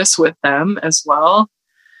through this with them as well,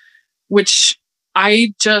 which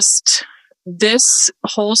this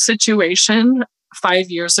whole situation 5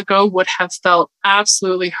 years ago would have felt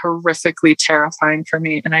absolutely horrifically terrifying for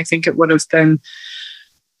me. And I think it would have been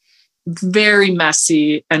very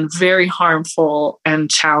messy and very harmful and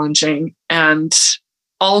challenging. And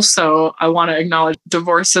also, I want to acknowledge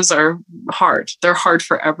divorces are hard. They're hard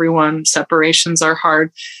for everyone. Separations are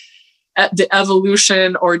hard. The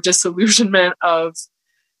evolution or disillusionment of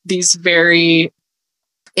these very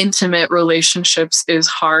intimate relationships is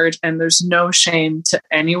hard, and there's no shame to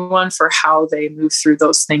anyone for how they move through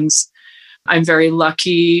those things. I'm very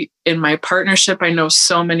lucky in my partnership. I know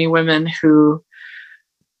so many women who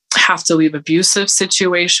have to leave abusive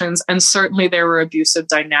situations, and certainly there were abusive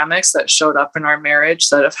dynamics that showed up in our marriage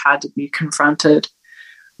that have had to be confronted.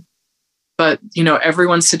 But,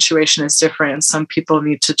 everyone's situation is different, and some people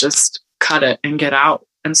need to just cut it and get out.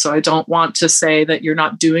 And so I don't want to say that you're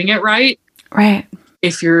not doing it right. Right.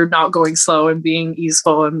 If you're not going slow and being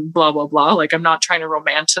easeful and blah, blah, blah. Like, I'm not trying to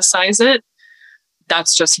romanticize it.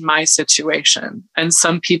 That's just my situation. And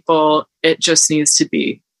some people, it just needs to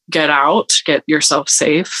be get out, get yourself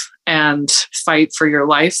safe, and fight for your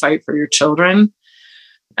life, fight for your children.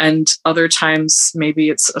 And other times, maybe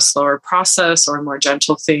it's a slower process or a more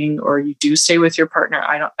gentle thing, or you do stay with your partner.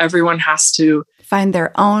 Everyone has to find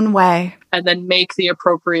their own way and then make the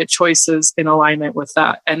appropriate choices in alignment with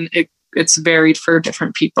that. And it's varied for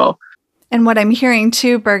different people. And what I'm hearing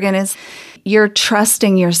too, Bergen, is you're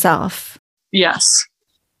trusting yourself. Yes.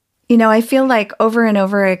 I feel like over and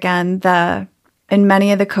over again, in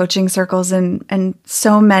many of the coaching circles and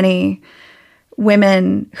so many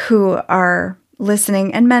women who are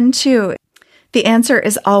listening, and men too, the answer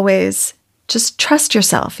is always just trust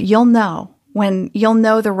yourself. You'll know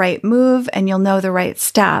the right move and you'll know the right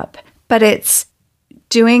step. But it's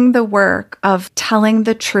doing the work of telling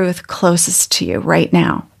the truth closest to you right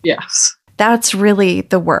now. Yes. That's really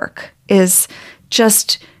the work, is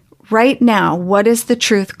just right now, what is the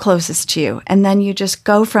truth closest to you? And then you just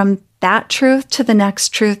go from that truth to the next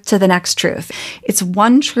truth to the next truth. It's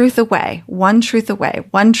one truth away, one truth away,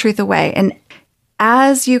 one truth away. And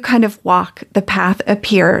as you kind of walk, the path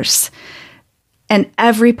appears, and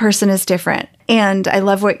every person is different. And I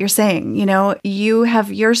love what you're saying. You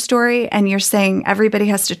have your story and you're saying everybody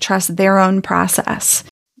has to trust their own process.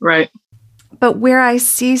 Right. But where I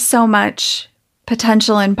see so much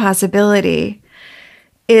potential and possibility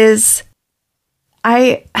is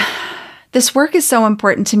this work is so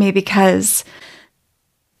important to me, because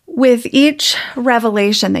with each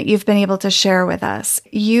revelation that you've been able to share with us,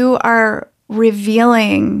 you are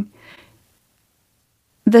revealing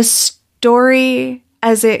the story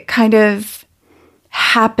as it kind of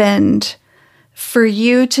happened for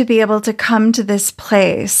you to be able to come to this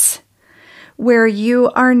place where you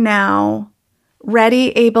are now ready,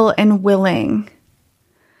 able, and willing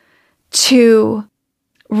to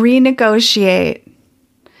renegotiate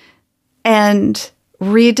and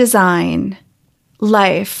redesign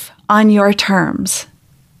life on your terms.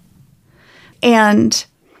 And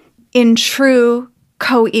in true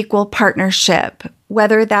co-equal partnership,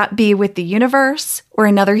 whether that be with the universe or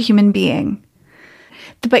another human being.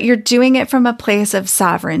 But you're doing it from a place of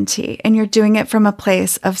sovereignty, and you're doing it from a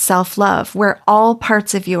place of self-love, where all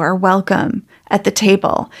parts of you are welcome at the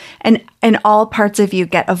table, and all parts of you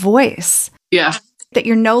get a voice. Yeah. That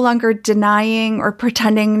you're no longer denying or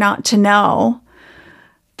pretending not to know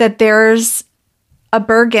that there's a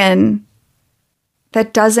Bergen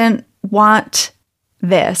that doesn't want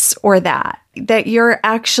this or that you're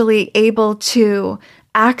actually able to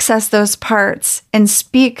access those parts and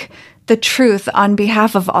speak the truth on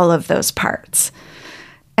behalf of all of those parts.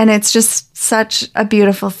 And it's just such a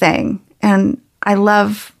beautiful thing. And I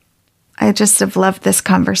just have loved this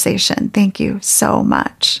conversation. Thank you so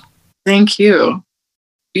much. Thank you.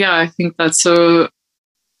 Yeah, I think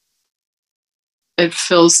it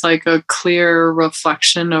feels like a clear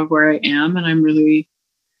reflection of where I am. And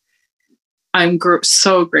I'm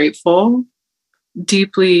so grateful,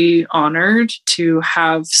 deeply honored to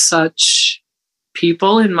have such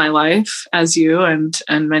people in my life as you and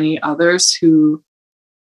many others who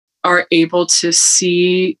are able to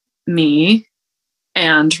see me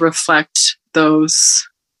and reflect those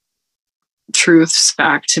truths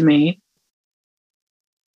back to me.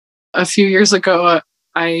 A few years ago,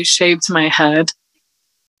 I shaved my head.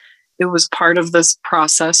 It was part of this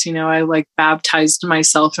process. I baptized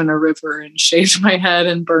myself in a river and shaved my head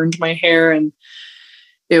and burned my hair. And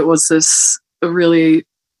it was this really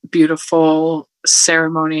beautiful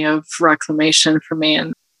ceremony of reclamation for me.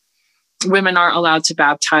 And women aren't allowed to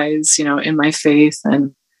baptize, in my faith.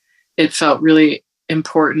 And it felt really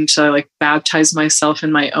important to baptize myself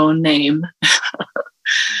in my own name.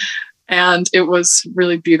 And it was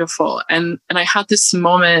really beautiful. And I had this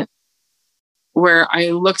moment where I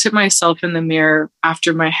looked at myself in the mirror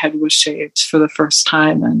after my head was shaved for the first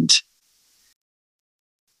time.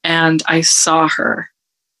 And I saw her.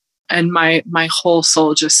 And my whole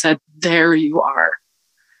soul just said, there you are.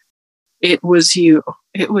 It was you.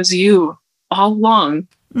 It was you all along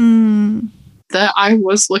that I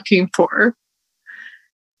was looking for.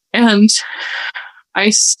 And I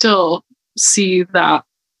still see that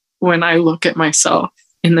when I look at myself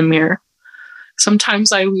in the mirror.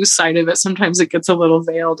 Sometimes I lose sight of it. Sometimes it gets a little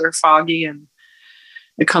veiled or foggy, and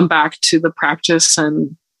I come back to the practice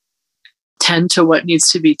and tend to what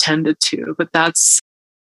needs to be tended to. But that's,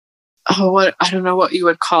 I don't know what you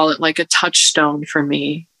would call it, like a touchstone for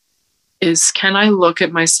me, is can I look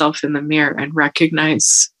at myself in the mirror and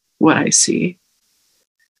recognize what I see?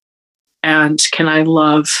 And can I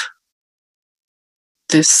love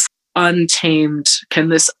this untamed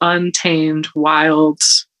wild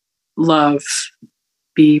love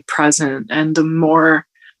be present? And the more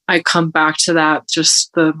I come back to that,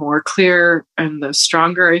 just the more clear and the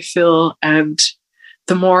stronger I feel, and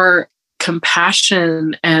the more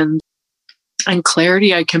compassion and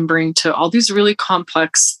clarity I can bring to all these really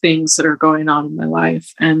complex things that are going on in my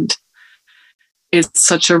life. And it's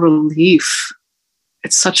such a relief.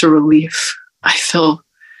 It's such a relief. I feel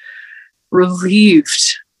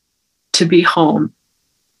relieved to be home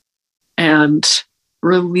and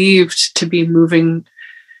relieved to be moving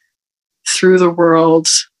through the world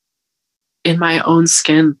in my own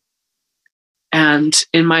skin and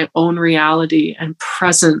in my own reality and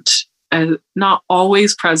present, and not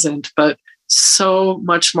always present, but so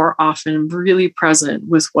much more often really present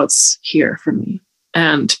with what's here for me.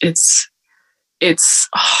 And it's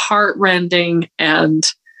heartrending, and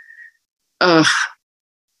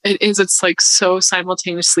it's like so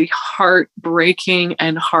simultaneously heartbreaking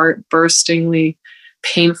and heartburstingly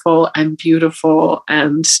painful and beautiful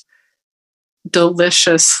and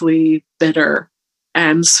deliciously bitter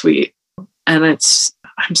and sweet. And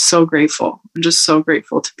I'm so grateful. I'm just so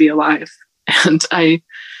grateful to be alive. And I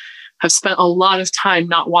have spent a lot of time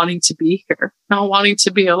not wanting to be here, not wanting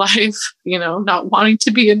to be alive, not wanting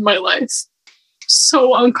to be in my life.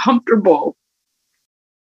 So uncomfortable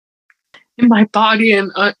in my body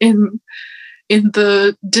and in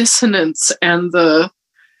the dissonance and the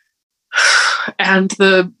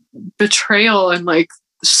betrayal and like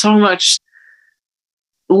so much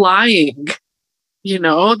lying,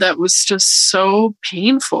 that was just so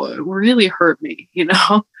painful. It really hurt me,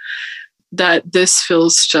 that this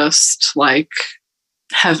feels just like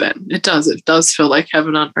heaven. It does feel like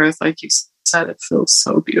heaven on earth. Like you said, it feels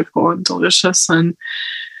so beautiful and delicious and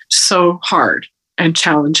so hard and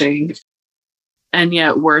challenging, and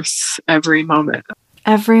yet worth every moment.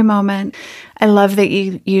 Every moment. I love that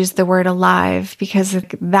you use the word alive, because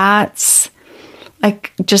that's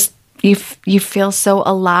like just you feel so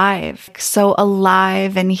alive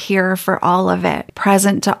and here for all of it,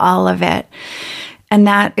 present to all of it. And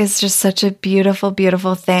that is just such a beautiful,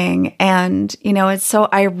 beautiful thing. And, it's so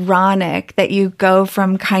ironic that you go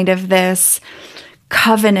from kind of this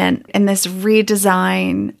covenant and this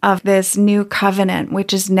redesign of this new covenant,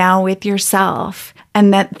 which is now with yourself,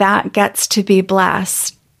 and that gets to be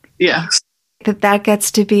blessed. Yes. That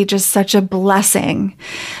gets to be just such a blessing,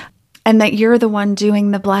 and that you're the one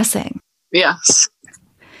doing the blessing. Yes.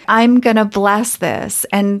 I'm going to bless this.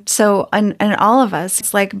 And so, and all of us,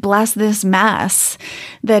 it's like, bless this mess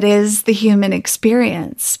that is the human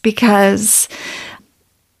experience, because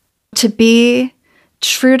to be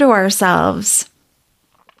true to ourselves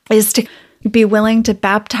is to be willing to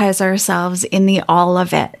baptize ourselves in the all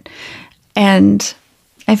of it. And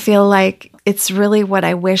I feel like it's really what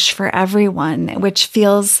I wish for everyone, which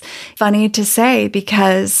feels funny to say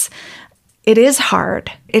because it is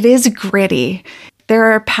hard. It is gritty. There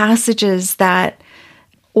are passages that,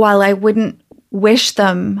 while I wouldn't wish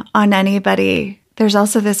them on anybody, there's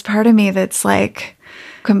also this part of me that's like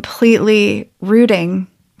completely rooting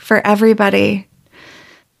for everybody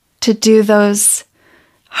to do those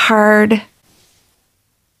hard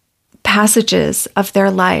passages of their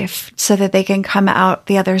life so that they can come out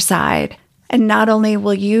the other side. And not only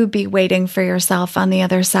will you be waiting for yourself on the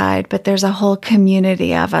other side, but there's a whole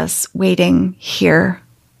community of us waiting here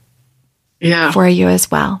for you as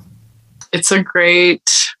well. It's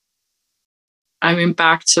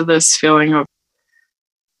back to this feeling of,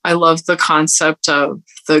 I love the concept of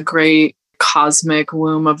the great cosmic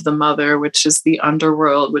womb of the mother, which is the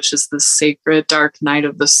underworld, which is the sacred dark night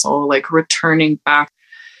of the soul, like returning back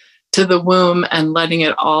to the womb and letting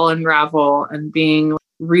it all unravel and being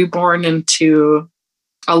reborn into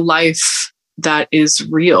a life that is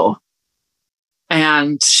real,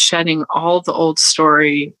 and shedding all the old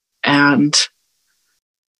story and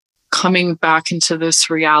coming back into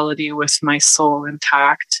this reality with my soul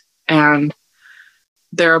intact. And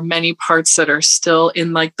there are many parts that are still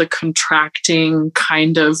in like the contracting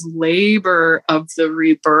kind of labor of the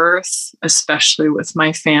rebirth, especially with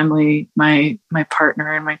my family, my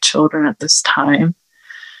partner and my children at this time.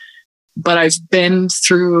 But I've been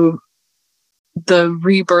through the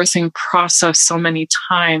rebirthing process so many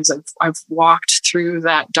times. I've walked through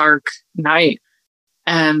that dark night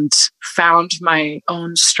and found my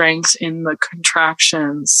own strength in the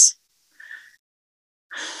contractions,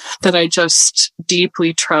 that I just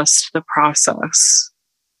deeply trust the process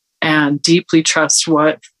and deeply trust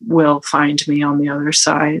what will find me on the other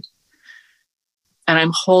side. And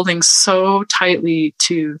I'm holding so tightly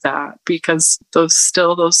to that, because those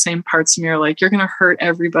same parts of me are like, you're going to hurt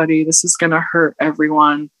everybody. This is going to hurt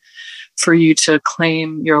everyone for you to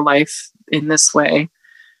claim your life in this way.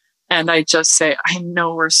 And I just say, I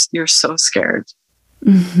know you're so scared.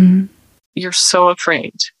 Mm-hmm. You're so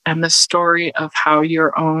afraid. And the story of how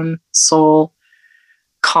your own soul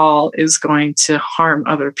call is going to harm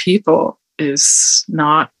other people is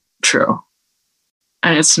not true.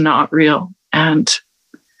 And it's not real. And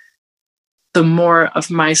the more of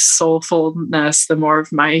my soulfulness, the more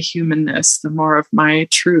of my humanness, the more of my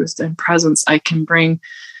truth and presence I can bring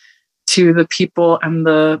to the people and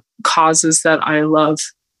the causes that I love,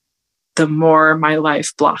 the more my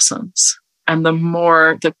life blossoms. And the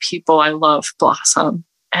more the people I love blossom.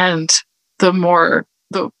 And the more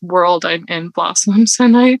the world I'm in blossoms.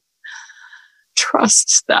 And I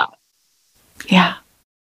trust that. Yeah.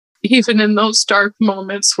 Even in those dark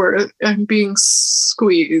moments where I'm being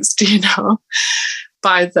squeezed,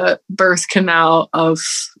 by the birth canal of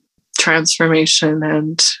transformation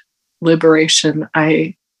and liberation,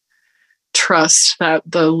 I trust that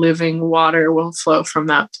the living water will flow from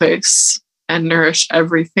that place and nourish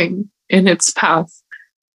everything in its path.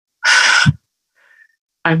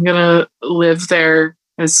 I'm going to live there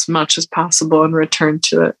as much as possible and return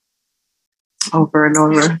to it over and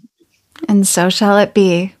over. And so shall it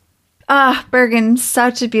be. Bergen,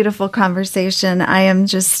 such a beautiful conversation. I am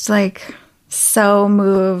just so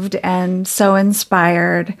moved and so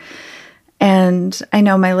inspired. And I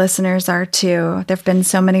know my listeners are too. There've been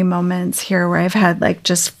so many moments here where I've had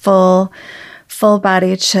just full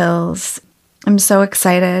body chills. I'm so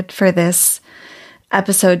excited for this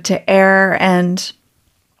episode to air. And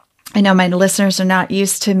I know my listeners are not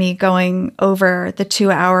used to me going over the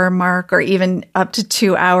 2-hour mark or even up to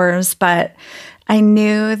 2 hours, but I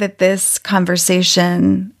knew that this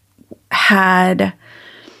conversation had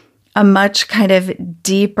a much kind of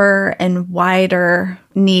deeper and wider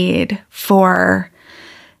need for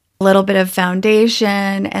a little bit of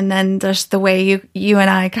foundation, and then just the way you and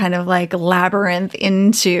I kind of labyrinth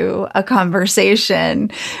into a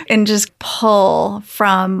conversation and just pull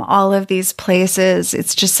from all of these places.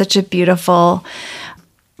 It's just such a beautiful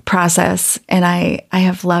process, and I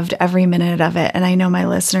have loved every minute of it, and I know my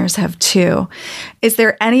listeners have too. Is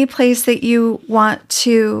there any place that you want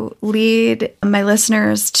to lead my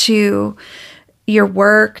listeners to your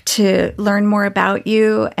work, to learn more about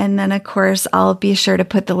you? And then, of course, I'll be sure to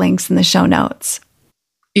put the links in the show notes.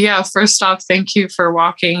 Yeah, first off, thank you for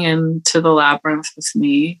walking into the labyrinth with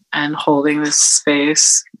me and holding this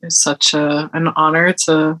space. It's such an honor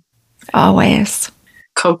to always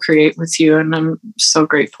co-create with you, and I'm so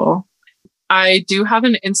grateful. I do have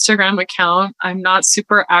an Instagram account. I'm not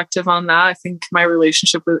super active on that. I think my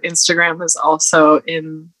relationship with Instagram is also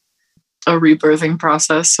in a rebirthing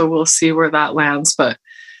process, so we'll see where that lands. But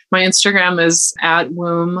my Instagram is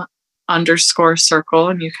 @womb_circle,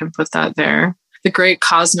 and you can put that there. The great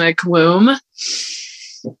cosmic womb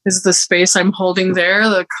is the space I'm holding there,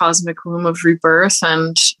 the cosmic womb of rebirth.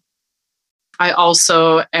 And I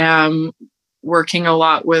also am working a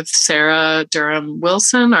lot with Sarah Durham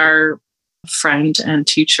Wilson, our friend and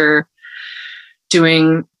teacher,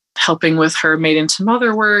 helping with her Made into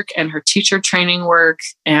Mother work and her teacher training work.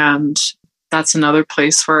 And that's another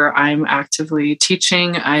place where I'm actively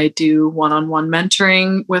teaching. I do one-on-one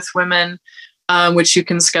mentoring with women, which you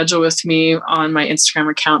can schedule with me on my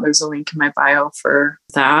Instagram account. There's a link in my bio for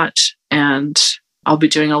that. And I'll be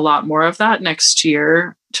doing a lot more of that next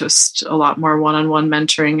year, just a lot more one-on-one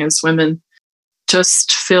mentoring as women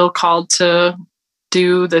just feel called to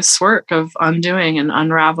do this work of undoing and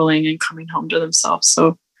unraveling and coming home to themselves.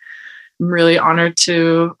 So I'm really honored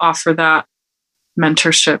to offer that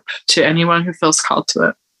mentorship to anyone who feels called to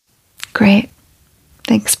it. Great.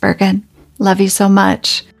 Thanks, Bergen. Love you so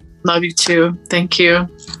much. Love you too. Thank you.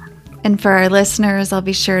 And for our listeners, I'll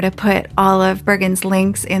be sure to put all of Bergen's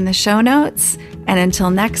links in the show notes. And until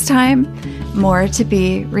next time, more to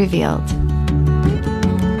be revealed.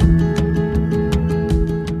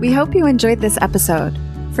 We hope you enjoyed this episode.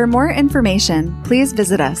 For more information, please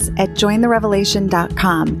visit us at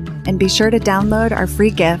jointherevelation.com and be sure to download our free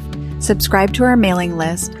gift, subscribe to our mailing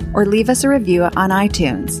list, or leave us a review on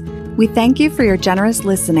iTunes. We thank you for your generous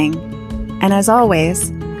listening. And as always,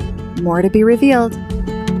 more to be revealed.